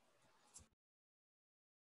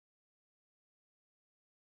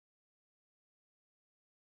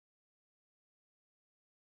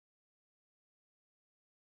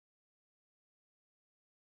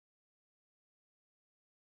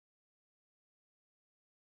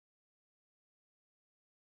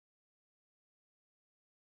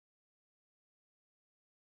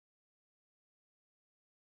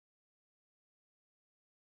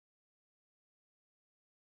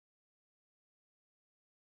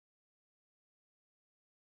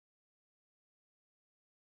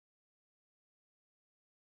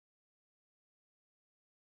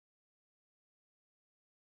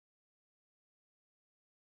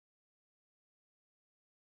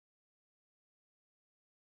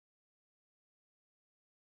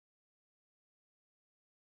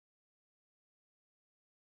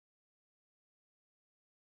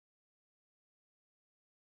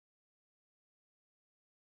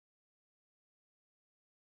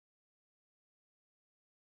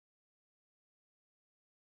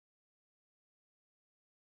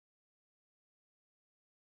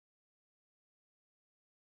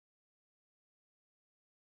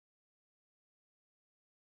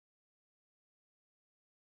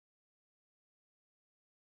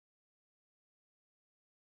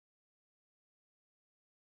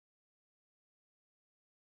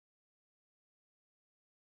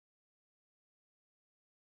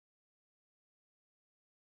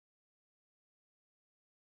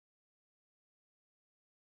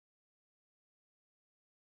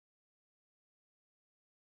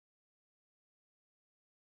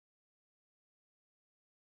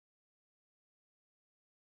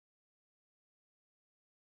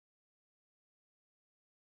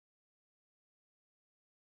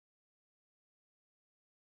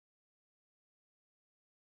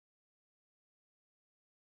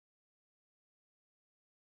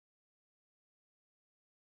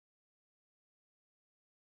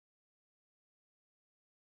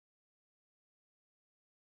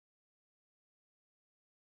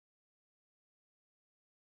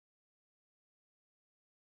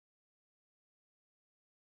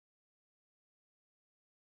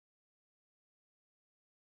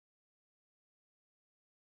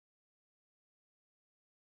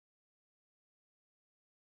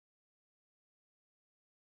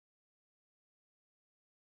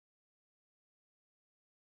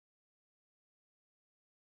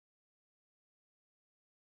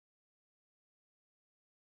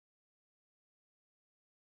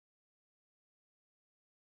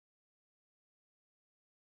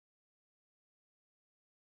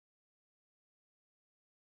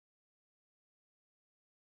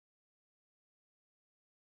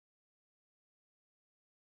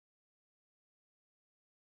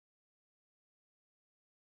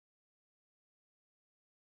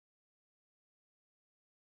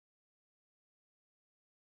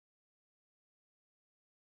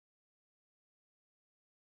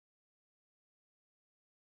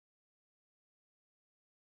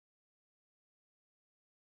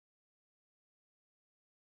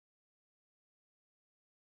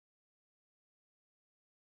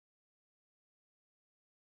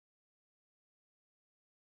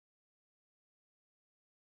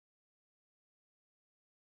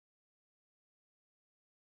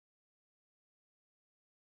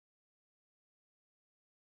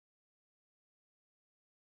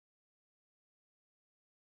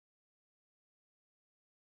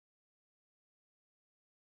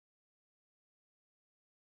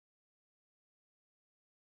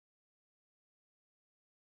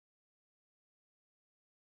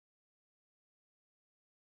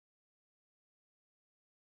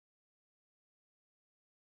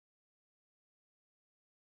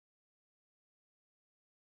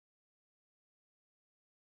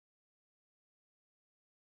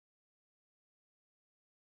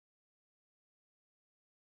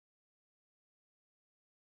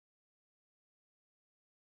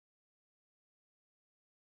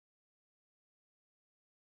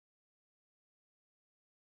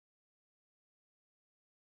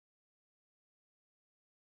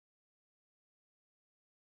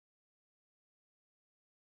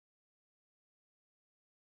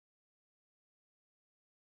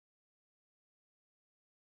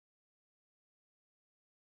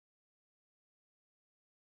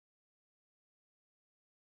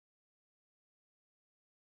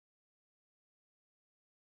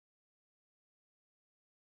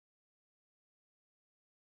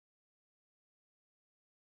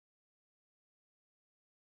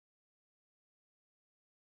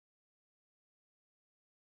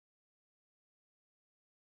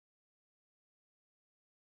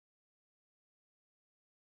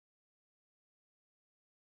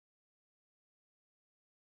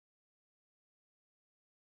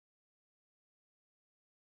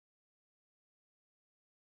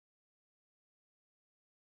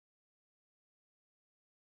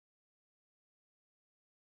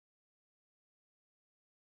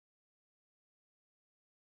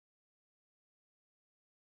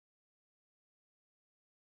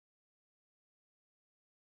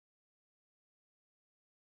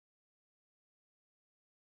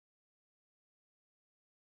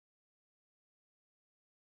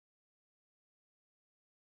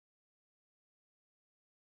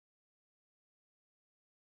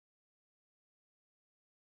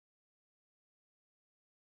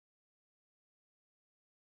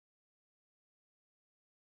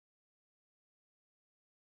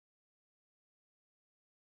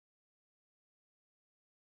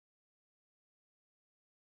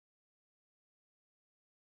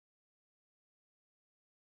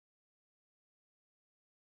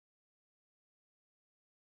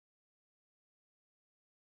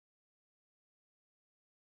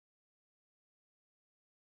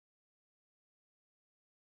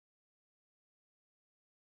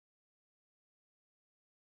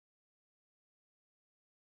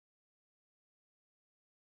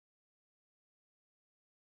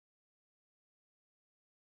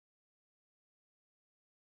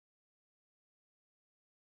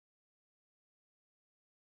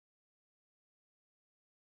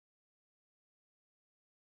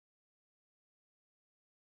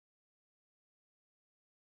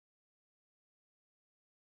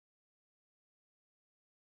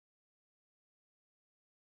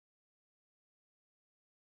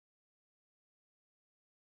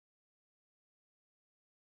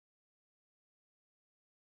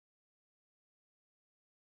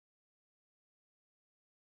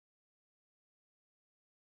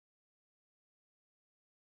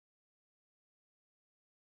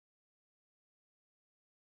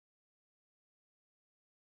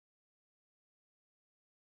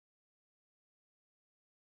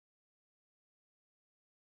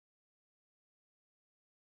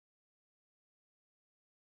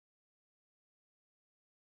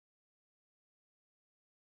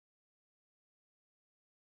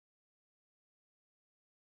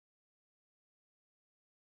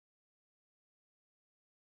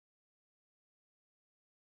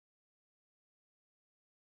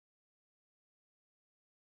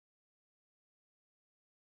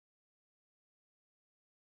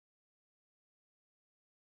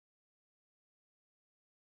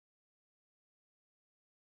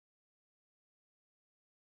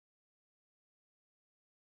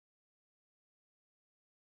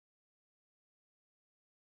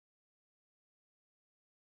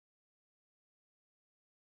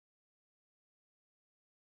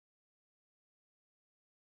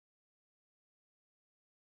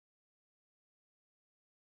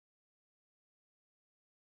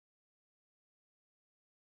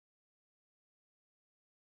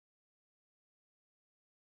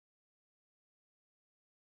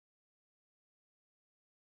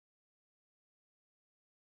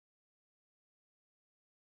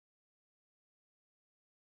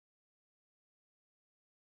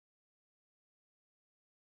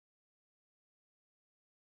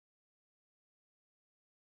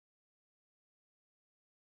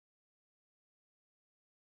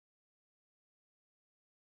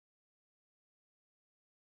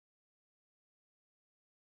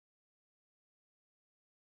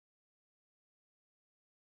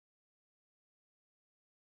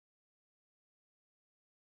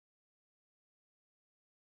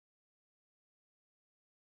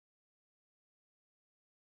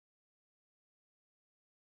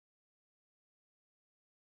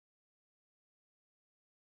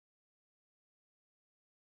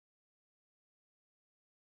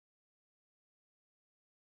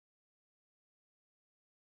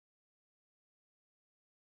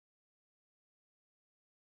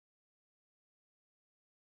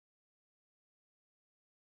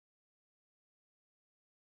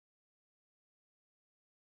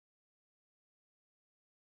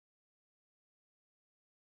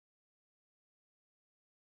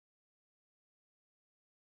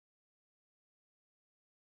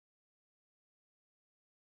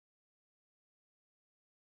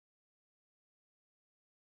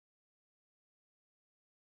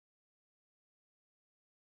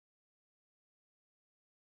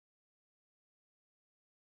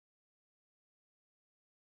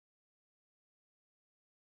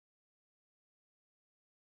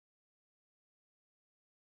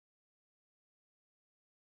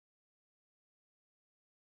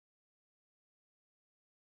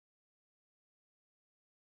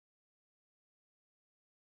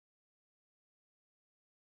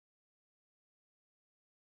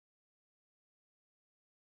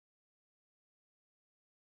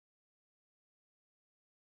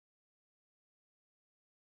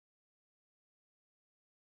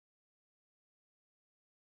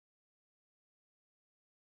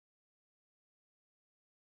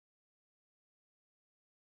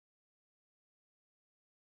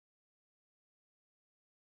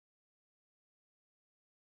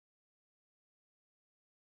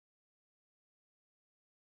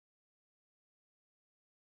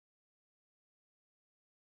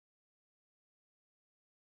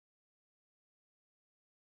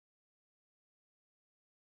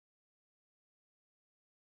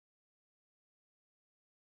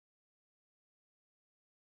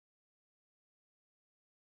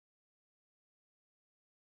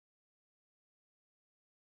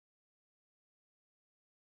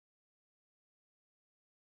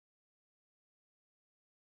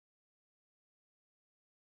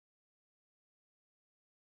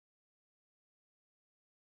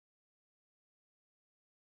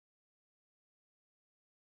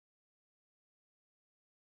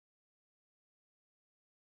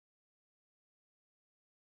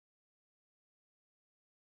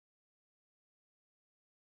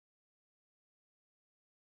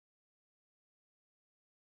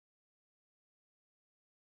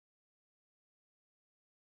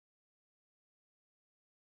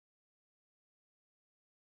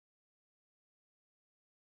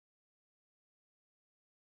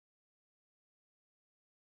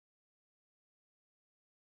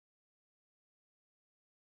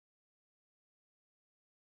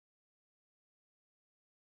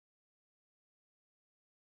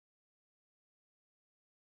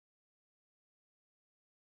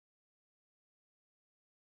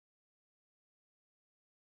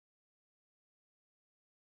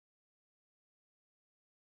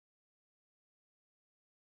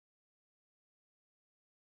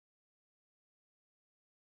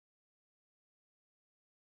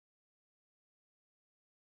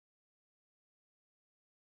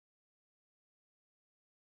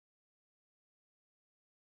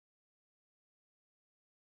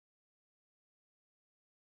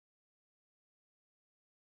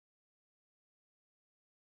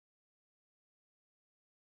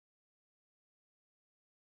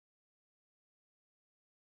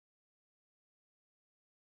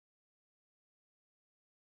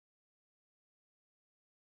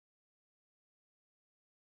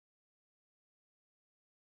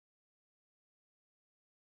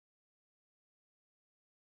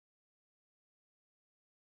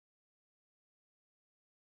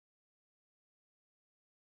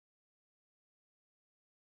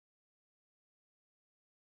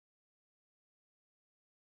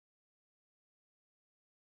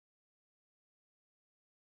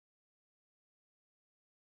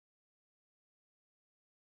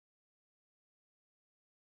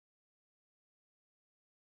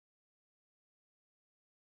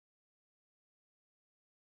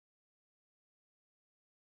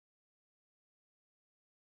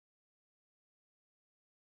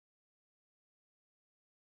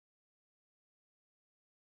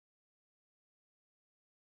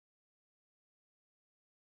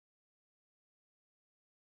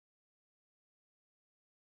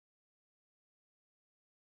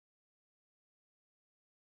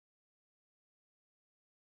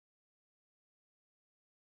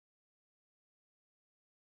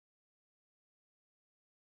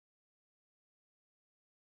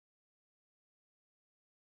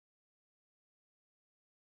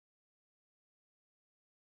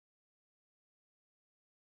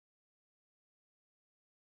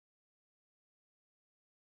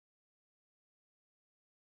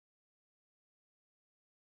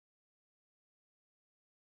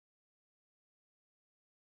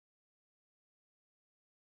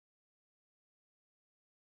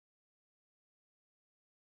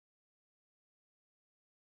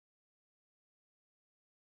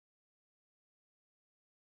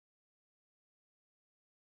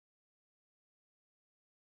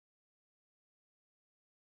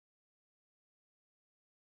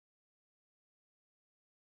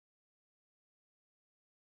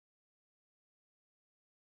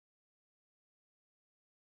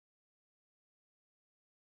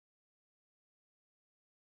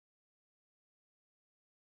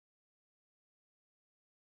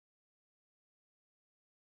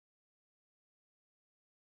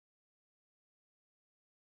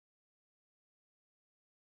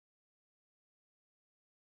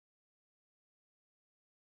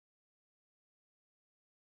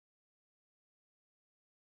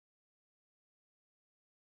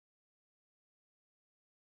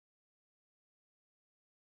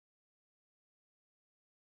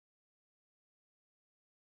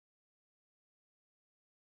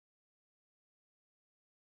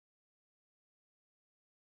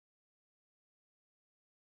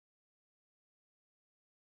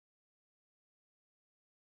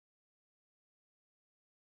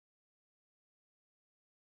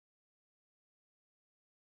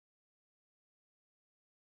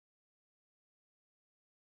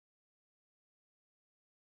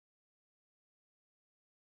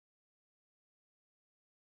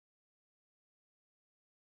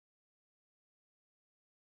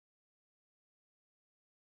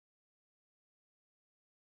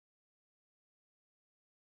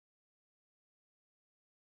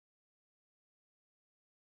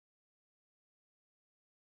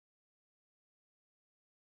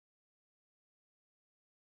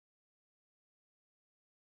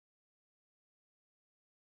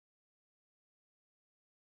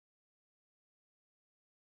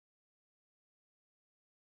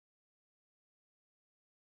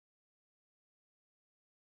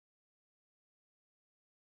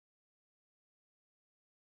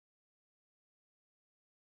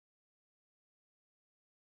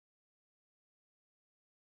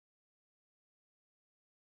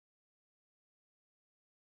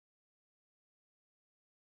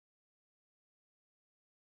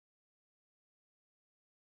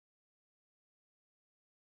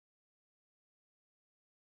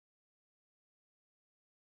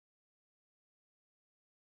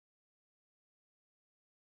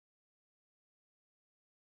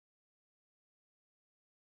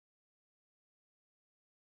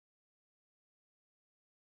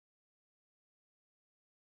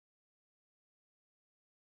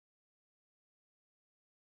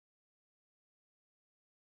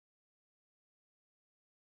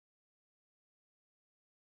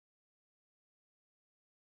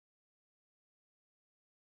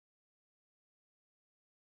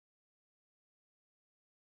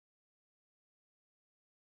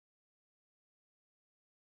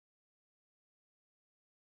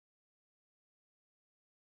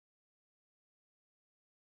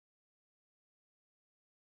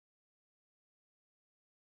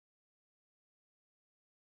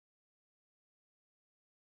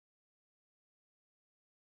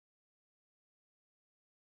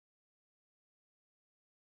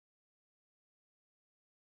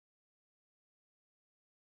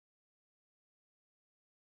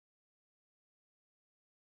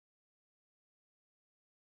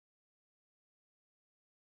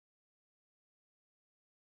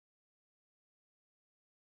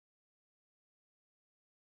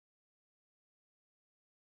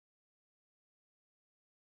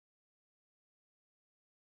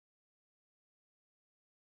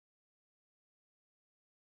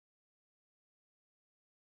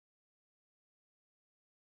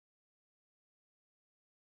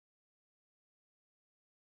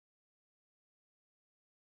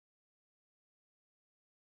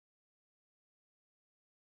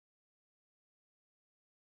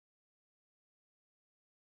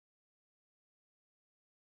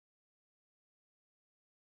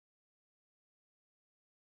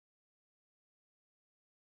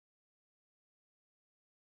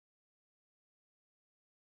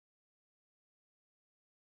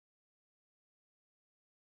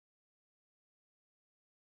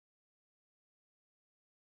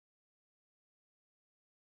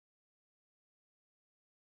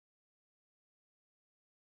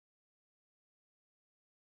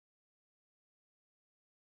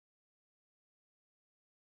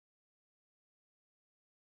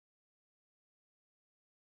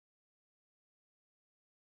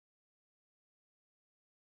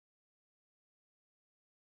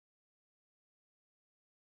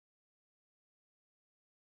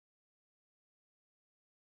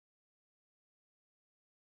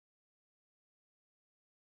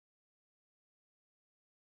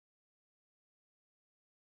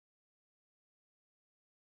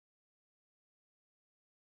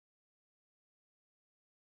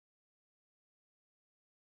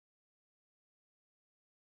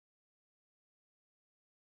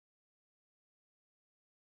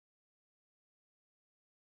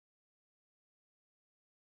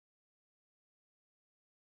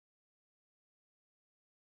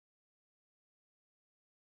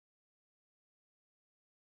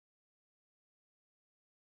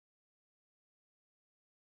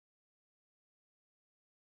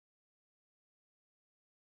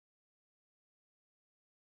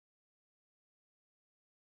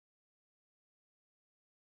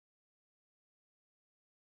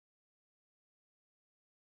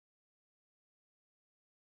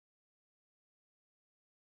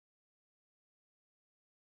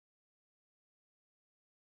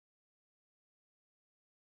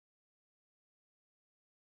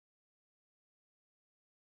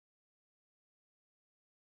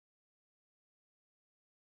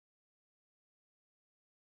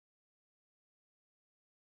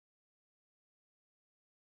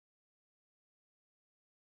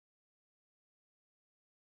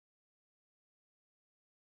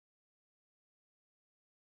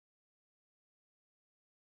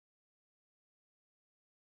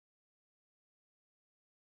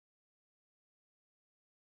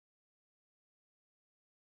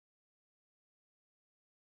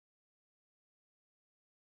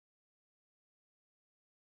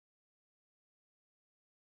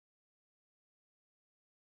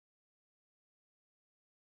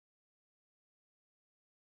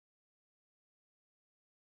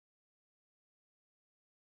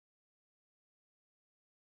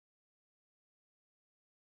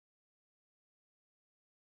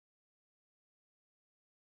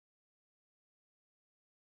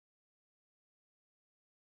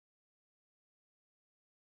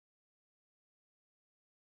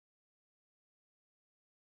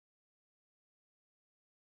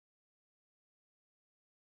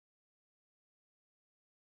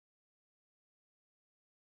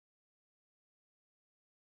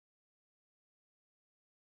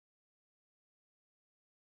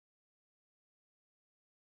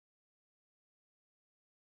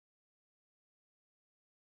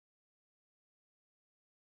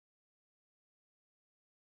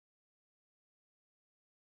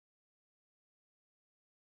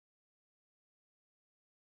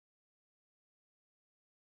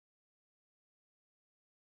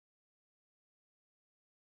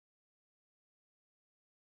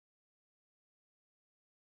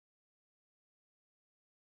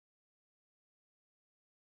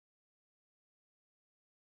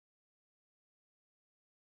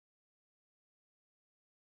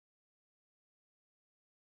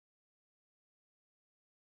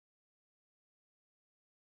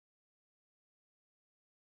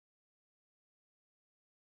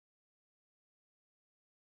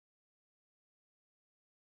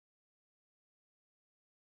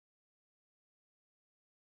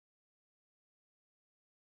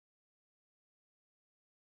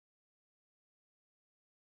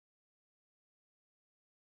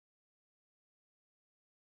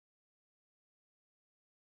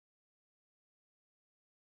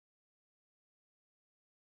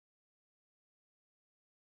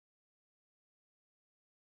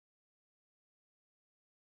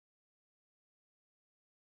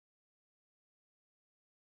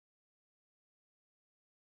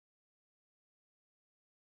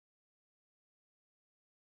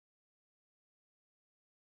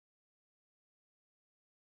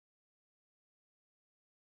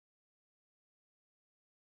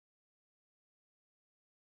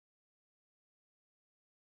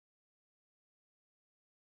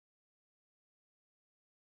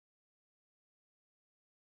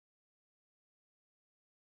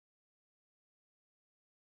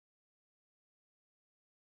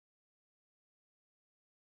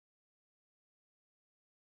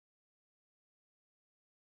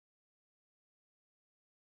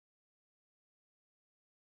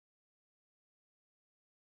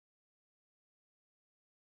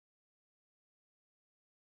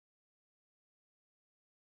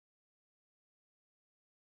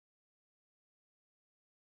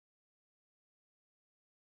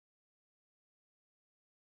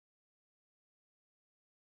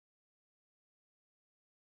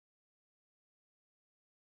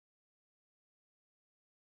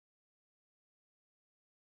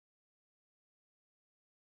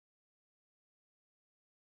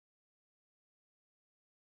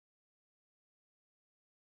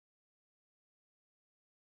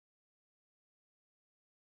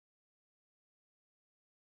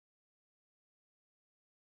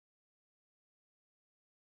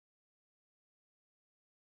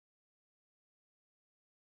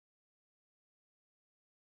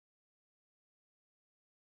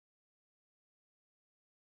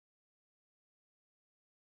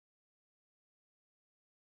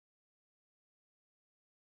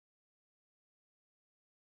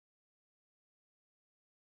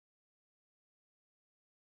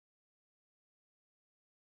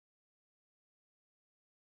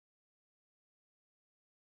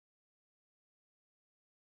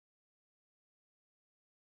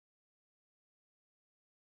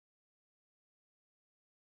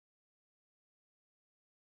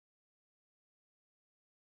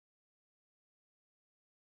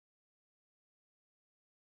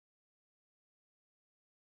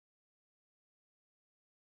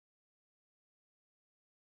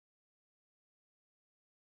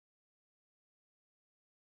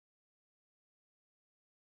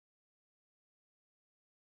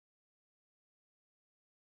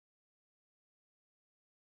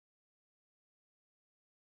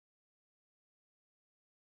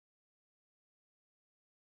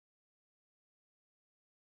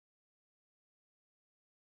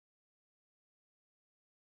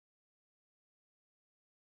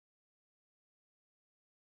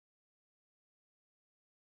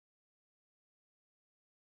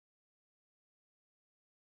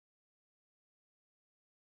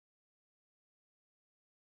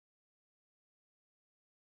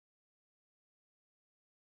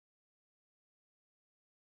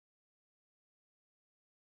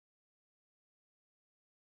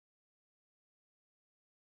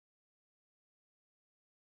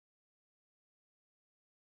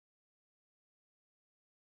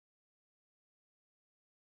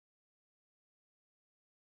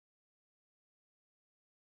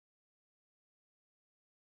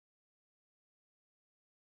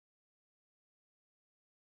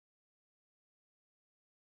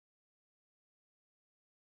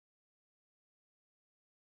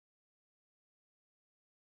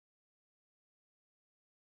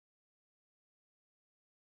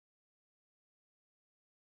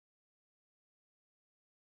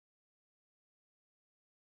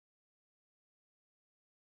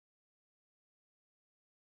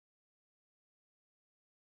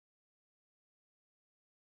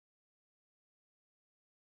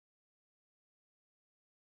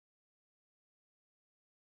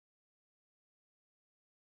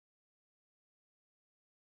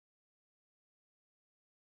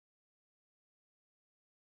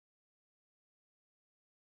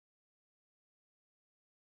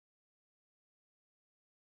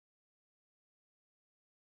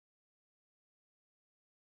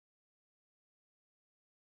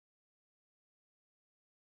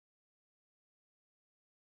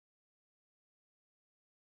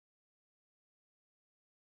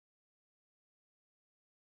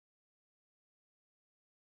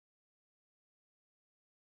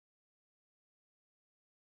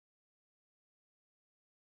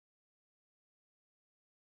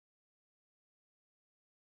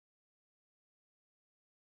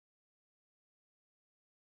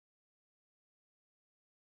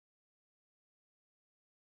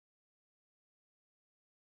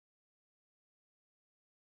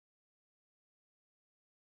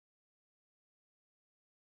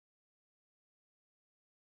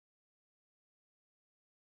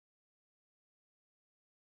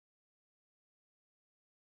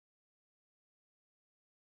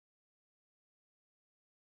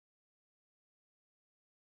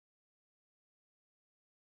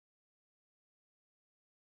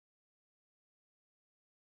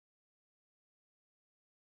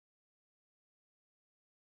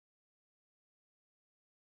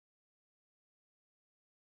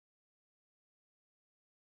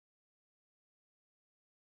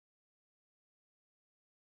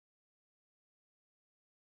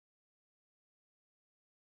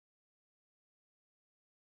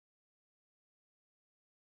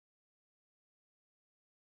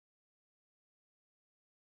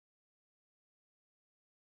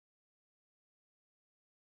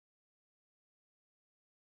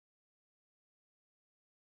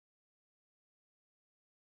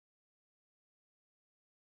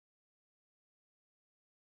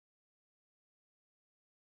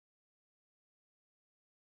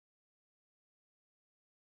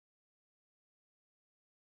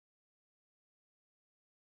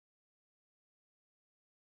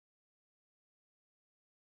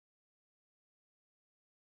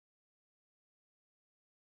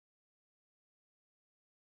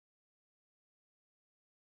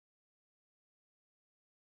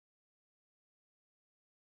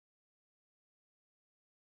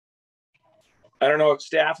 I don't know if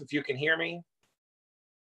staff, if you can hear me.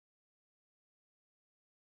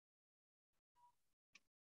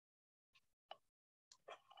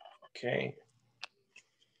 Okay.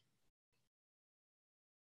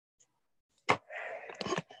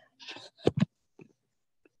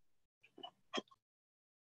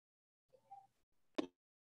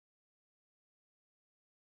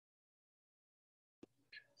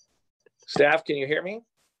 Staff, can you hear me?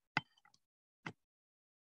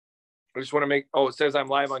 I just want to make, oh, it says I'm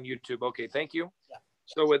live on YouTube. Okay, thank you. Yeah.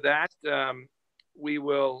 So with that, we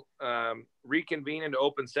will reconvene into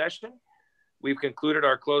open session. We've concluded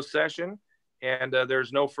our closed session, and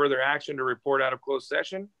there's no further action to report out of closed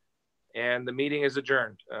session, and the meeting is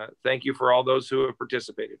adjourned. Thank you for all those who have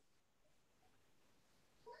participated.